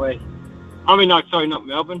Melbourne way? I mean, no, sorry, not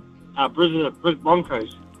Melbourne. Brisbane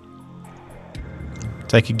Broncos.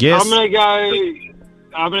 Take a guess. I'll go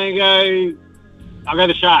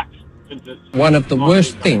the Sharks. One of the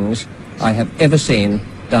worst things I have ever seen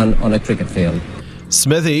done on a cricket field.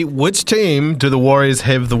 Smithy, which team do the Warriors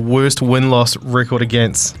have the worst win-loss record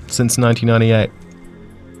against since 1998?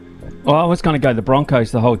 Well, I was going to go the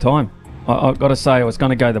Broncos the whole time. I've got to say I was going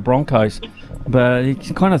to go the Broncos, but he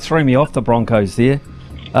kind of threw me off the Broncos there.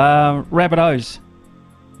 Rabbitohs.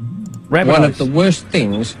 One of the worst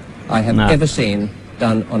things I have ever seen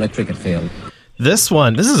done on a cricket field. This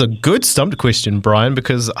is a good stumped question, Brian,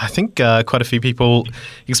 because I think quite a few people,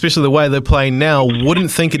 especially the way they're playing now, wouldn't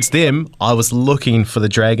think it's them. I was looking for the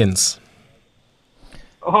Dragons.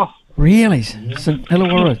 Oh, really? St.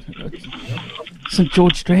 Illawarra, St.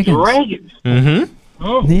 George Dragons. Dragons? Mm-hmm.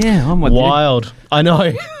 Oh. Yeah, I'm with you. Wild. I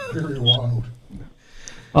know. Very wild.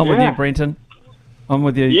 I'm with you, Brenton. I'm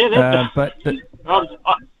with you. Yeah,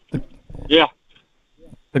 yeah.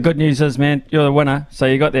 The good news is, man, you're the winner, so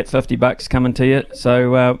you got that $50 coming to you.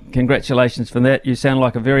 So congratulations for that. You sound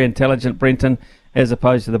like a very intelligent Brenton, as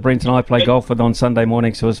opposed to the Brenton I play golf with on Sunday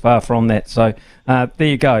mornings, who was far from that. So there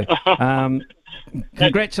you go.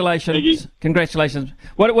 Congratulations.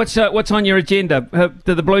 What's on your agenda?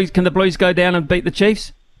 Can the Blues go down and beat the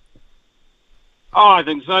Chiefs? Oh, I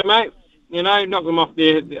think so, mate. You know, knock them off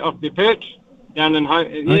their perch down in home.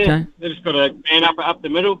 Yeah, okay. They just got to man up the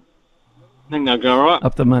middle. I think they'll go all right.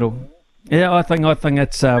 Up the middle. Yeah, I think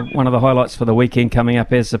it's one of the highlights for the weekend coming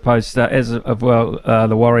up, as opposed to,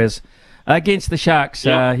 the Warriors against the Sharks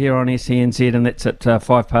here on SENZ, and that's at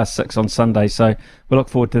 6:05 on Sunday. So we look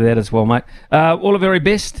forward to that as well, mate. All the very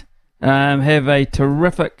best. Have a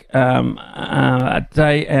terrific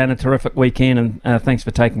day and a terrific weekend, and thanks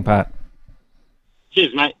for taking part.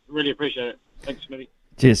 Cheers, mate. Really appreciate it. Thanks, Smithy.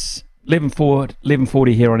 Cheers.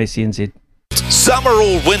 11:40 here on SENZ. Summer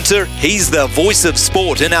or winter, he's the voice of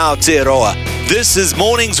sport in Aotearoa. This is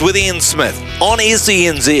Mornings with Ian Smith on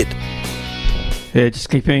SENZ. Yeah, just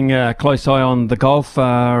keeping a close eye on the golf.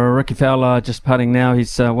 Ricky Fowler just putting now.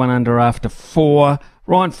 He's 1 under after 4.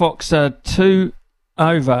 Ryan Fox 2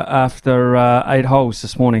 over after 8 holes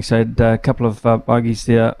this morning. So had a couple of bogeys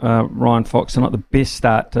there. Ryan Fox, not the best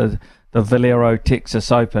start to the Valero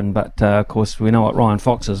Texas Open, but of course we know what Ryan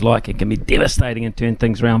Fox is like. It can be devastating and turn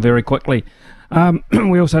things around very quickly.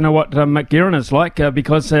 We also know what Mick Guerin is like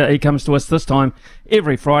because he comes to us this time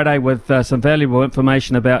every Friday with some valuable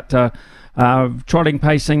information about trotting,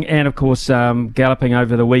 pacing, and of course galloping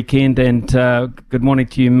over the weekend. And good morning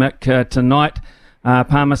to you, Mick. Tonight,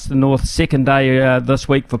 Palmerston North, second day this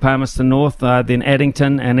week for Palmerston North, then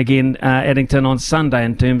Addington, and again Addington on Sunday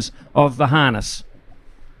in terms of the harness.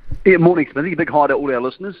 Yeah, morning, Smithy. Big hi to all our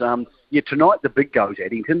listeners. Tonight the big goes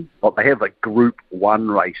Addington. They have a Group 1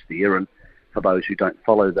 race there, and for those who don't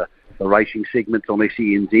follow the racing segments on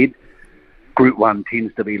SENZ, Group 1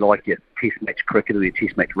 tends to be like your test match cricket or your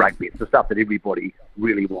test match rugby. It's the stuff that everybody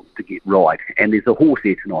really wants to get right. And there's a horse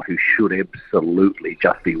there tonight who should absolutely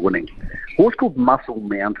just be winning. A horse called Muscle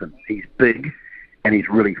Mountain. He's big and he's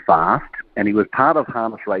really fast, and he was part of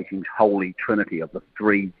harness racing's holy trinity of the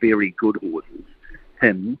 3 very good horses,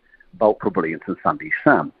 him, Bolt for Brilliance and Sunday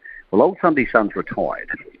Sun. Well, old Sunday Sun's retired.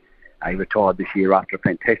 He retired this year after a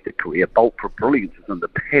fantastic career. Bolt for Brilliance is in the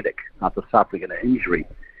paddock after suffering an injury.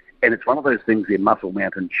 And it's one of those things where Muscle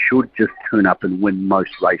Mountain should just turn up and win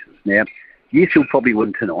most races. Now, yes, he'll probably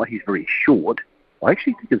win tonight. He's very short. I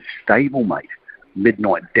actually think his stablemate,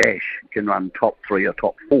 Midnight Dash, can run top 3 or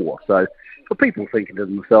top 4. So for people thinking to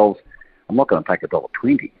themselves, I'm not going to take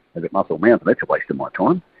 $1.20 at Muscle Mountain, that's a waste of my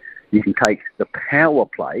time. You can take the Power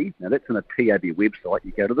Play. Now, that's on a TAB website.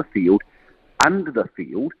 You go to the field. Under the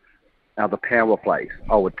field are the Power Plays.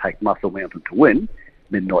 I would take Muscle Mountain to win,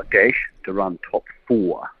 Midnight Dash to run top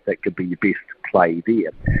 4. That could be your best play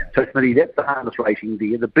there. So, Smitty, that's the harness racing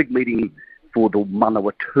there. The big meeting for the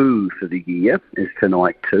Manawa 2 for the year is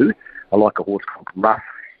tonight too. I like a horse called Rough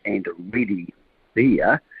and Ready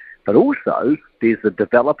there. But also, there's the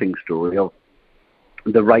developing story of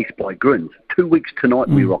the race by Grins. 2 weeks tonight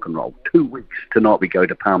we rock and roll. 2 weeks tonight we go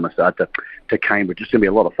to Palmerston, to Cambridge. It's going to be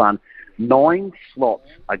a lot of fun. 9 slots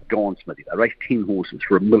are gone, Smithy. They race 10 horses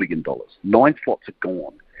for $1 million. 9 slots are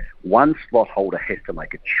gone. 1 slot holder has to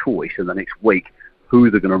make a choice in the next week who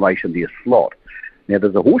they're going to race in their slot. Now,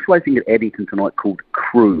 there's a horse racing at Addington tonight called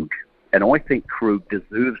Krug. And I think Krug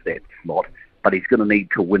deserves that slot, but he's going to need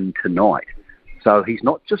to win tonight. So he's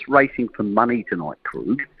not just racing for money tonight,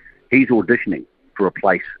 Krug. He's auditioning for a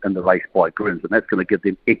place in the race by Grins, and that's going to give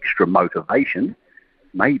them extra motivation.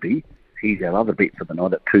 Maybe he's our other bet for the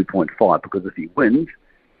night at 2.5, because if he wins,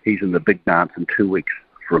 he's in the big dance in 2 weeks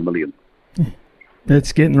for $1 million.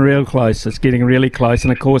 It's getting real close. It's getting really close.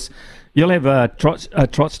 And, of course, you'll have a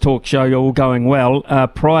Trots Talk show all going well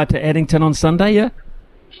prior to Addington on Sunday, yeah?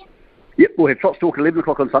 Yep, we'll have Trots Talk at 11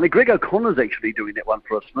 o'clock on Sunday. Greg O'Connor's actually doing that one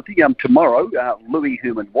for us, Smithy. Tomorrow, Louis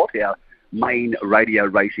Herman-Watt, our main radio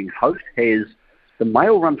racing host, has the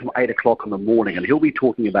mail run from 8 o'clock in the morning, and he'll be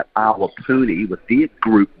talking about Awapuni with their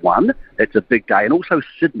Group 1. That's a big day. And also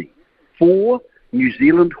Sydney. 4 New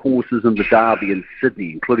Zealand horses in the Derby in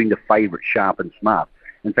Sydney, including the favourite Sharp and Smart.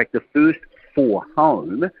 In fact, the first 4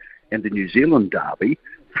 home in the New Zealand Derby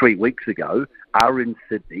 3 weeks ago are in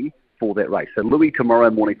Sydney for that race. So Louis tomorrow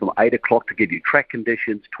morning from 8 o'clock to give you track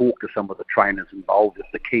conditions, talk to some of the trainers involved if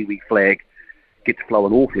the Kiwi flag gets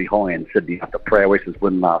flowing awfully high in Sydney after Prowess's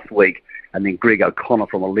win last week. And then Greg O'Connor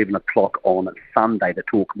from 11 o'clock on Sunday to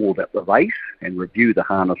talk more about the race and review the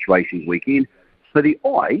harness racing weekend. So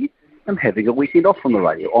I am having a weekend off from the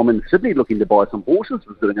radio. I'm in Sydney looking to buy some horses. I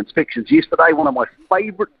was doing inspections yesterday. One of my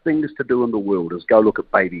favourite things to do in the world is go look at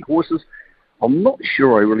baby horses. I'm not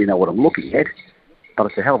sure I really know what I'm looking at, but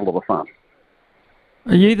it's a hell of a lot of fun.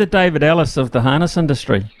 Are you the David Ellis of the harness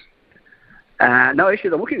industry? No,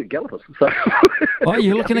 actually, I'm looking at Gallopers. So oh,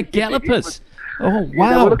 you're looking at Gallopers? Oh, wow.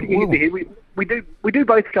 Yeah, we're looking at here. We do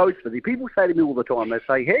both codes for the people say to me all the time, they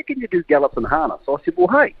say, how can you do gallops and harness? So I said, well,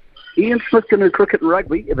 hey, Ian Smith can do cricket and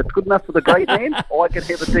rugby. If it's good enough for the great man, I can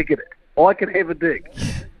have a dig at it. I can have a dig.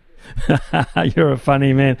 You're a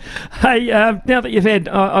funny man. Hey, now that you've had,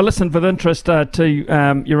 I listened with interest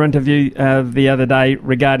to your interview the other day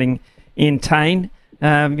regarding Entain.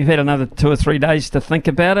 You've had another 2 or 3 days to think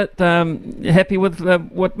about it. Happy with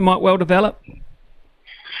what might well develop?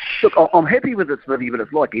 Look, I'm happy with it, Smithy, but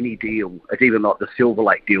it's like any deal. It's even like the Silver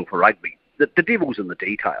Lake deal for rugby. The devil's in the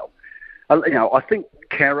detail. I think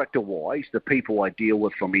character-wise, the people I deal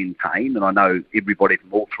with from Entain, and I know everybody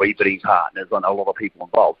from all 3 bidding partners, I know a lot of people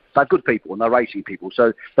involved, they're good people and they're racing people,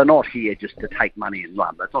 so they're not here just to take money and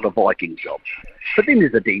run. That's not a Viking job. But then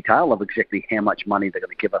there's a detail of exactly how much money they're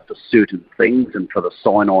going to give us for certain things and for the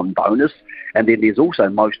sign-on bonus. And then there's also,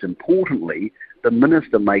 most importantly, the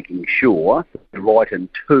minister making sure to write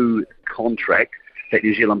into contract that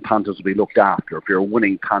New Zealand punters will be looked after. If you're a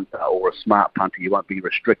winning punter or a smart punter, you won't be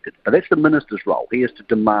restricted. But that's the minister's role. He has to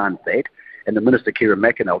demand that. And the minister, Kieran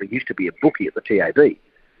McAnally, used to be a bookie at the TAB.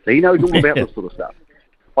 So he knows all about this sort of stuff.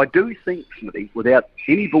 I do think, Smithy, without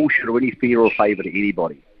any bullshit or any fear or favour to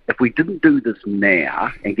anybody, if we didn't do this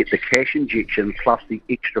now and get the cash injection plus the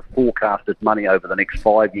extra forecasted money over the next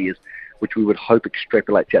 5 years, which we would hope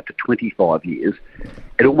extrapolates out to 25 years,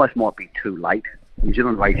 it almost might be too late. New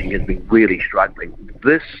Zealand racing has been really struggling.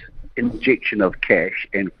 This injection of cash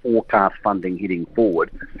and forecast funding heading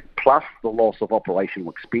forward, plus the loss of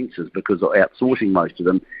operational expenses because of outsourcing most of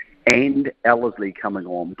them, and Ellerslie coming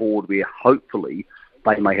on board where hopefully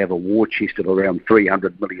they may have a war chest of around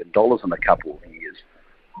 $300 million in a couple of years.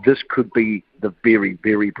 This could be the very,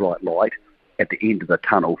 very bright light at the end of the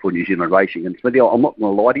tunnel for New Zealand racing. And Smithy, I'm not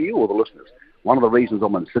going to lie to you or the listeners. One of the reasons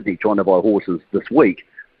I'm in Sydney trying to buy horses this week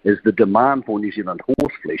is the demand for New Zealand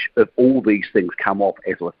horse flesh, if all these things come off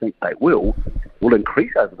as I think they will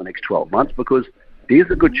increase over the next 12 months, because there's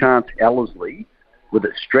a good chance Ellerslie, with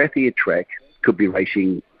its Strathayr track, could be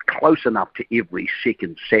racing close enough to every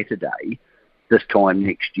second Saturday this time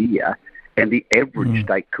next year, and the average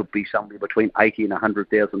stake could be somewhere between $80,000 and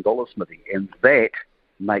 $100,000, Smithy, and that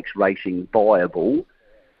makes racing viable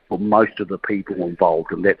for most of the people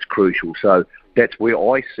involved, and that's crucial. So that's where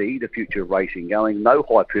I see the future of racing going. No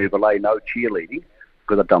hyperbole, no cheerleading,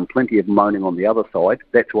 because I've done plenty of moaning on the other side.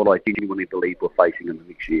 That's what I genuinely believe we're facing in the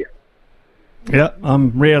next year. Yeah,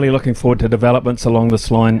 I'm really looking forward to developments along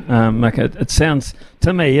this line, Mick. It sounds,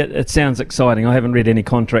 to me, it sounds exciting. I haven't read any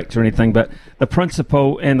contracts or anything, but the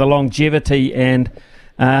principle and the longevity and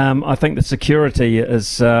I think the security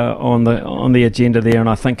is on the agenda there, and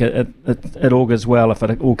I think it augurs well if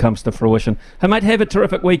it all comes to fruition. Hey, mate, have a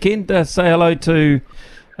terrific weekend. Say hello to,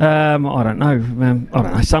 I don't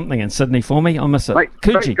know, something in Sydney for me. I miss it.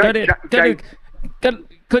 Coogee, go to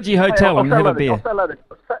Coogee Hotel and have a beer.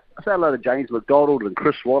 Say hello to James McDonald and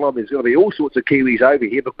Chris Waller. There's going to be all sorts of Kiwis over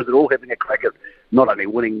here because they're all having a crack at not only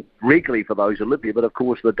winning regularly for those who live here, but of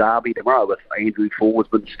course the Derby tomorrow with Andrew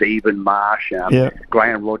Forsman, Stephen Marsh,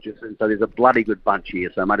 Graham Rogers. And so there's a bloody good bunch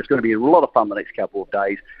here. So, mate, it's going to be a lot of fun the next couple of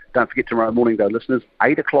days. Don't forget tomorrow morning, though, listeners,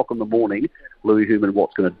 8 o'clock in the morning, Louis Herman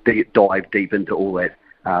Watt's going to dive deep into all that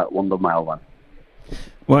on the male one.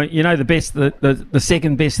 Well, you know the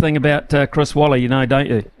second best thing about Chris Waller, you know, don't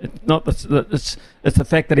you? It's the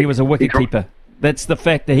fact that he was a wicket keeper. That's the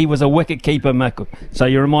fact that he was a wicket keeper, Mick. So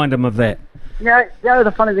you remind him of that. Yeah,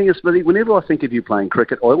 the funny thing is, Smithy, whenever I think of you playing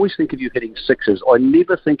cricket, I always think of you hitting sixes. I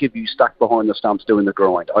never think of you stuck behind the stumps doing the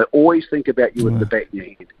grind. I always think about you with the bat in your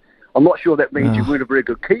head. I'm not sure that means you weren't a very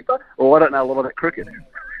good keeper, or I don't know a lot about cricket.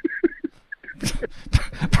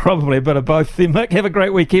 Probably a bit of both there, Mick. Have a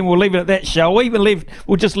great weekend. We'll leave it at that, shall we?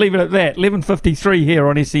 We'll just leave it at that. 11:53 here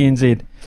on SENZ.